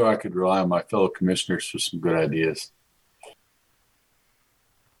Bowley, I knew I could rely on my fellow commissioners for some good ideas.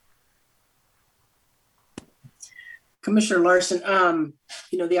 Commissioner Larson,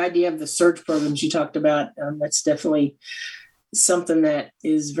 the idea of the surge programs you talked about, that's definitely something that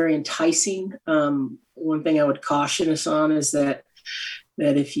is very enticing. One thing I would caution us on is that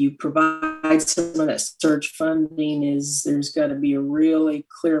if you provide some of that surge funding, there's got to be a really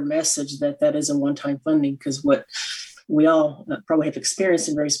clear message that is a one-time funding, because what we all probably have experienced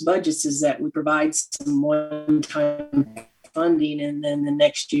in various budgets is that we provide some one-time funding, and then the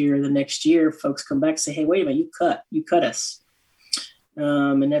next year, folks come back and say, "Hey, wait a minute, you cut us,"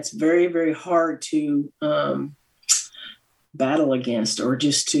 and that's very, very hard to battle against, or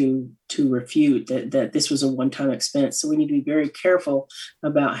just to refute that this was a one-time expense. So we need to be very careful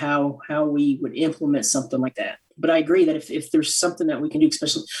about how we would implement something like that. But I agree that if there's something that we can do,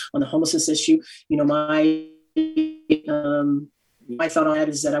 especially on the homelessness issue, my thought on that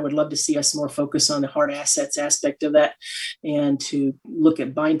is that I would love to see us more focus on the hard assets aspect of that, and to look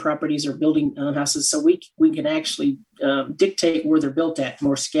at buying properties or building houses so we can actually dictate where they're built at,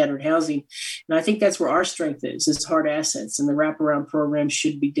 more scattered housing. And I think that's where our strength is hard assets, and the wraparound program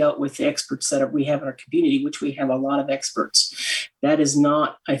should be dealt with the experts that we have in our community, which we have a lot of experts. That is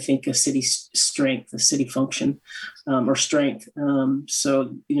not, I think, a city strength, a city function or strength.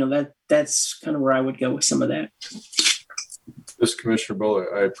 So that's kind of where I would go with some of that. This Commissioner Bowley,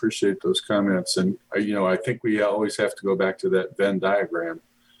 I appreciate those comments. And, I think we always have to go back to that Venn diagram.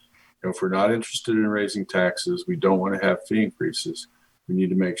 If we're not interested in raising taxes, we don't want to have fee increases. We need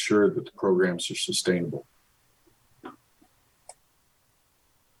to make sure that the programs are sustainable.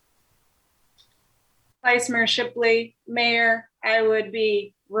 Vice Mayor Shipley, Mayor, I would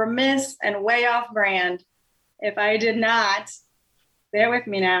be remiss and way off brand if I did not, bear with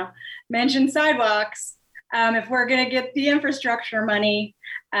me now, mention sidewalks. If we're going to get the infrastructure money,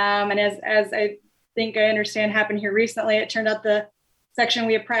 and as I think I understand happened here recently, it turned out the section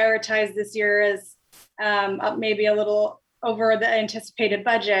we have prioritized this year is up maybe a little over the anticipated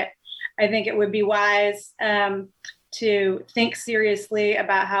budget. I think it would be wise to think seriously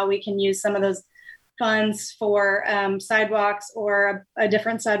about how we can use some of those funds for sidewalks, or a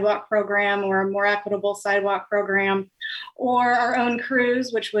different sidewalk program, or a more equitable sidewalk program, or our own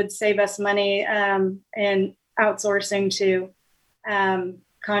crews, which would save us money in outsourcing to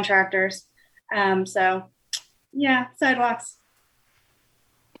contractors. So yeah, sidewalks.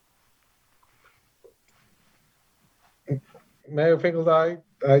 Mayor Finkelstein,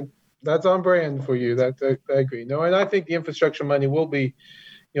 I That's on brand for you. I agree. No, and I think the infrastructure money will be,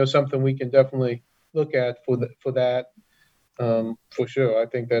 something we can definitely look at for that, for sure. I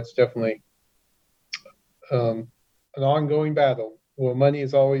think that's definitely an ongoing battle where money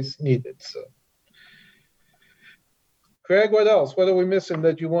is always needed. So, Craig, what else? What are we missing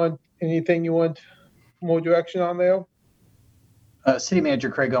that you want? Anything you want more direction on there? City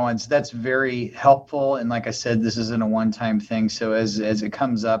Manager Craig Owens, that's very helpful. And like I said, this isn't a one-time thing. So as it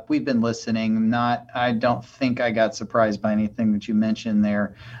comes up, we've been listening. I don't think I got surprised by anything that you mentioned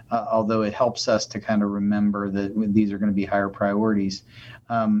there, although it helps us to kind of remember that these are going to be higher priorities.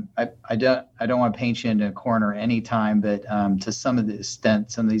 I don't want to paint you into a corner anytime, but to some of the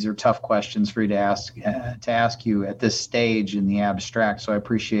extent, some of these are tough questions for you to ask you at this stage in the abstract. So I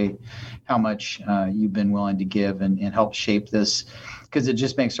appreciate how much you've been willing to give and help shape this, because it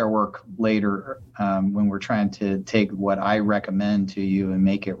just makes our work later when we're trying to take what I recommend to you and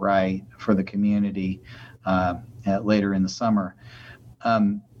make it right for the community later in the summer.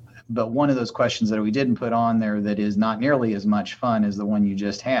 But one of those questions that we didn't put on there that is not nearly as much fun as the one you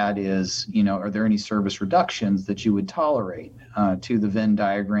just had is, are there any service reductions that you would tolerate to the Venn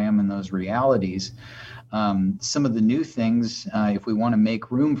diagram and those realities? Some of the new things, if we want to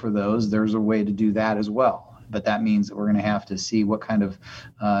make room for those, there's a way to do that as well. But that means that we're going to have to see what kind of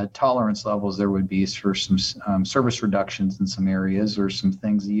tolerance levels there would be for some service reductions in some areas, or some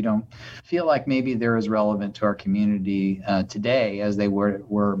things that you don't feel like maybe they're as relevant to our community today as they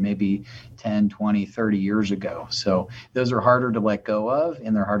were maybe 10, 20, 30 years ago. So those are harder to let go of,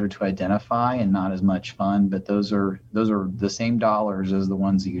 and they're harder to identify and not as much fun, but those are the same dollars as the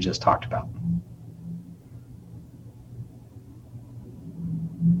ones that you just talked about.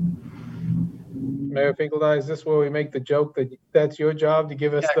 Mayor Finkeldine, is this where we make the joke that that's your job to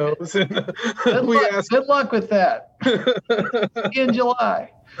give us those? Good luck with that. In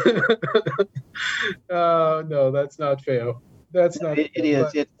July. No, that's not fair. That's not. It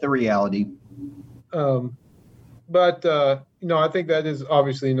is. It's the reality. But I think that is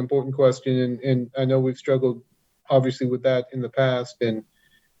obviously an important question, and I know we've struggled obviously with that in the past, and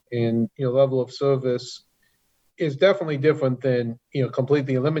level of service is definitely different than,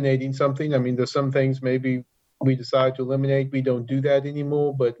 completely eliminating something. I mean, there's some things maybe we decide to eliminate, we don't do that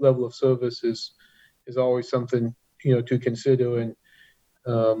anymore, but level of service is always something, to consider, and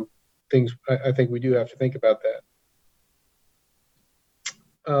things I think we do have to think about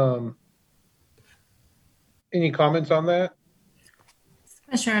that. Any comments on that?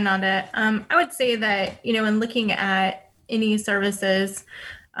 Commissioner Nanda, I would say that, in looking at any services,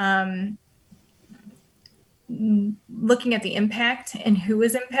 looking at the impact and who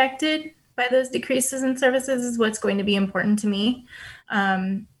is impacted by those decreases in services is what's going to be important to me,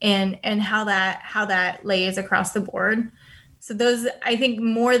 and how that lays across the board. So those, I think,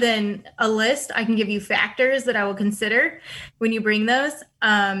 more than a list, I can give you factors that I will consider when you bring those,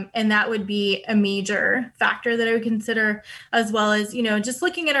 and that would be a major factor that I would consider, as well as, just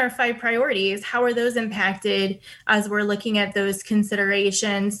looking at our 5 priorities. How are those impacted as we're looking at those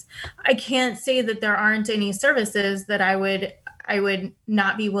considerations? I can't say that there aren't any services that I would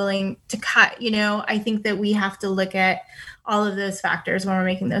not be willing to cut. I think that we have to look at all of those factors when we're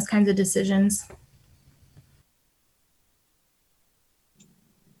making those kinds of decisions.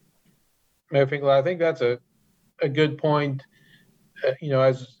 Mayor Finkel, I think that's a good point.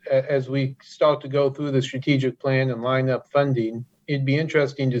 As we start to go through the strategic plan and line up funding, it'd be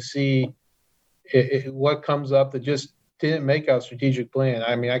interesting to see what comes up that just didn't make our strategic plan.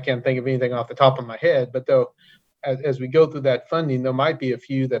 I mean, I can't think of anything off the top of my head, but though, as we go through that funding, there might be a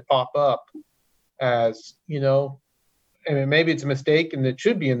few that pop up as, I mean, maybe it's a mistake and it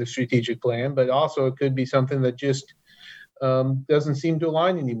should be in the strategic plan, but also it could be something that just doesn't seem to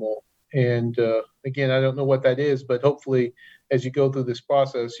align anymore. And again, I don't know what that is, but hopefully, as you go through this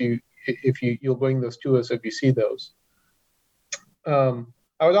process, you'll bring those to us if you see those. I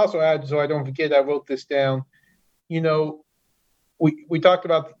would also add, so I don't forget, I wrote this down. We talked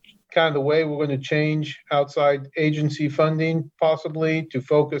about kind of the way we're going to change outside agency funding, possibly to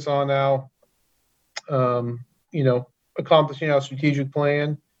focus on our, accomplishing our strategic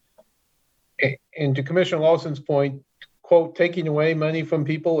plan. And to Commissioner Lawson's point, quote, taking away money from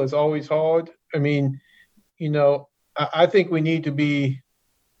people is always hard. I mean, I think we need to be,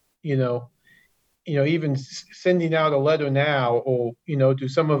 even sending out a letter now, or, to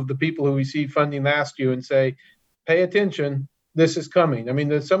some of the people who received funding last year and say, pay attention, this is coming. I mean,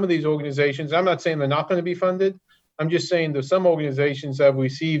 there's some of these organizations, I'm not saying they're not going to be funded. I'm just saying there's some organizations that have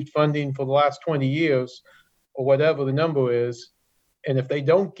received funding for the last 20 years or whatever the number is. And if they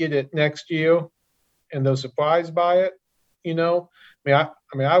don't get it next year and they're surprised by it,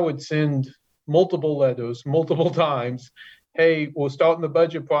 I would send multiple letters, multiple times. Hey, we're starting the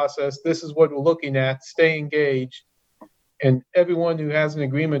budget process. This is what we're looking at. Stay engaged. And everyone who has an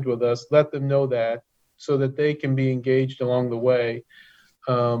agreement with us, let them know that so that they can be engaged along the way.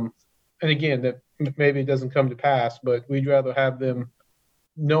 And again, that maybe it doesn't come to pass, but we'd rather have them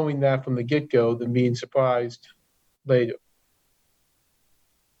knowing that from the get-go than being surprised later.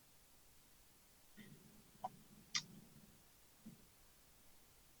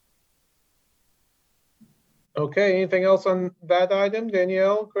 Okay, anything else on that item?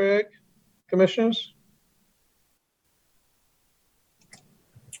 Danielle, Craig, commissioners?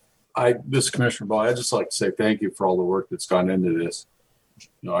 This is Commissioner Ball. I'd just like to say thank you for all the work that's gone into this.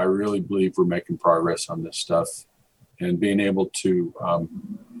 I really believe we're making progress on this stuff, and being able to,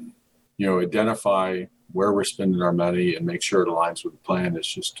 identify where we're spending our money and make sure it aligns with the plan is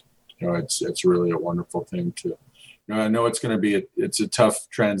just, it's really a wonderful thing to, I know it's going to be, it's a tough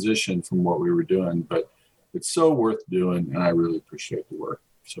transition from what we were doing, but it's so worth doing, and I really appreciate the work.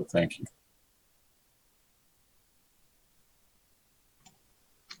 So thank you.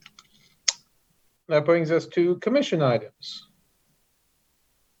 That brings us to commission items.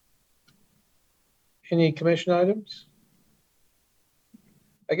 Any commission items?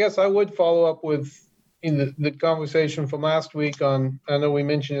 I guess I would follow up with the conversation from last week on, I know we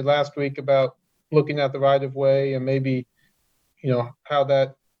mentioned it last week about looking at the right of way and maybe, how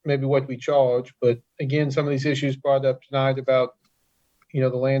that, maybe what we charge. But again, some of these issues brought up tonight about, the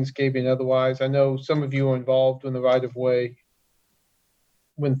landscaping otherwise. I know some of you are involved when the right of way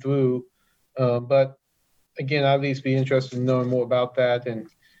went through. But again, I'd at least be interested in knowing more about that, and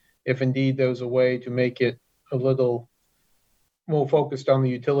if indeed there's a way to make it a little more focused on the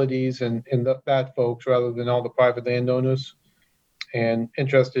utilities and that folks rather than all the private landowners, and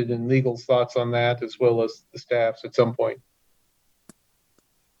interested in legal thoughts on that as well as the staffs at some point.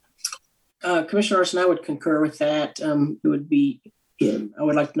 Commissioner Larson, I would concur with that. It would be, I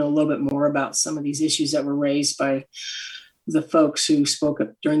would like to know a little bit more about some of these issues that were raised by the folks who spoke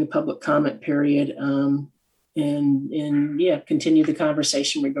up during the public comment period, and continue the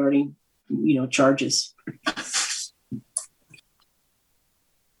conversation regarding, charges.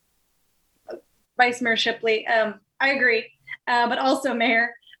 Vice Mayor Shipley, I agree, but also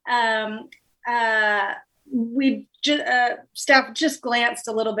Mayor, staff just glanced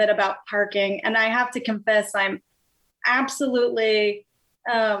a little bit about parking, and I have to confess I'm absolutely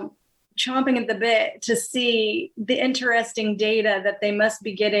chomping at the bit to see the interesting data that they must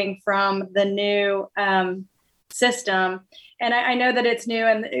be getting from the new system. And I know that it's new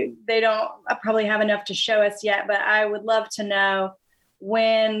and they don't probably have enough to show us yet, but I would love to know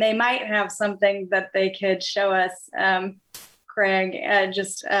when they might have something that they could show us, Craig.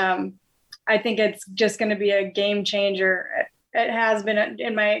 I think it's just going to be a game changer. It has been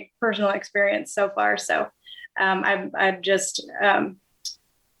in my personal experience so far. So I've just,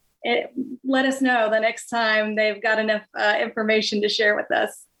 let us know the next time they've got enough information to share with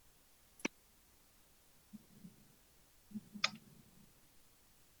us.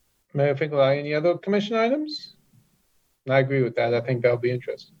 Mayor Finkelstein, any other commission items? I agree with that. I think that'll be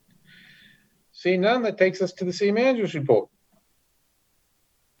interesting. Seeing none, that takes us to the city manager's report.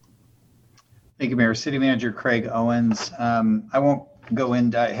 Thank you, Mayor. City Manager Craig Owens. I won't go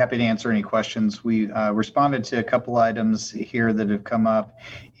in, happy to answer any questions. We responded to a couple items here that have come up,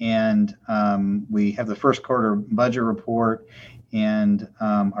 and we have the first quarter budget report and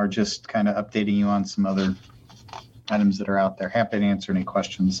are just kind of updating you on some other items that are out there. Happy to answer any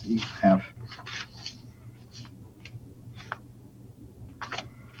questions that you have.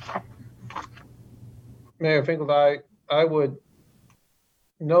 Mayor Finkelstein, I would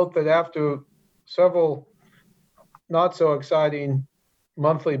note that after several not so exciting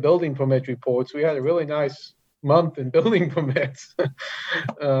monthly building permit reports, we had a really nice month in building permits.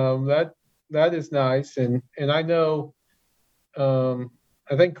 That is nice. And I know,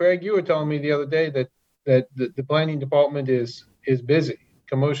 I think Craig, you were telling me the other day that the planning department is busy.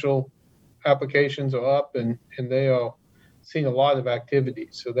 Commercial applications are up and they are seeing a lot of activity.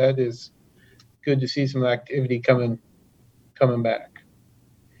 So that is good to see some activity coming back.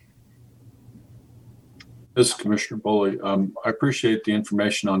 This is Commissioner Boley. I appreciate the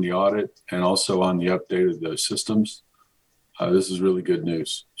information on the audit and also on the update of the systems. This is really good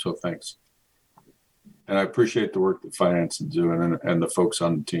news, so thanks. And I appreciate the work that finance is doing and the folks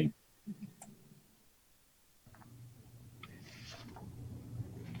on the team.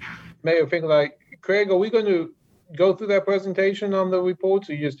 Mayor Finkelstein, Craig, are we going to go through that presentation on the reports,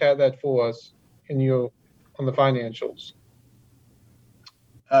 or you just had that for us on the financials?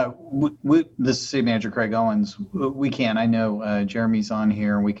 This is City Manager Craig Owens. We can. I know Jeremy's on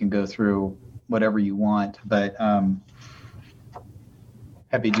here, and we can go through whatever you want, but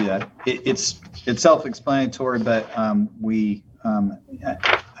happy to do that. It's self-explanatory, but I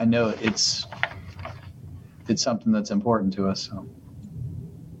know it's something that's important to us.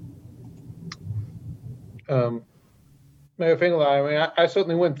 So. Mayor Finkelstein, I mean, I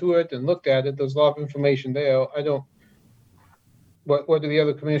certainly went through it and looked at it. There's a lot of information there. I don't. What do the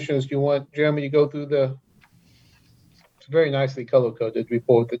other commissioners do you want? Jeremy, you go through it's a very nicely color-coded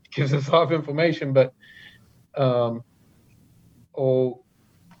report that gives us a lot of information, but or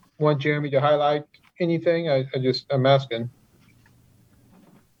want Jeremy to highlight anything? I'm asking.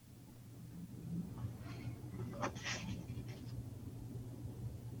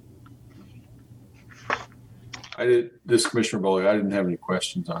 This Commissioner Bowley, I didn't have any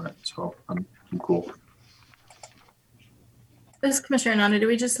questions on it, so I'm cool. This is Commissioner Nanda. Do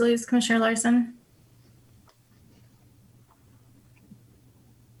we just lose Commissioner Larson?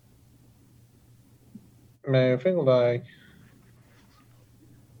 Mayor Finkelstein.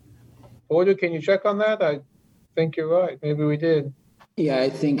 Porter, can you check on that? I think you're right. Maybe we did. Yeah, I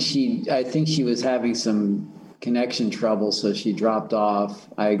think she was having some connection trouble, so she dropped off.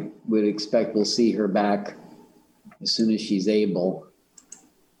 I would expect we'll see her back as soon as she's able.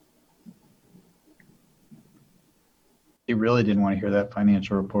 He really didn't want to hear that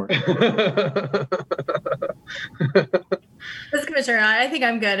financial report. This Commissioner, I think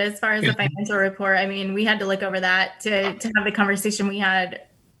I'm good as far as the financial report. I mean, we had to look over that to have the conversation we had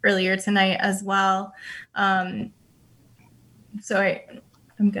earlier tonight as well. So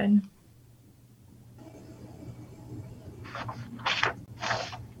I'm good.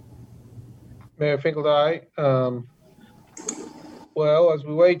 Mayor Finkelstein. Well, as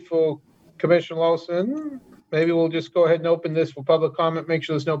we wait for Commissioner Lawson, maybe we'll just go ahead and open this for public comment. Make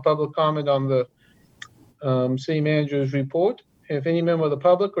sure there's no public comment on the city manager's report. If any member of the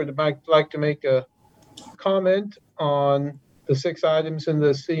public would like to make a comment on the 6 items in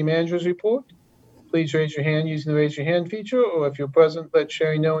the city manager's report, please raise your hand using the raise your hand feature, or if you're present, let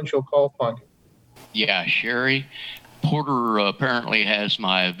Sherry know and she'll call upon you. Yeah, Sherry. Porter apparently has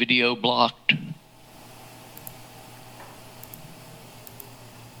my video blocked.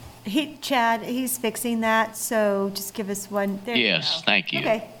 Chad, he's fixing that, so just give us one. There Yes, you go. thank you.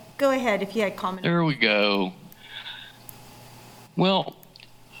 Okay, go ahead if you had comments. There we go. Well,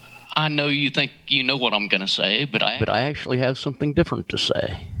 I know you think you know what I'm going to say, but I actually have something different to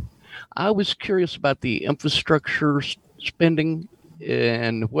say. I was curious about the infrastructure spending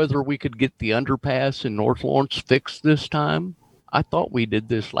and whether we could get the underpass in North Lawrence fixed this time. I thought we did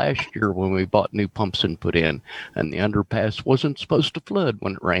this last year when we bought new pumps and put in, and the underpass wasn't supposed to flood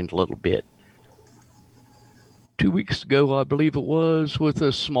when it rained a little bit. 2 weeks ago, I believe it was, with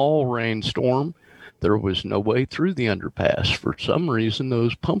a small rainstorm, there was no way through the underpass. For some reason,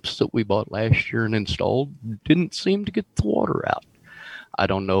 those pumps that we bought last year and installed didn't seem to get the water out. I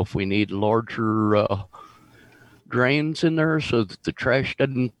don't know if we need larger drains in there so that the trash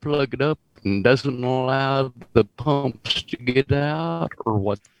doesn't plug it up and doesn't allow the pumps to get out, or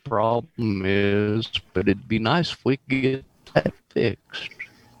what the problem is, but it'd be nice if we could get that fixed.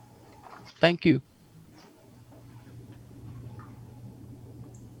 Thank you.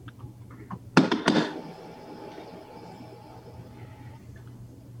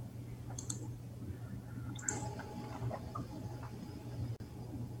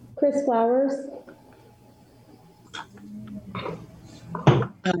 Chris Flowers.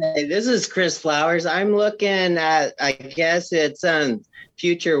 Hi, this is Chris Flowers. I'm looking at, I guess it's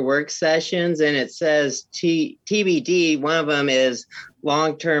future work sessions, and it says TBD. One of them is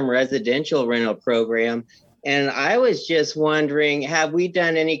long-term residential rental program. And I was just wondering, have we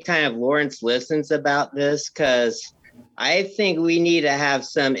done any kind of Lawrence Listens about this? Because I think we need to have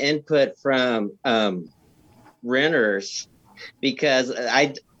some input from renters, because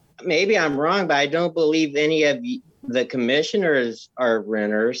maybe I'm wrong, but I don't believe any of the commissioners are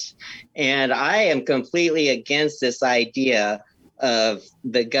renters. And I am completely against this idea of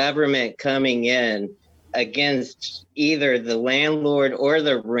the government coming in against either the landlord or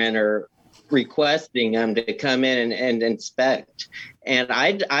the renter, requesting them to come in and inspect. And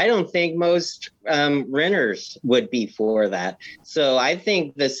I don't think most renters would be for that. So I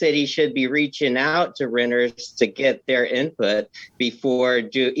think the city should be reaching out to renters to get their input before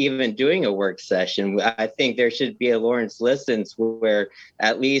even doing a work session. I think there should be a Lawrence Listens where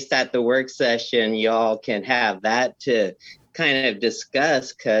at least at the work session, y'all can have that to kind of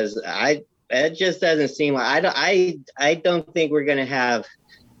discuss, because it just doesn't seem like, I don't think we're going to have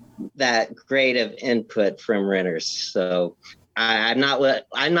that great of input from renters. So I'm not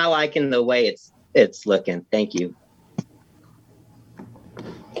liking the way it's looking. Thank you.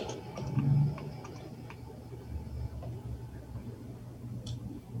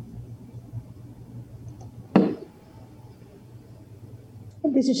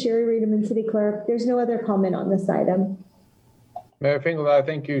 This is Sherry Reederman, City Clerk. There's no other comment on this item. Mayor Fingeldine,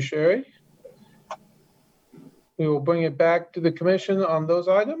 thank you, Sherry. We will bring it back to the commission on those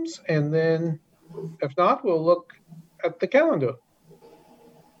items, and then if not, we'll look at the calendar.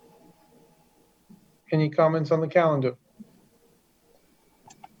 Any comments on the calendar?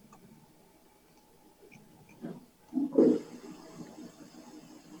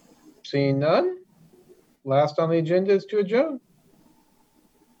 Seeing none, last on the agenda is to adjourn.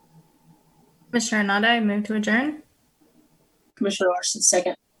 Commissioner Nanda, I move to adjourn. Commissioner Larson,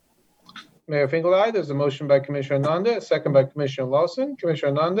 second. Mayor Fingeldine, there's a motion by Commissioner Nanda, a second by Commissioner Lawson.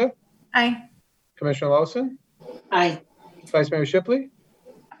 Commissioner Nanda? Aye. Commissioner Lawson? Aye. Vice Mayor Shipley?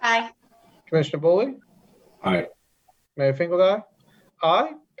 Aye. Commissioner Boley? Aye. Mayor Fingeldine?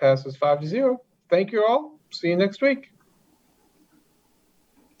 Aye. Passes 5-0. Thank you all. See you next week.